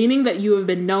Sirius. Meaning that you have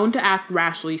been known to act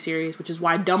rashly, Sirius, which is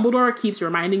why Dumbledore keeps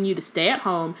reminding you to stay at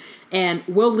home, and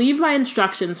will leave my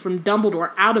instructions from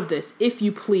Dumbledore out of this, if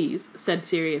you please, said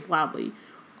Sirius loudly.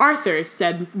 Arthur,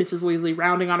 said Mrs. Weasley,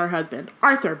 rounding on her husband.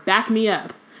 Arthur, back me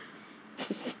up.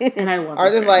 And I love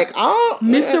Arthur's like, oh.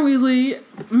 Mr.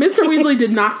 Weasley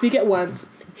did not speak at once.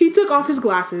 He took off his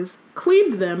glasses,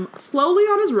 cleaned them slowly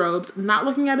on his robes, not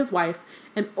looking at his wife,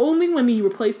 and only when he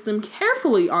replaced them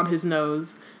carefully on his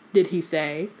nose did he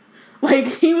say. Like,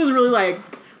 he was really like,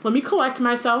 let me collect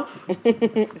myself.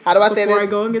 How do I say this? Before I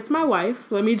go and get to my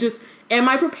wife. Let me just, am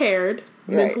I prepared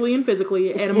mentally and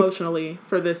physically and emotionally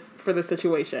for this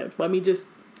situation? Let me just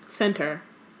center,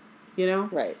 you know?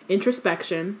 Right.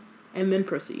 Introspection, and then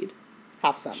proceed.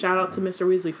 Have some. Shout out to Mr.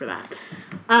 Weasley for that.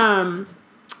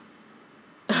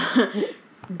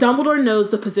 Dumbledore knows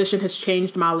the position has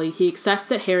changed Molly. He accepts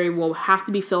that Harry will have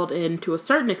to be filled in to a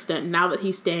certain extent now that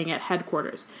he's staying at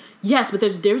headquarters. Yes, but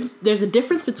there's a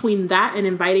difference between that and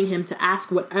inviting him to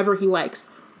ask whatever he likes.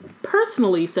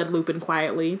 Personally, said Lupin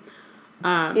quietly,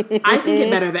 I think it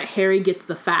better that Harry gets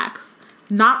the facts.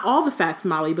 Not all the facts,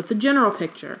 Molly, but the general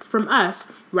picture from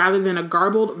us, rather than a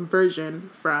garbled version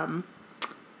from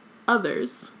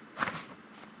others.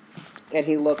 And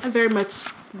he looks... I very much...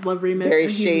 love Remus. Very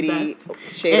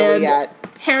shadily at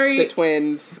Harry, the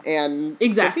twins, and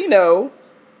exactly. Harry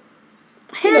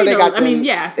knows. I mean,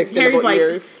 yeah. Harry's like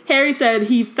ears. Harry said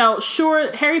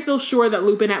Harry feels sure that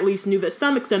Lupin at least knew that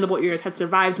some extendable ears had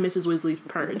survived Mrs. Weasley's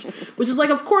purge, which is like,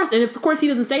 of course, and of course he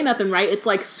doesn't say nothing, right? It's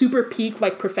like super peak,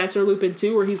 like Professor Lupin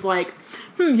 2, where he's like,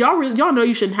 y'all know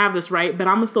you shouldn't have this, right? But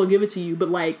I'm gonna still give it to you, but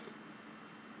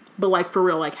for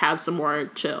real, like, have some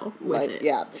more chill with it.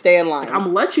 Yeah, stay in line. Like, I'm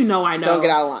gonna let you know I know. Don't get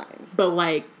out of line. But,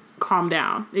 like, calm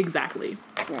down. Exactly.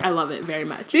 Yeah. I love it very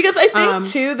much. Because I think,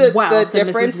 too, the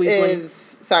difference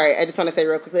is... Sorry, I just want to say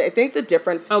real quickly. I think the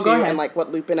difference, too, and, like,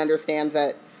 what Lupin understands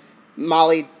that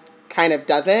Molly kind of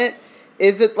doesn't,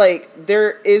 is that, like,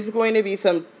 there is going to be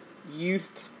some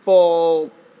youthful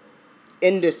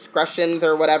indiscretions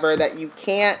or whatever that you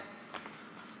can't...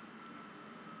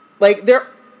 Like,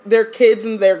 they're kids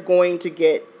and they're going to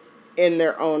get in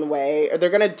their own way, or they're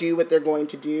going to do what they're going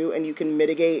to do, and you can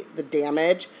mitigate the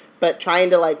damage, but trying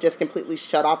to, like, just completely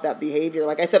shut off that behavior,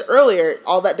 like I said earlier,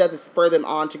 all that does is spur them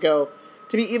on to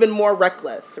be even more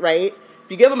reckless, right?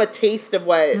 If you give them a taste of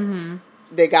what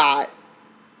they got,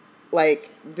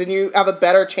 like, then you have a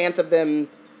better chance of them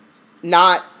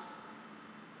not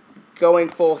going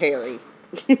full Harry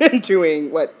and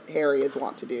doing what Harry is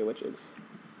wont to do, which is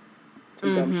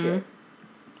some dumb shit.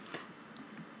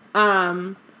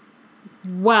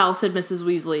 Well, said Mrs.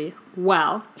 Weasley,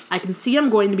 well, I can see I'm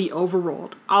going to be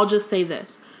overruled. I'll just say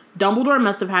this. Dumbledore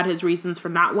must have had his reasons for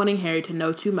not wanting Harry to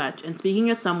know too much, and speaking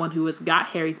as someone who has got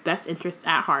Harry's best interests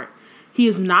at heart. He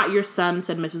is not your son,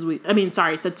 said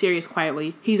said Sirius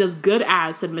quietly. He's as good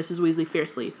as, said Mrs. Weasley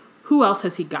fiercely. Who else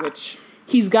has he got?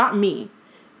 He's got me.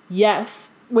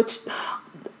 Yes, which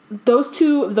those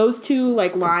two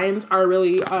like lines are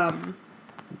really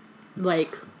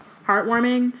like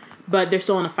heartwarming, but they're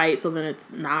still in a fight, so then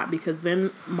it's not, because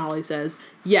then Molly says,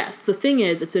 yes, the thing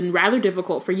is, it's been rather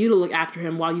difficult for you to look after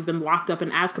him while you've been locked up in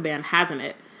Azkaban, hasn't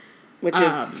it? Which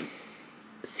is...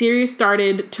 Sirius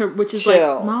started to, which is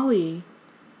chill. Like, Molly,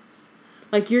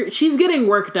 like she's getting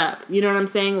worked up, you know what I'm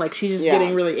saying? Like, she's just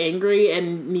getting really angry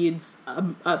and needs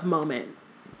a moment.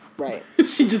 Right.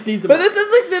 She just needs a moment. But this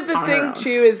is like the thing, too,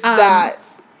 is that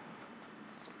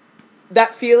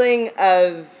feeling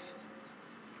of,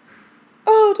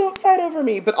 oh, don't fight over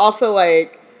me, but also,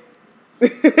 like,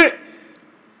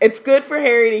 it's good for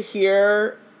Harry to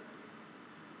hear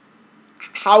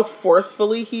how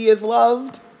forcefully he is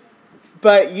loved.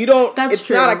 But you don't. That's it's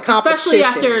true. Not a competition. Especially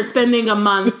after spending a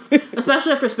month,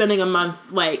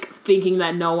 like thinking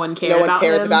that no one cares. No one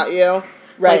cares about you.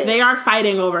 Right. Like, they are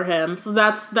fighting over him, so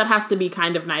that has to be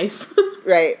kind of nice.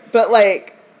 Right, but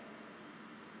like,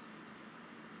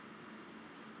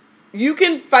 you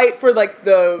can fight for like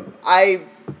I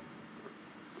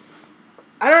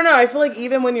don't know. I feel like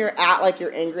even when you're at like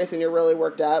your angriest and you're really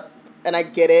worked up, and I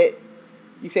get it,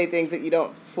 you say things that you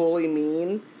don't fully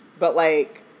mean, but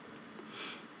like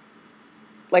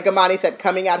Amani said,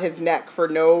 coming at his neck for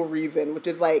no reason, which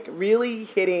is, like, really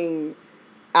hitting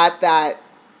at that,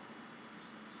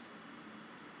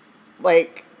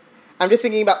 like, I'm just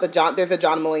thinking about there's a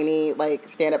John Mulaney, like,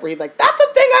 stand-up where he's like, that's the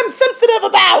thing I'm sensitive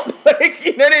about! Like,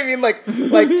 you know what I mean?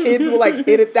 Like kids will, like,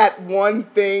 hit at that one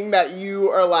thing that you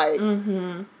are, like,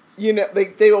 you know,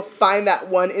 like, they will find that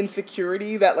one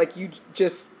insecurity that, like, you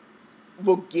just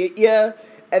will get you,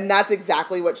 and that's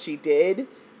exactly what she did,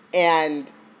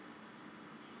 and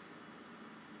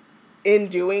in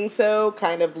doing so,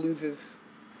 kind of loses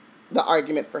the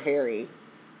argument for Harry.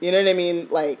 You know what I mean?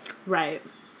 Like... Right.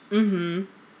 Mm-hmm.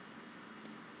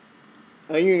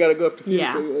 Oh, you ain't gotta go up to Sirius.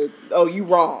 Yeah. Like, oh, you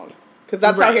wrong. Because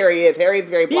that's how Harry is. Harry's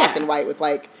very black and white with,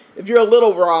 like, if you're a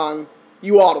little wrong,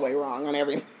 you all the way wrong on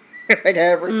everything. Like,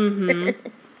 everything.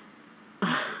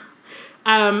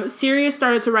 Mm-hmm. Sirius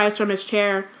started to rise from his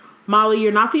chair. Molly,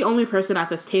 you're not the only person at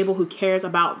this table who cares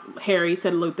about Harry,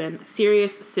 said Lupin.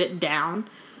 Sirius, sit down.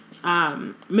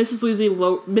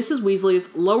 Mrs.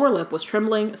 Weasley's lower lip was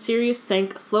trembling. Sirius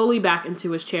sank slowly back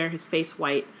into his chair, his face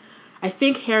white. I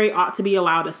think Harry ought to be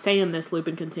allowed a say in this,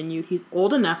 Lupin continued. He's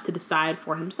old enough to decide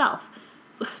for himself.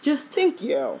 Just... Thank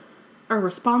you. A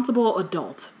responsible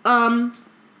adult. A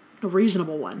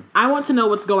reasonable one. I want to know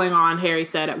what's going on, Harry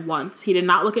said at once. He did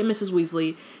not look at Mrs.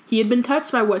 Weasley. He had been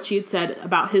touched by what she had said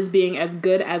about his being as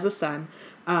good as a son,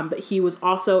 but he was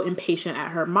also impatient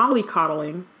at her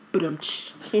mollycoddling.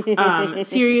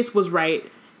 Sirius was right.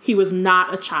 He was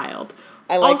not a child.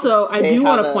 I do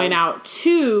want to point out,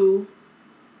 too,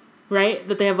 right,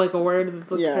 that they have, like, a word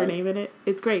with her name in it.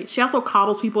 It's great. She also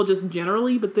coddles people just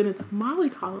generally, but then it's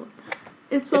mollycoddling.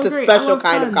 It's so great. It's a special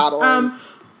kind of coddling.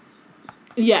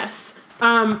 Yes.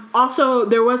 Also,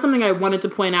 there was something I wanted to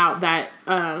point out that,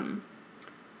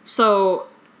 so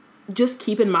just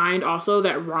keep in mind also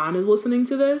that Ron is listening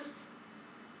to this.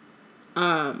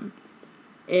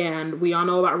 And we all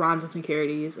know about Ron's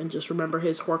insecurities, and just remember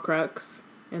his Horcrux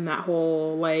and that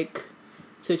whole, like,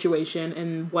 situation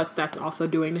and what that's also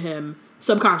doing to him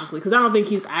subconsciously. Because I don't think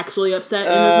he's actually upset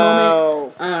in this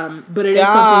moment. But it is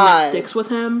something that sticks with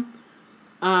him.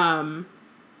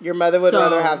 Your mother would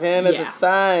rather have him as a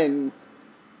son.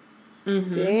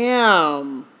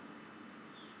 Mm-hmm.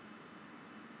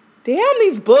 Damn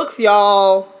these books,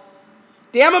 y'all.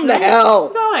 Damn them to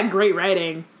hell. All that great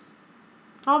writing.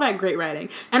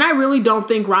 And I really don't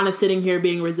think Ron is sitting here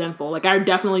being resentful. Like, I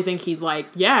definitely think he's like,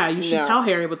 yeah, you should tell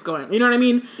Harry what's going on. You know what I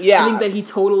mean? Yeah. I think that he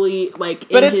totally, like,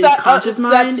 but in his conscious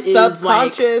mind is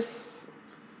subconscious,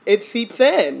 like... it seeps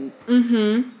in.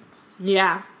 Mm-hmm.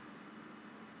 Yeah.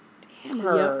 Damn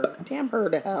her. Yep. Damn her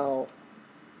to hell.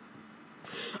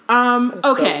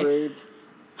 Okay.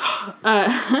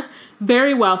 So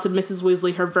very well, said Mrs.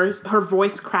 Weasley, her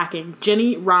voice cracking.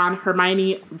 Ginny, Ron,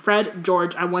 Hermione, Fred,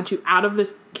 George, I want you out of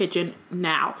this kitchen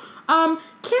now. Can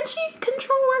she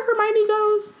control where Hermione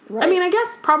goes? Right. I mean, I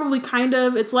guess probably kind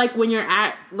of. It's like when you're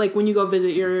when you go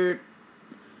visit your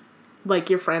like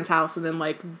your friend's house and then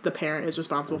like the parent is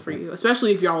responsible for you,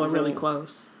 especially if y'all are really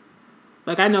close.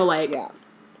 Like I know like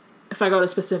if I go to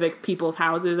specific people's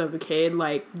houses as a kid,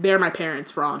 like they're my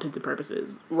parents for all intents and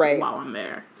purposes while I'm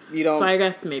there. You don't, so I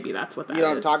guess maybe that's what that is. You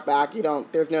don't talk back. You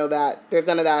don't, there's none of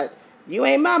that, you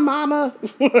ain't my mama.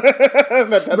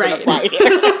 That doesn't apply here.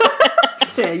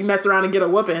 Shit, you mess around and get a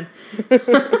whooping.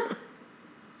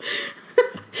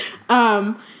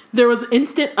 There was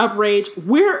instant uproar.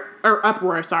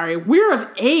 We're of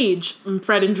age,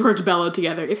 Fred and George bellowed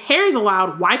together. If Harry's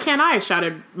allowed, why can't I?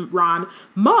 Shouted Ron.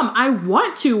 Mom, I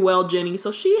want to, wailed Ginny.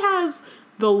 So she has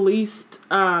the least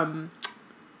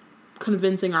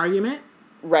convincing argument.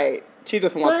 Right. She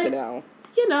just wants to know.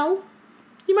 You know,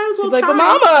 you might as well She's like, but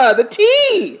mama, the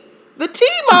tea! The tea,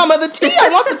 mama, the tea! I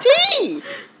want the tea!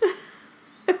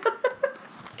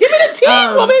 Give me the tea,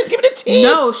 woman! Give me the tea!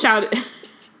 No, shouted...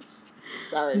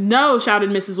 Sorry. No, shouted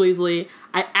Mrs. Weasley.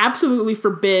 I absolutely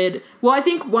forbid... Well, I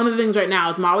think one of the things right now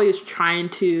is Molly is trying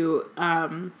to,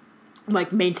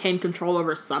 like, maintain control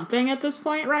over something at this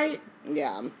point, right?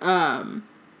 Yeah.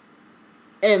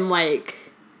 And, like...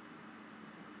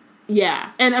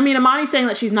 Yeah. And, I mean, Imani's saying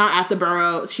that she's not at the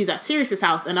Burrow. She's at Sirius's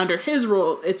house, and under his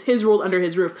rule, it's his rules under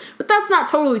his roof. But that's not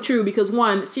totally true, because,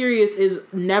 one, Sirius has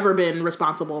never been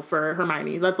responsible for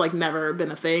Hermione. That's, like, never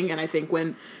been a thing, and I think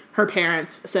when her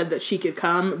parents said that she could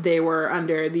come, they were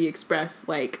under the express,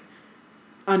 like,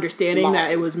 understanding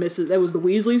that it was the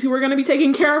Weasleys who were going to be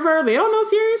taking care of her. They don't know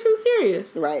Sirius who's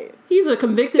Sirius. Right. He's a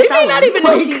convicted felon. They may not even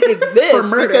know he exists for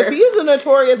murder. Because he's a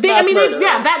notorious mass murderer.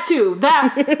 Yeah, that too.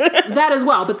 That as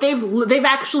well. But they've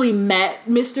actually met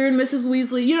Mr. and Mrs.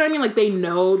 Weasley. You know what I mean? Like, they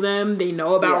know them. They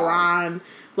know about Ron.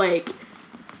 Like,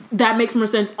 that makes more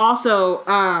sense. Also,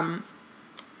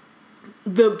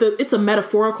 it's a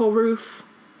metaphorical roof.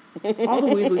 All the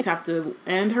Weasleys have to,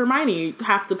 and Hermione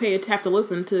have to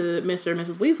listen to Mr. and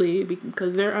Mrs. Weasley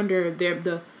because they're under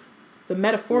the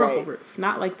metaphorical roof,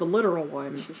 not like the literal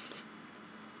one.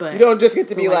 But you don't just get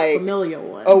to be like familial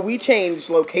one. Oh, we changed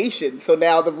location, so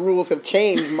now the rules have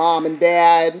changed, Mom and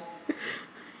Dad.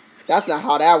 That's not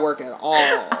how that works at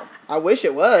all. I wish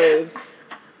it was.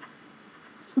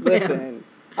 Listen,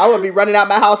 I would be running out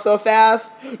my house so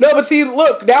fast. No, but see,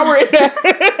 look, now we're in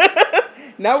that.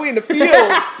 Now we in the field.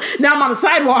 Now I'm on the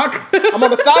sidewalk. I'm on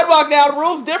the sidewalk now. The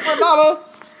rules different, Mama.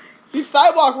 These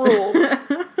sidewalk rules.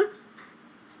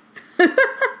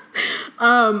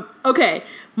 Okay.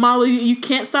 Molly, you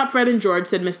can't stop Fred and George,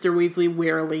 said Mr. Weasley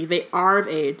wearily. They are of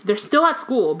age. They're still at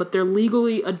school, but they're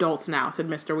legally adults now, said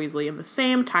Mr. Weasley in the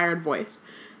same tired voice.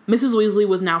 Mrs. Weasley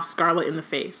was now scarlet in the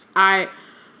face. Oh,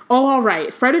 all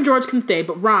right. Fred and George can stay,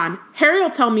 but Ron, Harry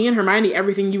will tell me and Hermione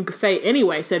everything you say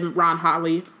anyway, said Ron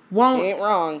hotly. He ain't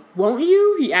wrong. Won't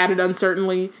you? He added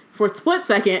uncertainly. For a split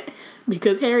second,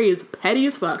 because Harry is petty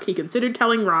as fuck, he considered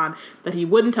telling Ron that he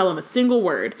wouldn't tell him a single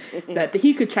word, that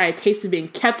he could try a taste of being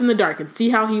kept in the dark and see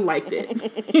how he liked it.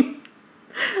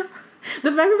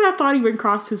 The fact that thought even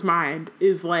crossed his mind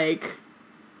is like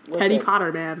petty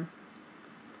Potter, man.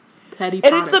 Petty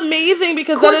Potter. And it's amazing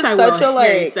because that is such a, like,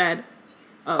 Harry said.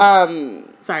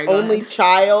 Sorry, only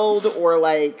child or,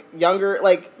 like, younger,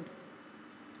 like,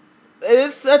 it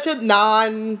is such a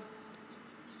non-Harry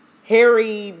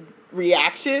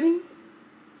reaction,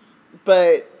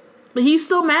 but he's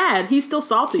still mad. He's still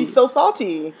salty. He's so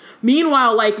salty.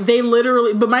 Meanwhile, like, they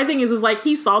literally, but my thing is like,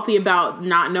 he's salty about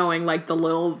not knowing, like, the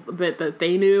little bit that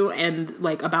they knew and,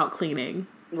 like, about cleaning.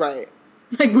 Right.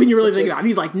 Like, when you really think about it,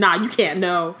 he's like, nah, you can't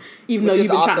know, even though you've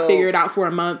been trying to figure it out for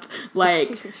a month.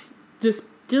 Like, just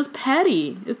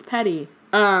petty. It's petty.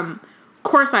 Of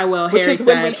course I will, Harry said.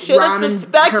 When we should have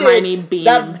suspected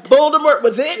that Voldemort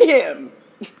was in him.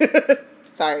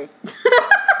 Sorry.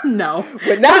 No.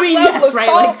 When that level of right?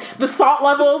 salt, like, the salt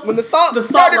levels. When the salt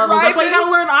started levels. rising. That's why you gotta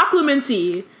learn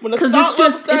Occlumency. When the salt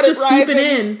level started it's just seeping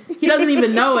in. He doesn't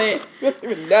even know it. He doesn't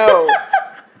even know.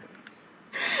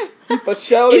 For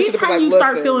sure. Anytime you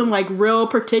start feeling, like, real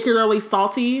particularly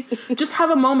salty, just have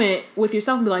a moment with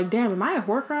yourself and be like, damn, am I a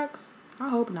Horcrux? I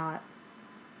hope not.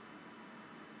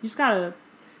 You just gotta...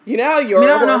 You know, I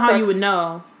don't know how you would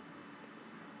know.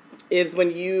 Is when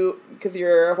because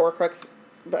you're a Horcrux,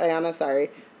 Diana, sorry,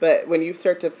 but when you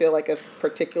start to feel like a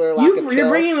particular lack of chill. You're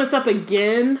bringing this up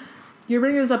again.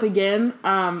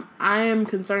 I am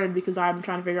concerned because I'm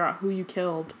trying to figure out who you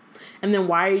killed. And then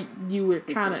why you were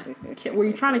trying to... Were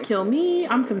you trying to kill me?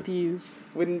 I'm confused.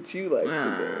 Wouldn't you like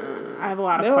to? I have a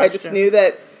lot of questions.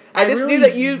 I just knew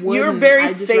that you were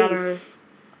very safe.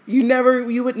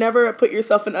 You would never put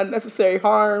yourself in unnecessary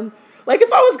harm. Like,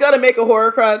 if I was gonna make a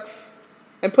Horcrux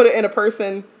and put it in a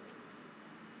person,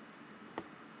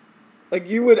 like,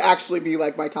 you would actually be,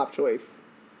 like, my top choice.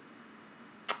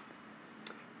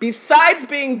 besides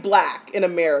being black in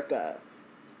America,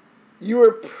 you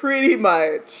are pretty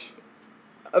much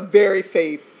a very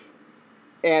safe,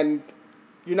 and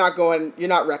you're not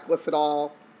reckless at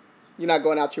all. You're not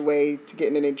going out your way to get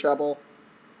in any trouble.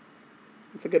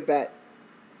 It's a good bet.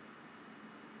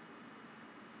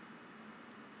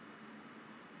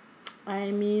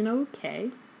 I mean, okay.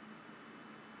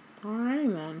 All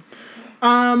right, then.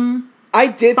 I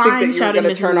did think that you were going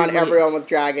to turn on Everyone with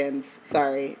Dragons.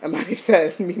 Sorry. Amani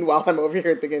said, meanwhile, I'm over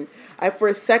here thinking, for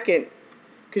a second,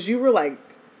 because you were like,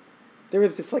 there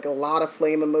was just like a lot of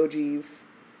flame emojis,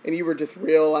 and you were just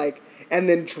real like, and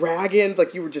then dragons,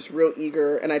 like you were just real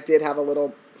eager, and I did have a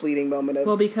little fleeting moment of...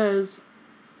 Well, because...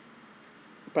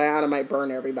 Biana might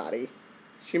burn everybody.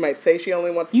 She might say she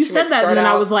only wants... You said that, and then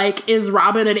I was like, is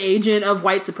Robin an agent of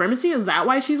white supremacy? Is that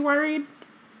why she's worried?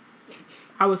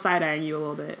 I was side-eyeing you a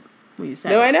little bit when you said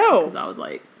No, I know. Because I was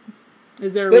like,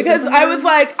 is there a Because I was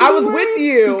like, I was with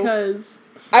you. Because...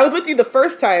 I was with you the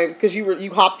first time, because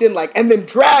you hopped in like, and then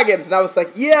dragons, and I was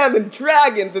like, yeah, and then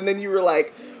dragons, and then you were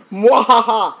like,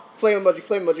 mwahaha, flame emoji,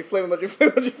 flame emoji, flame emoji,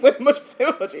 flame emoji, flame emoji,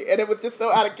 flame emoji, and it was just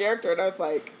so out of character, and I was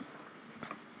like...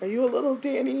 Are you a little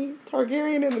Dany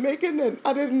Targaryen in the making and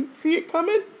I didn't see it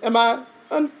coming? I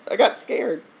got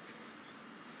scared.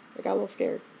 I got a little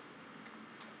scared.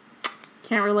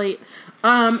 Can't relate.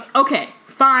 Okay.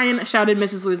 Fine, shouted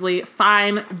Mrs. Weasley.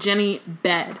 Fine, Jenny,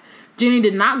 bed. Jenny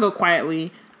did not go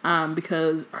quietly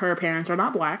because her parents are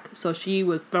not black, so she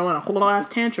was throwing a whole ass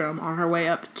tantrum on her way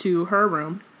up to her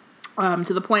room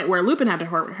to the point where Lupin had to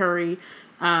hurry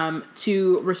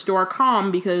to restore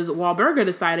calm because Walburga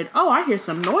decided, I hear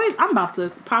some noise. I'm about to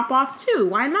pop off too.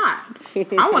 Why not?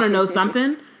 I want to know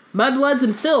something. Mudbloods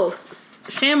and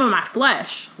filth. Shame of my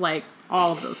flesh. Like,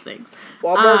 all of those things.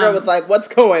 Walburga was like, what's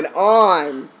going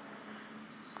on?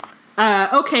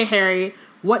 Okay, Harry.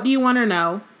 What do you want to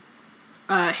know?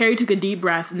 Harry took a deep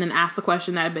breath and then asked the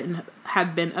question that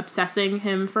had been obsessing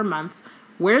him for months.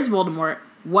 Where's Voldemort?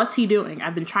 What's he doing?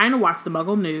 I've been trying to watch the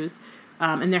Muggle news.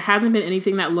 And there hasn't been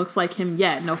anything that looks like him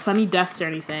yet. No funny deaths or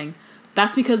anything.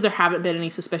 That's because there haven't been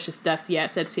any suspicious deaths yet,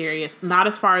 said Sirius. Not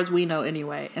as far as we know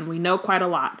anyway. And we know quite a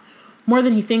lot. More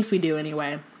than he thinks we do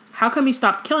anyway. How come he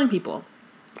stopped killing people?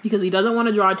 Because he doesn't want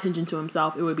to draw attention to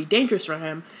himself. It would be dangerous for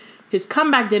him. His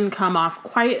comeback didn't come off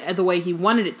quite the way he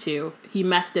wanted it to. He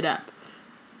messed it up.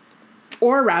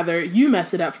 Or rather, you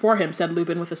messed it up for him, said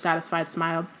Lupin with a satisfied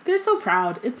smile. They're so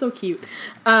proud. It's so cute.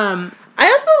 I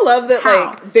also love that,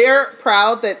 like, they're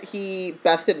proud that he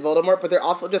bested Voldemort, but they're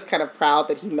also just kind of proud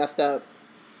that he messed up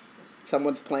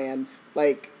someone's plans.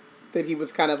 Like, that he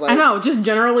was kind of like... I know, just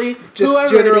generally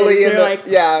whoever it is, they're like...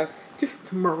 Yeah.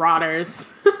 Just marauders.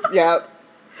 Yeah.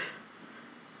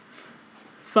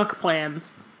 Fuck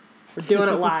plans. We're doing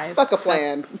it live. Fuck a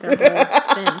plan. That's their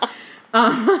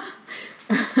whole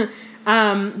thing.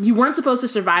 You weren't supposed to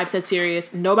survive, said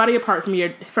Sirius. Nobody apart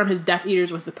from his Death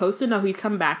Eaters was supposed to know he'd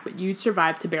come back, but you'd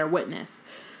survive to bear witness.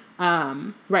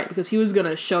 Right, because he was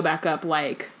gonna show back up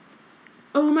like,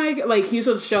 oh my god, like he was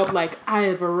supposed to show up like, I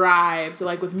have arrived,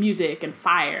 like with music and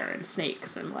fire and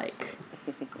snakes and like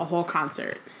a whole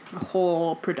concert, a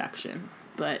whole production.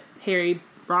 But Harry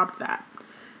robbed that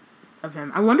of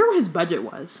him. I wonder what his budget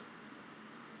was.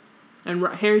 And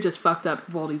Harry just fucked up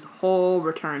Voldy's whole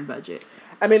return budget.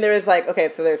 I mean, there was like, okay,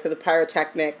 so there's the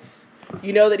pyrotechnics.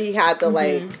 You know that he had the,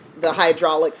 like, the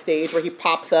hydraulic stage where he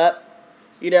pops up,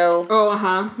 you know?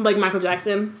 Oh, like Michael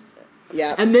Jackson.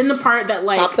 Yeah. And then the part that,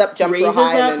 like, pops up, jumps raises real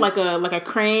high, up like a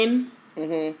crane.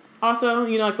 Mm-hmm. Also,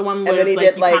 you know, like the one where you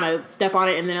kind of step on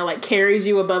it and then it, like, carries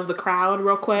you above the crowd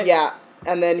real quick. Yeah.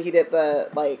 And then he did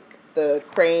the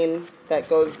crane that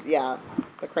goes,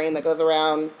 the crane that goes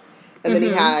around. And then he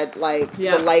had, like,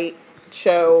 the light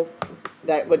show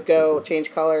that would go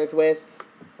change colors with,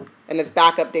 and his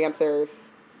backup dancers.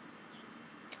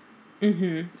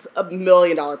 Mm-hmm. It's $1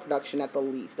 million production at the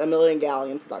least. $1 million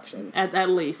gallon production. At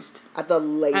least. At the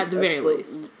very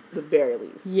least. The very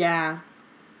least. Yeah.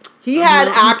 He had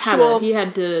he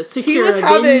had to secure a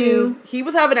venue. He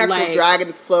was having actual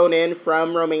dragons flown in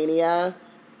from Romania.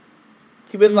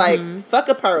 He was like, fuck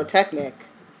a pyrotechnic.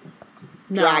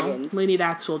 No, dragons. We need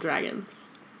actual dragons.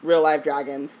 Real life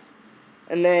dragons.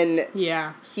 And then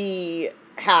he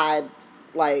had,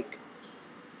 like,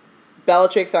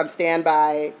 Bellatrix on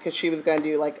standby because she was going to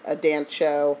do, like, a dance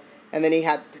show. And then he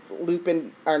had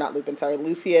Lucius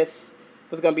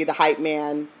was going to be the hype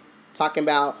man talking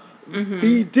about,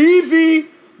 DZ,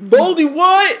 Voldy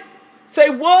what? Say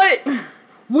what?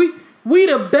 We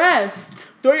the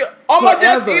best. All my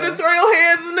Death Eaters, throw your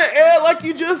hands in the air like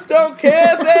you just don't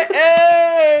care. Say,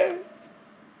 eh.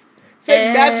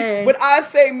 Say magic. When I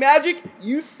say magic,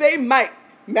 you say might.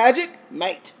 Magic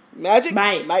might. Magic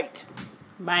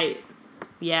might.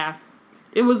 Yeah.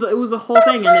 It was a whole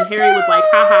thing, and then Harry was like,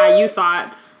 haha, you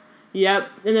thought. Yep.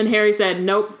 And then Harry said,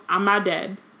 nope, I'm not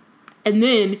dead. And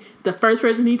then the first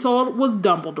person he told was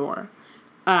Dumbledore.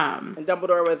 And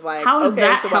Dumbledore was like, how does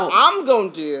that so what I'm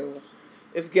going to do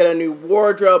is get a new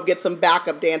wardrobe, get some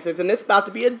backup dancers, and it's about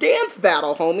to be a dance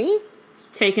battle, homie.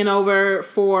 Taking over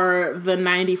for the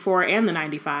 94 and the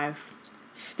 95.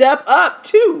 Step up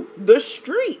to the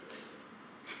streets.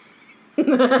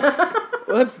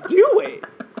 Let's do it.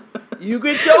 You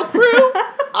get your crew,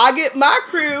 I get my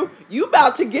crew. You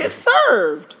about to get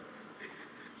served.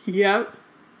 Yep.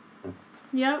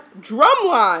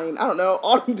 Drumline. I don't know.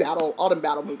 All them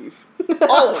battle movies.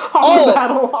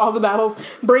 All the battles.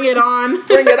 Bring it on.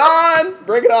 Bring it on.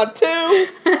 Bring it on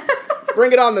 2.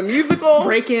 Bring it on the musical.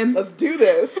 Breakin'. Let's do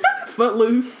this.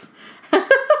 Footloose.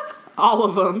 All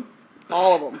of them.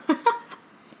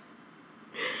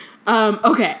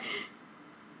 Okay.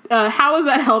 How has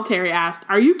that helped? Harry asked.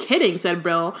 Are you kidding? Said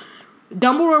Brill.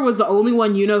 Dumbledore was the only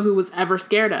one you know who was ever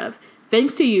scared of.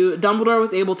 Thanks to you, Dumbledore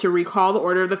was able to recall the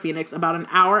Order of the Phoenix about an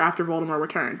hour after Voldemort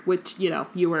returned, which,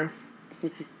 you were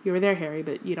there, Harry,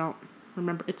 but you don't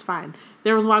remember. It's fine.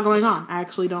 There was a lot going on. I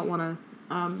actually don't want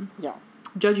to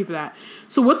judge you for that.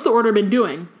 So what's the Order been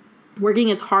doing?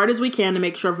 Working as hard as we can to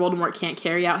make sure Voldemort can't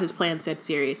carry out his plan, said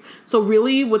Sirius. So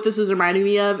really what this is reminding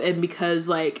me of, and because,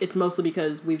 it's mostly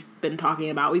because we've been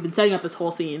setting up this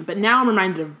whole scene, but now I'm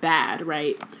reminded of Bad,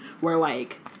 right? Where,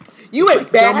 you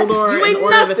ain't bad. Dumbledore you ain't in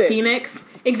Order nothing. of the Phoenix.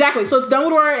 Exactly. So it's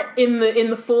Dumbledore in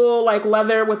the full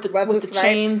leather with the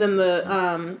chains and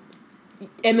the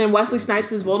and then Wesley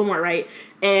Snipes is Voldemort, right?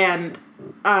 And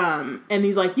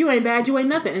he's like, you ain't bad, you ain't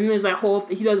nothing. And there's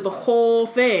he does the whole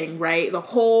thing, right?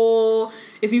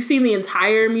 If you've seen the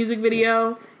entire music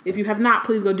video, if you have not,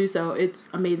 please go do so. It's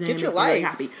amazing. Get your life.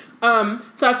 life. Really happy.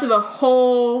 So after the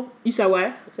whole, you said what?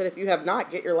 I said if you have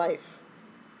not, get your life.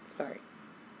 Sorry.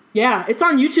 Yeah, it's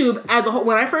on YouTube as a whole.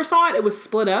 When I first saw it, it was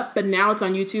split up, but now it's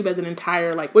on YouTube as an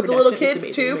entire with the little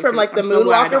kids too, from the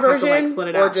Moonwalker version,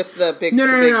 or just the big.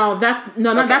 No. That's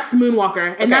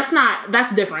Moonwalker, and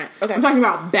that's different. Okay. I'm talking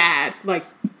about Bad,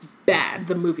 Bad,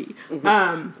 the movie.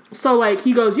 Mm-hmm. So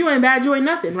he goes, you ain't bad, you ain't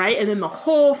nothing, right? And then the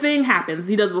whole thing happens.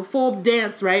 He does the full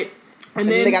dance, right? And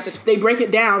then they break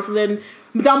it down. So then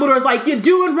Dumbledore's like, you're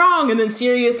doing wrong. And then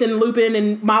Sirius and Lupin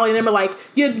and Molly and them are like,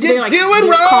 you're doing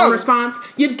wrong. Calm response.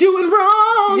 You're doing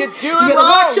wrong. You're doing wrong.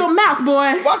 Watch your mouth,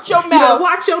 boy. Watch your mouth.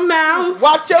 Watch your mouth.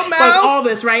 Watch your mouth. All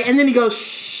this, right? And then he goes,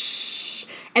 shh.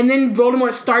 And then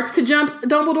Voldemort starts to jump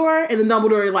Dumbledore. And then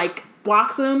Dumbledore,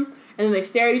 blocks him. And then they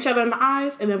stare at each other in the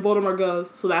eyes. And then Voldemort goes,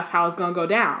 so that's how it's going to go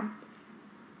down.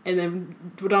 And then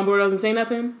Dumbledore doesn't say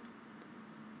nothing.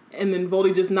 And then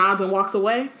Voldy just nods and walks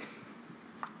away.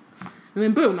 And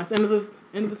then boom, that's the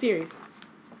end of the series.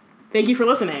 Thank you for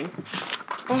listening.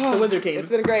 The Wizard Team. It's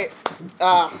been great.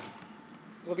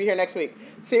 We'll be here next week.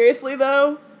 Seriously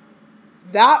though,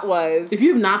 that was if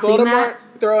you've not Voldemort seen that,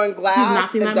 throwing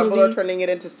glass and Dumbledore movie? turning it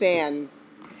into sand.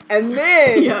 And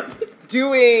then yep.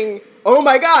 doing oh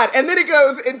my god, and then it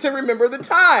goes into Remember the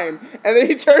Time. And then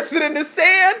he turns it into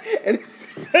sand and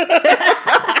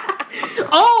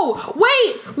oh,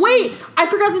 wait, I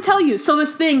forgot to tell you. So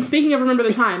this thing, speaking of Remember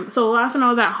the Time, so the last time I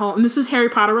was at home, and this is Harry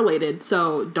Potter related,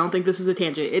 so don't think this is a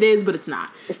tangent. It is, but it's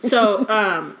not.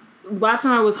 So, last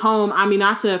time I was home,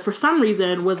 Aminata, for some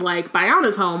reason, was like,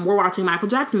 Bayana's home, we're watching Michael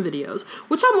Jackson videos.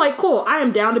 Which I'm like, cool, I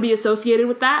am down to be associated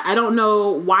with that. I don't know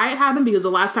why it happened, because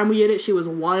the last time we did it, she was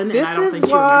 1, and I don't think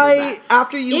she remembers that.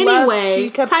 After you left, she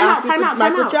kept asking for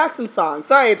Michael Jackson songs.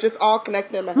 Sorry, it's just all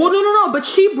connected in my head. Well, no, but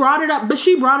she brought it up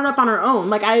on her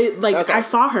own. I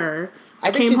saw her. I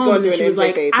came home and she was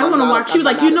like, I want to watch. She was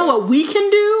like, you know what we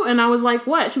can do? And I was like,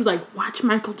 what? She was like, watch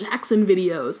Michael Jackson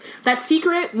videos. That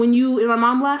secret when you and my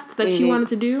mom left that she wanted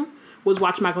to do was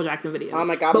watch Michael Jackson videos. Oh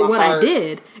my God, but what I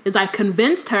did is I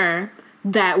convinced her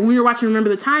that when we were watching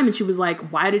Remember the Time and she was like,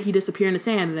 why did he disappear in the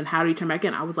sand? And then how did he turn back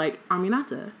in? I was like,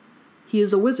 Aminata, he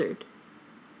is a wizard.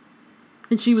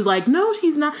 And she was like, no,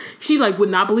 he's not. She would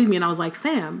not believe me. And I was like,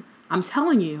 fam, I'm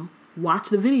telling you, watch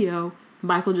the video.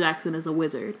 Michael Jackson is a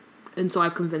wizard. And so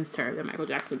I've convinced her that Michael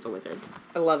Jackson's a wizard.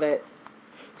 I love it.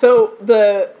 So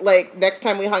next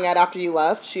time we hung out after you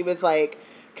left, she was like,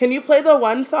 can you play the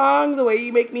one song, The Way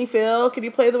You Make Me Feel? Can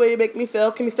you play The Way You Make Me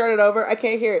Feel? Can you start it over? I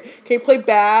can't hear it. Can you play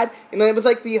Bad? And it was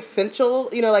the essential,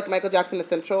 Michael Jackson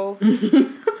Essentials.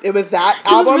 It was that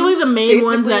album. It's really the main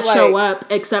ones that show up,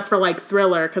 except for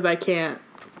Thriller, because I can't.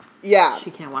 Yeah. She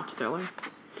can't watch Thriller.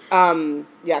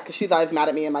 Yeah, because she's always mad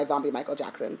at me and my zombie Michael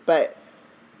Jackson. But,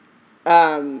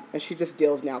 and she just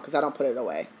deals now because I don't put it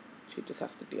away. She just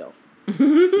has to deal.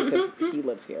 because he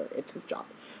lives here. It's his job.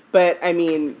 But I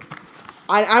mean,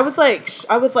 I was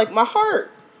like, my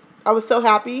heart. I was so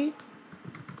happy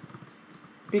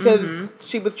because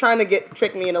she was trying to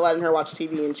trick me into letting her watch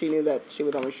TV, and she knew that she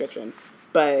was on restriction.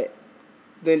 But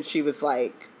then she was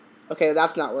like, okay,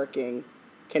 that's not working.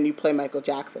 Can you play Michael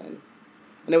Jackson?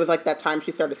 And it was like that time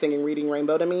she started singing Reading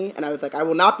Rainbow to me, and I was like, I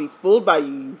will not be fooled by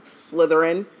you,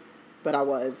 Slytherin. But I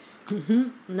was.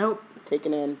 Nope.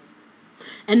 Taken in.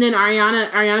 And then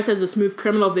Ariana says the Smooth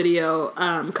Criminal video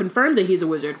confirms that he's a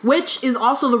wizard, which is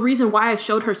also the reason why I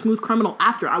showed her Smooth Criminal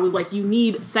after. I was like, you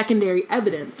need secondary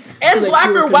evidence. And so black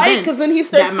or white, because then he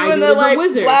starts doing the like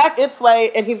black, it's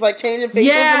white, and he's like changing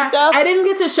faces and stuff. I didn't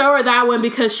get to show her that one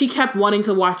because she kept wanting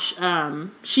to watch,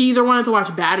 she either wanted to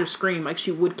watch Bad or Scream. Like,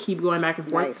 she would keep going back and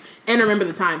forth and Remember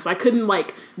the Time. So I couldn't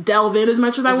like delve in as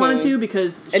much as I wanted to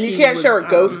because and you can't show her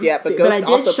Ghost yet, but Ghost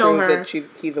also proves that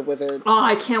he's a wizard. Oh,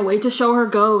 I can't wait to show her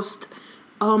Ghost.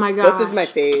 Oh my god, Ghost is my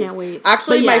fave. Can't wait.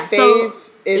 Actually, my fave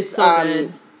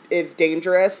is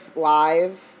Dangerous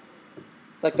live,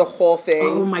 like the whole thing.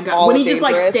 Oh my god, when he just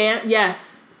like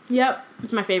yep,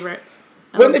 it's my favorite.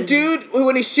 When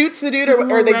he shoots the dude,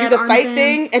 or they do the fight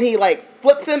thing, and he like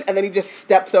flips him, and then he just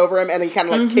steps over him, and he kind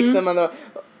of like kicks him on the.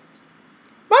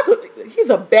 Michael, he's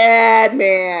a bad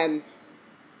man.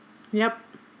 Yep.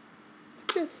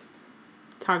 Just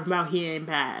talking about he ain't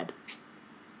bad.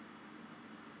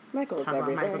 Michael is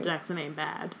everything. Michael Jackson ain't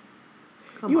bad.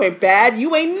 You ain't bad.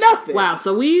 You ain't nothing. Wow.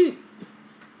 So we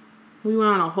went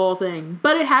on a whole thing,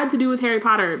 but it had to do with Harry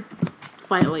Potter,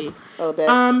 slightly. A bit.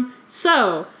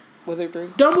 So. Wizard 3?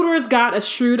 Dumbledore's got a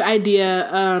shrewd idea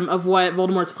of what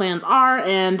Voldemort's plans are,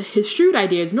 and his shrewd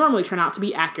ideas normally turn out to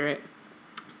be accurate.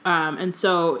 And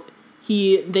so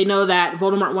they know that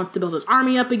Voldemort wants to build his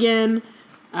army up again.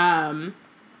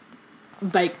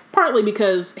 Like, partly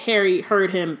because Harry heard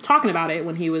him talking about it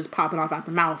when he was popping off at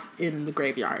the mouth in the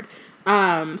graveyard.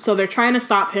 So they're trying to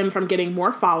stop him from getting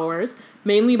more followers,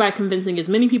 mainly by convincing as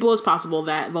many people as possible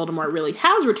that Voldemort really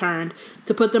has returned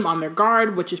to put them on their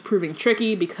guard, which is proving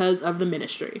tricky because of the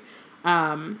Ministry.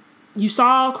 You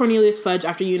saw Cornelius Fudge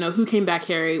after You Know Who Came Back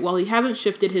Harry. While he hasn't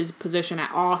shifted his position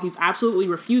at all, he's absolutely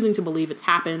refusing to believe it's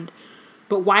happened.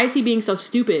 But why is he being so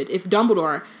stupid? If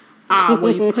Dumbledore...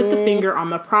 well, you've put the finger on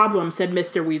the problem, said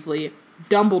Mr. Weasley.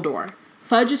 Dumbledore.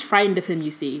 Fudge is frightened of him,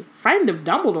 you see. Frightened of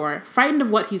Dumbledore? Frightened of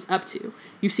what he's up to.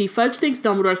 You see, Fudge thinks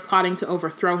Dumbledore's plotting to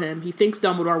overthrow him. He thinks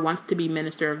Dumbledore wants to be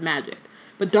Minister of Magic.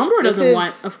 But Dumbledore doesn't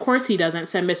want... Of course he doesn't,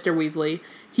 said Mr. Weasley.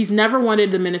 He's never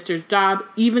wanted the minister's job,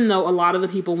 even though a lot of the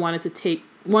people wanted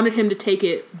him to take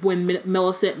it when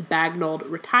Millicent Bagnold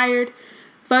retired.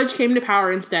 Fudge came to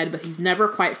power instead, but he's never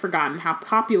quite forgotten how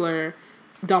popular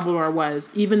Dumbledore was,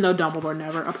 even though Dumbledore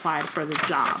never applied for the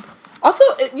job. Also,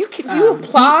 you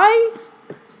apply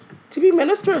to be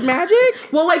Minister of Magic?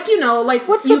 Well, like, you know, like,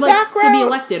 what's the background? To be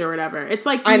elected or whatever. It's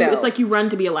like it's like you run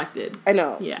to be elected. I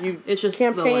know. Yeah. It's just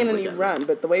campaign and you run,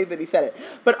 but the way that he said it.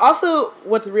 But also,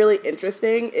 what's really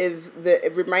interesting is that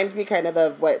it reminds me kind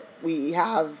of what we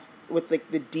have with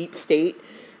the deep state,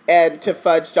 and to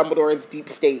Fudge Dumbledore's deep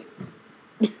state.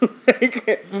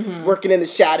 Working in the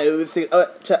shadows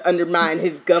to undermine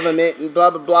his government and blah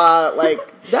blah blah. Like,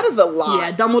 that is a lot.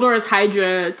 Yeah, Dumbledore's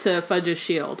Hydra to Fudge's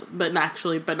shield, but not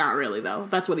really though.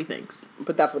 That's what he thinks.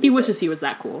 But that's what he wishes he was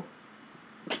that cool.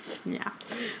 Yeah,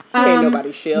 he ain't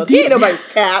nobody's shield. He ain't nobody's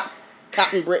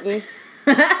Captain Britain.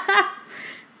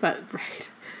 But right.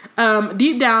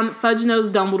 Deep down, Fudge knows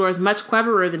Dumbledore is much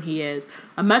cleverer than he is,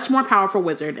 a much more powerful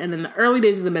wizard, and in the early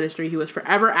days of the Ministry, he was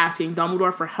forever asking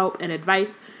Dumbledore for help and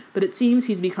advice, but it seems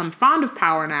he's become fond of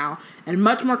power now, and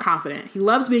much more confident. He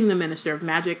loves being the Minister of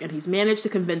Magic, and he's managed to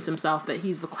convince himself that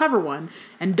he's the clever one,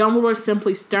 and Dumbledore's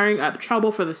simply stirring up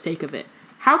trouble for the sake of it.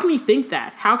 How can he think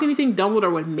that? How can he think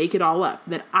Dumbledore would make it all up?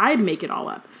 That I'd make it all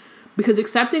up? Because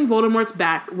accepting Voldemort's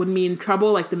back would mean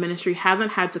trouble like the Ministry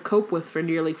hasn't had to cope with for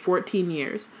nearly 14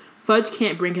 years. Fudge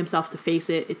can't bring himself to face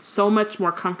it. It's so much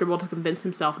more comfortable to convince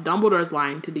himself Dumbledore's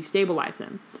lying to destabilize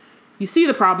him. You see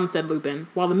the problem, said Lupin.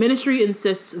 While the Ministry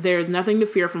insists there is nothing to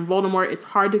fear from Voldemort, it's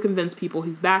hard to convince people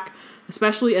he's back,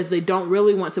 especially as they don't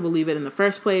really want to believe it in the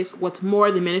first place. What's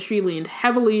more, the Ministry leaned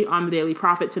heavily on the Daily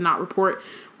Prophet to not report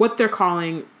what they're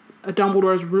calling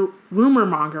Dumbledore's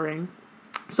rumor-mongering.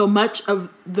 So much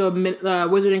of the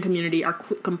wizarding community are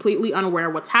completely unaware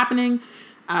of what's happening,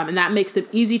 and that makes them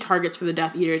easy targets for the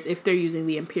Death Eaters if they're using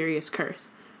the Imperious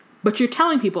Curse. But you're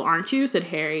telling people, aren't you? Said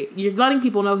Harry. You're letting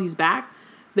people know he's back?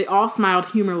 They all smiled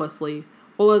humorlessly.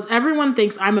 Well, as everyone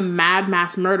thinks I'm a mad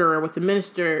mass murderer and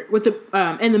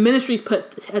the Ministry's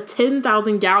put a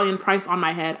 10,000 galleon price on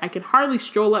my head, I can hardly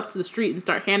stroll up to the street and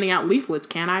start handing out leaflets,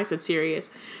 can I? Said Sirius.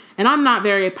 And I'm not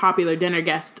very a popular dinner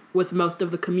guest with most of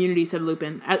the community, said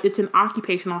Lupin. It's an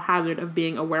occupational hazard of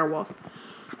being a werewolf.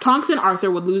 Tonks and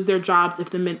Arthur would lose their jobs at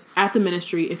the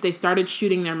Ministry if they started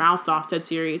shooting their mouths off, said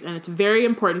Sirius, and it's very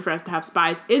important for us to have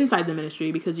spies inside the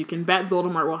Ministry because you can bet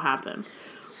Voldemort will have them.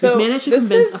 So we've managed to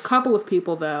convince a couple of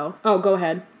people, though. Oh, go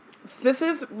ahead. This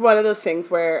is one of those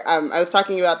things where I was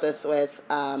talking about this with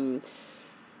Dara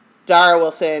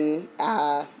Wilson,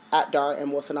 at Dara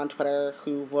M. Wilson on Twitter,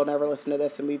 who will never listen to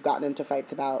this, and we've gotten into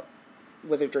fights about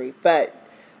wizardry. But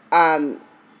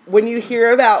when you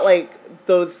hear about, like,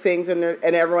 those things, and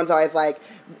everyone's always like,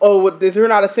 oh, is there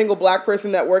not a single black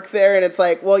person that works there? And it's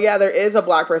like, well, yeah, there is a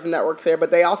black person that works there,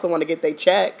 but they also want to get their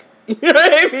check. You know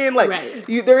what I mean? Like, right.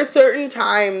 There are certain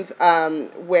times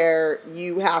where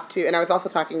you have to, and I was also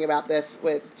talking about this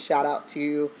with, shout out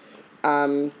to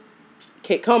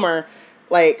Kate Comer,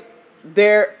 like,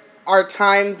 there are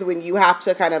times when you have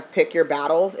to kind of pick your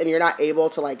battles, and you're not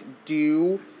able to, like,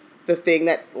 do the thing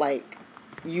that, like,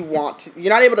 you want to,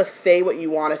 you're not able to say what you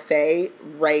want to say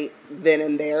right then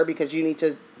and there because you need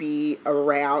to be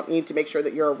around, you need to make sure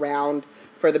that you're around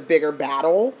for the bigger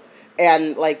battle,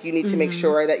 and, like, you need to make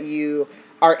sure that you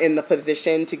are in the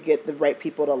position to get the right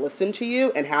people to listen to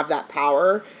you and have that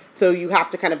power. So you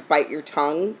have to kind of bite your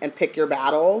tongue and pick your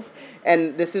battles,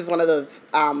 and this is one of those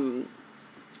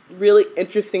really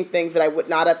interesting things that I would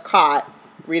not have caught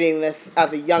reading this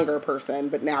as a younger person,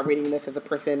 but now reading this as a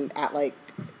person at, like,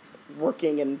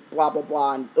 working and blah, blah,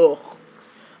 blah, and ugh.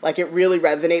 Like, it really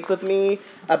resonates with me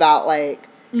about, like,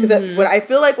 because when I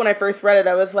feel like when I first read it,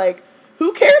 I was like,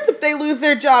 who cares if they lose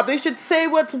their job? They should say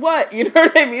what's what, you know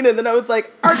what I mean? And then I was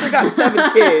like, Arthur got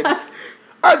 7 kids.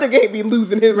 Arthur can't be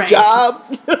losing his job.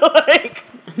 Like,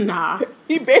 nah.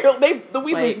 The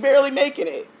Weasleys barely making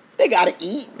it. They gotta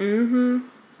eat.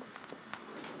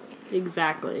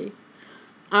 Exactly.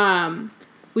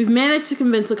 We've managed to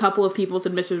convince a couple of people,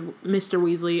 said Mr.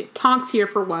 Weasley. Tonks here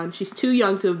for one. She's too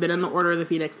young to have been in the Order of the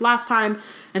Phoenix last time,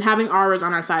 and having Aurors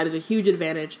on our side is a huge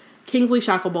advantage. Kingsley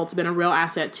Shacklebolt's been a real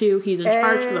asset, too. He's in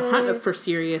charge for the hunt for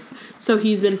Sirius, so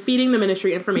he's been feeding the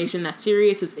Ministry information that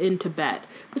Sirius is in Tibet.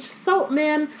 Which is so,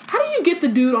 man, how do you get the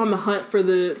dude on the hunt for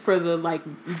the like,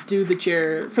 dude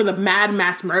that for the mad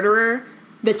mass murderer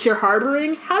that you're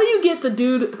harboring? How do you get the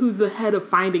dude who's the head of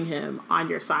finding him on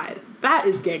your side? That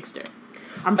is gangster.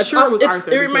 I'm sure it was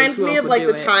Arthur. It reminds me of, like,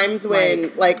 the times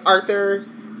when, like, Arthur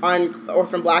on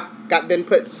Orphan Black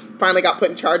finally got put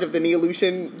in charge of the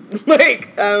Neolution,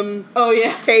 like,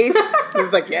 case. He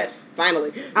was like, yes,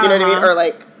 finally. You know what I mean? Or,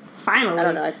 like, finally. I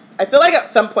don't know. I feel like at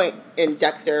some point in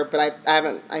Dexter, but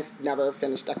I've never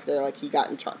finished Dexter, like, he got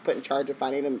put in charge of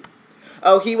finding him.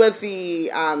 Oh, he was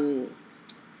the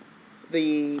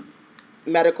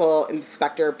medical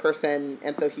inspector person,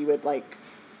 and so he would, like,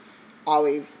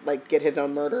 always, like, get his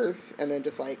own murders, and then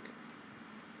just, like,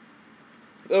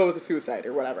 oh, it was a suicide,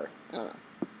 or whatever. I don't know.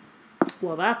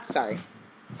 Well, that's... Sorry.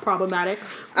 Problematic.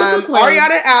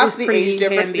 Ariana asked the age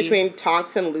difference between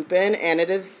Tonks and Lupin, and it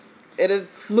is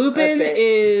Lupin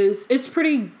is... It's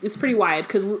pretty wide,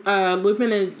 because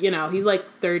Lupin is, you know, he's, like,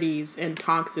 30s, and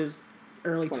Tonks is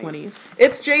early 20s.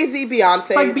 It's Jay-Z,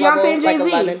 Beyonce, like Beyonce level, and Jay-Z.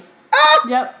 like 11. Ah!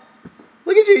 Yep.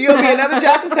 Look at you. You owe me another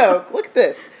Jack and Coke. Look at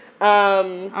this.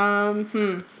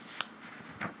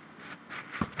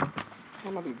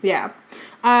 Yeah.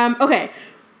 Okay.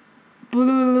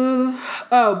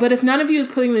 Oh, but if none of you is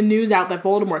putting the news out that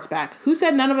Voldemort's back, who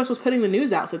said none of us was putting the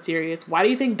news out, said Sirius. Why do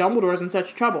you think Dumbledore's in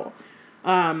such trouble?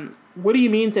 What do you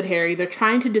mean, said Harry. They're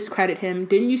trying to discredit him.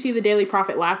 Didn't you see the Daily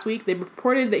Prophet last week? They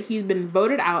reported that he's been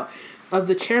voted out of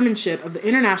the chairmanship of the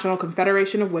International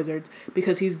Confederation of Wizards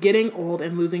because he's getting old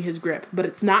and losing his grip. But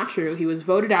it's not true. He was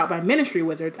voted out by Ministry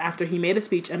Wizards after he made a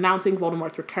speech announcing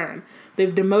Voldemort's return.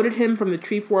 They've demoted him from the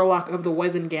Chief Warlock of the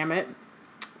Wizengamot.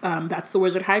 That's the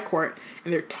Wizard High Court.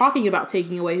 And they're talking about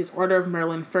taking away his Order of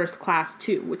Merlin First Class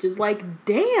too, which is like,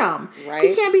 damn. Right?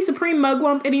 He can't be Supreme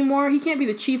Mugwump anymore. He can't be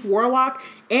the Chief Warlock.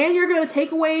 And you're going to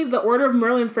take away the Order of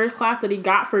Merlin First Class that he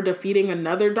got for defeating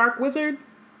another Dark Wizard?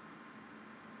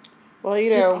 Well,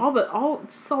 you know, all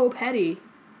so petty.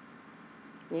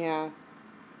 Yeah,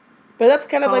 but that's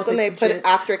kind of like when they put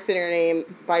asterisks in your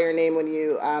name by your name when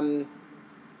you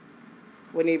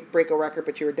break a record,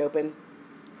 but you were doping,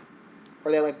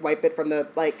 or they like wipe it from the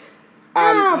USC.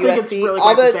 I think it's really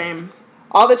quite the same.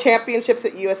 All the championships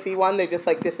that USC won, they just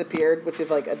like disappeared, which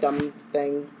is like a dumb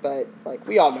thing. But like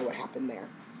we all know what happened there.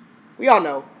 We all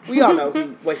know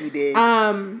what he did.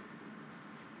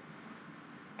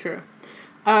 True.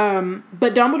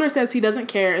 But Dumbledore says he doesn't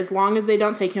care as long as they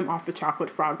don't take him off the chocolate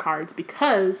frog cards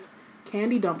because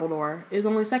Candy Dumbledore is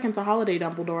only second to Holiday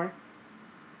Dumbledore.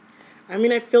 I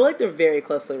mean, I feel like they're very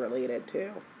closely related,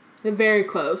 too. They're very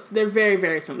close. They're very,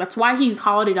 very similar. That's why he's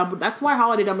Holiday Dumbledore. That's why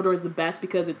Holiday Dumbledore is the best,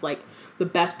 because it's like the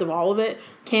best of all of it.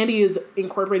 Candy is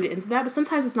incorporated into that, but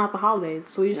sometimes it's not the holidays,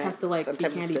 so he just has to like be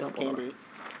Candy Dumbledore. Candy.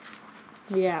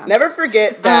 Yeah. Never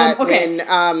forget that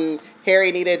when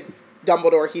Harry needed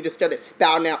Dumbledore, he just started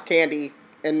spouting out candy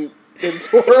and his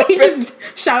door opened. He just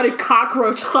shouted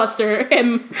cockroach cluster,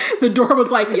 and the door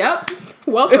was like, "Yep,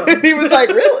 welcome." He was like,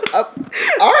 "Really? All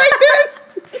right then."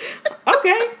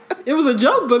 Okay. It was a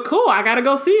joke, but cool. I gotta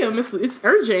go see him. It's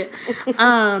urgent.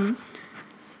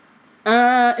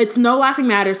 It's no laughing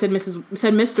matter, said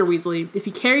Mr. Weasley. If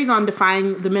he carries on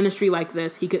defying the Ministry like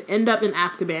this, he could end up in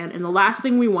Azkaban, and the last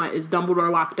thing we want is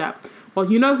Dumbledore locked up. Well,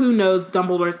 you know who knows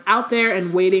Dumbledore's out there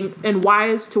and waiting and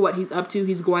wise to what he's up to.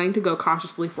 He's going to go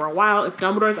cautiously for a while. If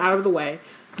Dumbledore's out of the way,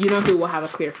 you know who will have a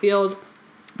clear field.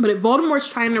 But if Voldemort's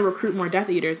trying to recruit more Death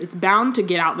Eaters, it's bound to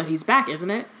get out that he's back,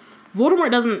 isn't it?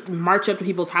 Voldemort doesn't march up to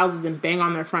people's houses and bang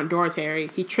on their front doors, Harry.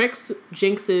 He tricks,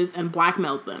 jinxes, and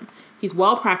blackmails them. He's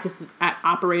well practiced at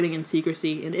operating in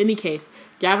secrecy. In any case,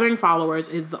 gathering followers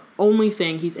is the only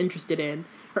thing he's interested in.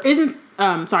 Is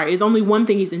only one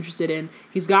thing he's interested in.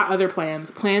 He's got other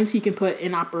plans he can put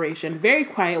in operation very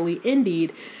quietly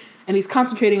indeed, and he's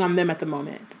concentrating on them at the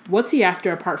moment. What's he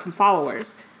after apart from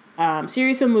followers?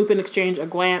 Sirius and Lupin exchange a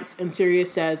glance, and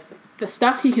Sirius says, the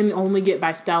stuff he can only get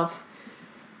by stealth.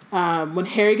 When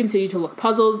Harry continued to look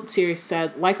puzzled, Sirius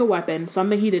says, like a weapon,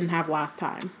 something he didn't have last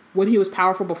time. When he was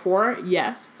powerful before,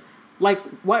 yes. Like,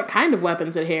 what kind of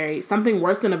weapon, said Harry? Something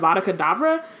worse than Avada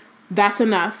Kedavra? That's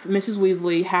enough. Mrs.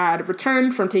 Weasley had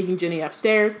returned from taking Ginny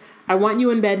upstairs. I want you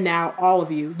in bed now, all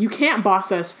of you. You can't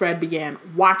boss us, Fred began.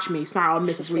 Watch me, snarled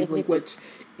Mrs. Weasley, which,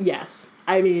 yes.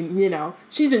 I mean, you know,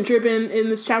 she's been tripping in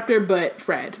this chapter, but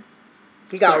Fred.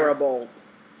 He got real bold.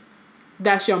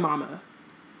 That's your mama.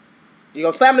 You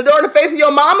gonna slam the door in the face of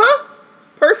your mama?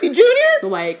 Percy Jr.?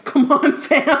 Like, come on,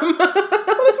 fam.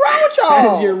 What is wrong with y'all?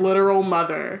 That is your literal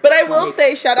mother. But I will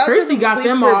say, shout out Percy to the got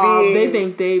them for all.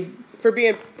 being, for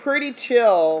being pretty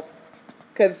chill,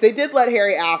 because they did let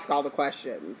Harry ask all the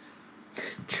questions.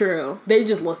 True. They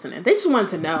just listened. They just wanted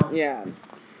to know. Yeah.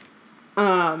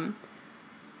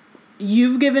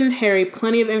 You've given Harry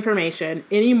plenty of information.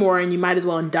 Any more, and you might as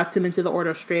well induct him into the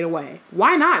Order straight away.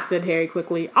 Why not? Said Harry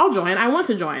quickly. I'll join. I want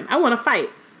to join. I want to fight.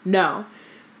 No.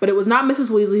 But it was not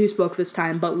Mrs. Weasley who spoke this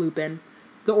time, but Lupin.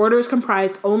 The Order is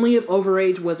comprised only of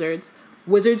overage wizards.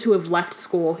 Wizards who have left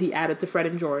school, he added to Fred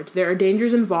and George. There are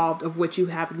dangers involved of which you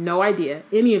have no idea,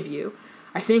 any of you.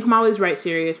 I think Molly's right,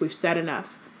 Sirius. We've said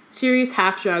enough. Sirius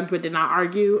half shrugged but did not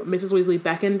argue. Mrs. Weasley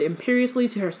beckoned imperiously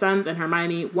to her sons and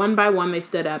Hermione. One by one they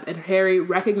stood up, and Harry,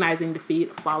 recognizing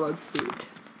defeat, followed suit.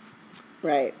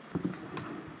 Right.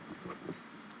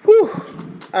 Whew.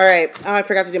 All right. Oh, I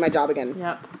forgot to do my job again.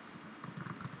 Yep.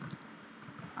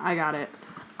 I got it.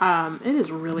 It is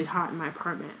really hot in my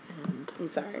apartment, and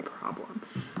that's a problem.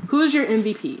 Who is your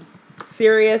MVP?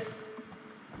 Sirius.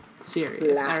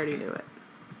 Black. I already knew it.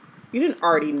 You didn't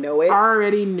already know it?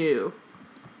 Already knew.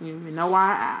 You know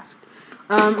why I asked.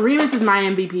 Remus is my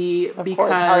MVP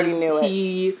because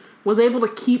he was able to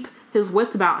keep his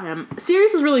wits about him.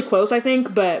 Sirius is really close, I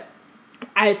think, but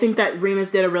I think that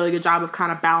Remus did a really good job of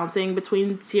kind of balancing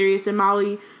between Sirius and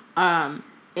Molly,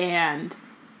 and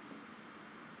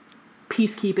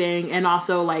peacekeeping, and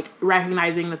also like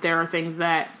recognizing that there are things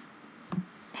that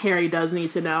Harry does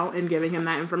need to know and giving him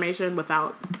that information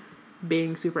without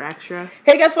being super extra.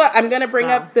 Hey, guess what? I'm going to bring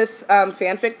up this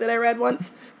fanfic that I read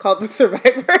once called The Survivor.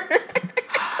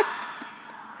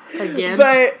 Again?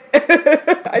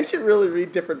 But I should really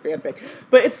read different fanfic.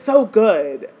 But it's so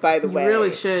good, by the way. You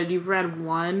really should. You've read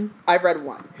one? I've read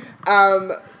one.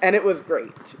 And it was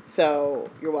great. So,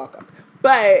 you're welcome.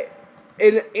 But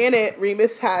in it,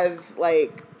 Remus has,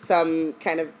 like, some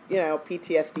kind of,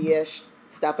 PTSD-ish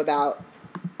stuff about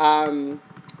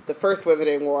the First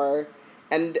Wizarding War.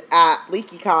 And at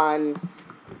LeakyCon,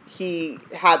 he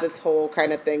had this whole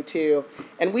kind of thing, too.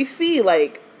 And we see,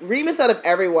 like, Remus, out of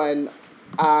everyone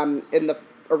in the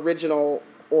original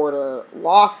Order,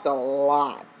 lost a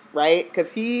lot, right?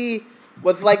 Because he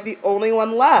was, like, the only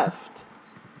one left.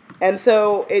 And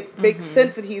so it makes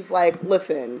sense that he's like,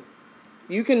 listen,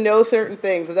 you can know certain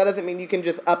things, but that doesn't mean you can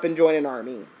just up and join an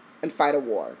army and fight a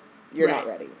war. You're not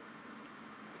ready.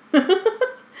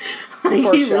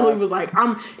 He really was like,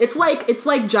 it's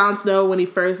like Jon Snow when he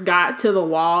first got to the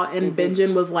wall, and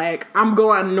Benjen was like, I'm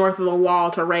going north of the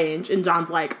wall to range, and Jon's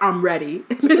like, I'm ready.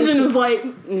 And Benjen is like,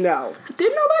 no.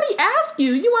 Did nobody ask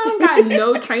you? You ain't got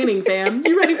no training, fam.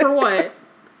 You ready for what?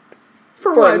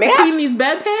 For what? Between these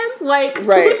bedpans? Like,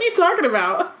 what are you talking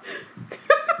about?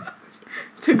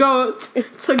 to go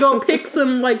pick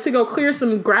some, like, to go clear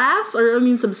some grass, or, I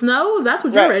mean, some snow? That's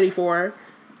what you're ready for.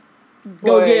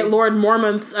 Go get Lord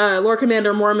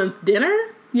Commander Mormont's dinner?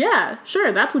 Yeah,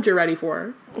 sure, that's what you're ready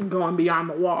for. Going beyond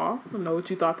the wall. I don't know what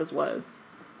you thought this was.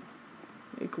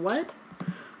 Like, what?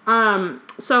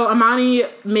 So Amani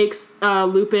makes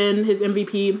Lupin his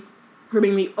MVP for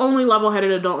being the only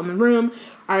level-headed adult in the room.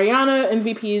 Ariana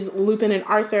MVPs Lupin and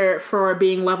Arthur for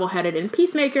being level-headed and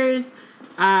peacemakers.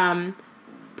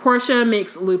 Portia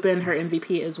makes Lupin her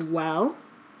MVP as well.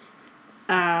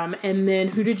 And then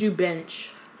who did you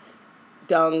bench?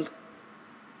 Dung.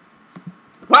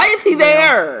 Why is he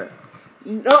there?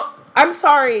 No, I'm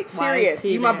sorry. Serious.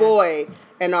 You my boy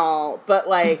and all. But,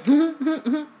 like,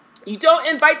 you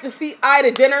don't invite the CI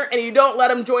to dinner and you don't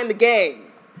let him join the gang.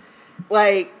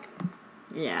 Like,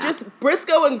 yeah. Just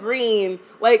Briscoe and Green.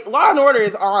 Like, Law and Order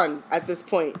is on at this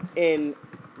point in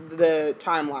the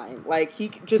timeline. Like, he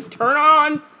just turn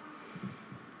on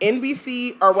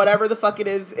NBC or whatever the fuck it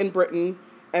is in Britain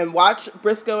and watch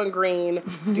Briscoe and Green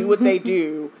do what they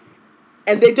do.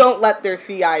 And they don't let their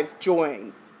CIs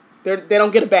join. They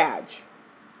don't get a badge.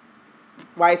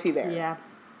 Why is he there? Yeah.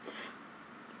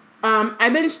 I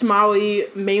benched Molly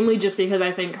mainly just because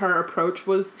I think her approach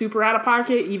was super out of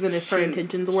pocket, even if her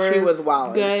intentions were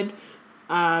good.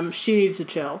 She needs to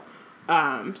chill.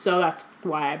 So that's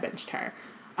why I benched her.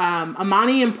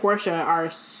 Amani and Portia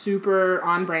are super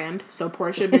on brand. So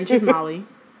Portia benches Molly.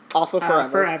 Also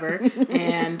forever.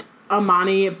 And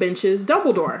Amani benches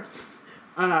Dumbledore.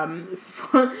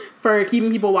 For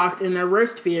keeping people locked in their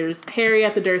worst fears. Harry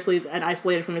at the Dursleys and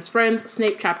isolated from his friends.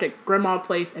 Snape trapped at Grimmauld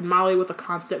Place, and Molly with a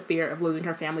constant fear of losing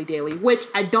her family daily, which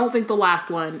I don't think the last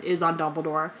one is on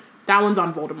Dumbledore. That one's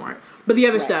on Voldemort. But the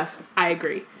other stuff, I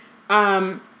agree.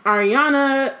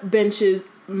 Ariana benches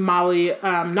Molly,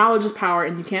 knowledge is power,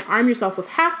 and you can't arm yourself with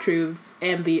half-truths,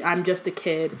 and the I'm just a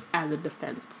kid as a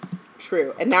defense.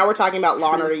 True. And now we're talking about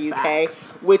Law & Order UK,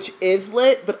 which is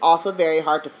lit, but also very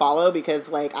hard to follow because,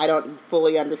 like, I don't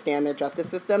fully understand their justice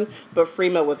system, but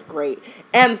Freema was great.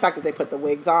 And the fact that they put the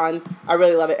wigs on, I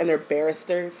really love it. And they're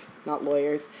barristers, not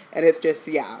lawyers. And it's just,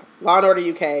 yeah, Law & Order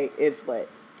UK is lit.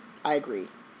 I agree.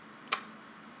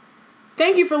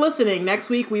 Thank you for listening.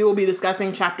 Next week, we will be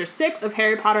discussing Chapter 6 of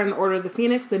Harry Potter and the Order of the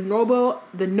Phoenix, the noble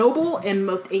and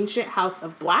most ancient House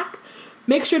of Black.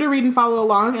 Make sure to read and follow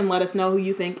along and let us know who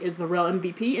you think is the real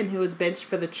MVP and who is benched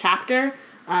for the chapter.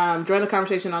 Join the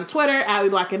conversation on Twitter,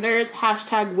 @WeBlackandNerds,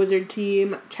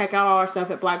 #WizardTeam. Check out all our stuff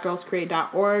at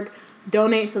blackgirlscreate.org.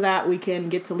 Donate so that we can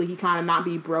get to LeakyCon and not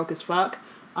be broke as fuck.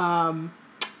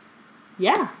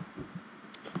 Yeah.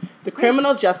 The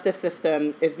criminal justice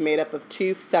system is made up of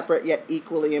two separate yet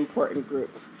equally important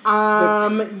groups.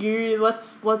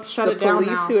 Let's shut it down now. The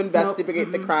police who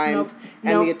investigate the crimes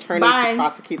and the attorneys who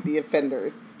prosecute the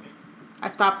offenders. I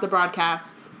stopped the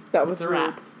broadcast. That was a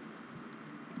wrap.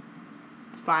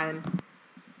 It's fine.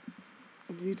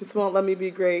 You just won't let me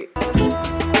be great.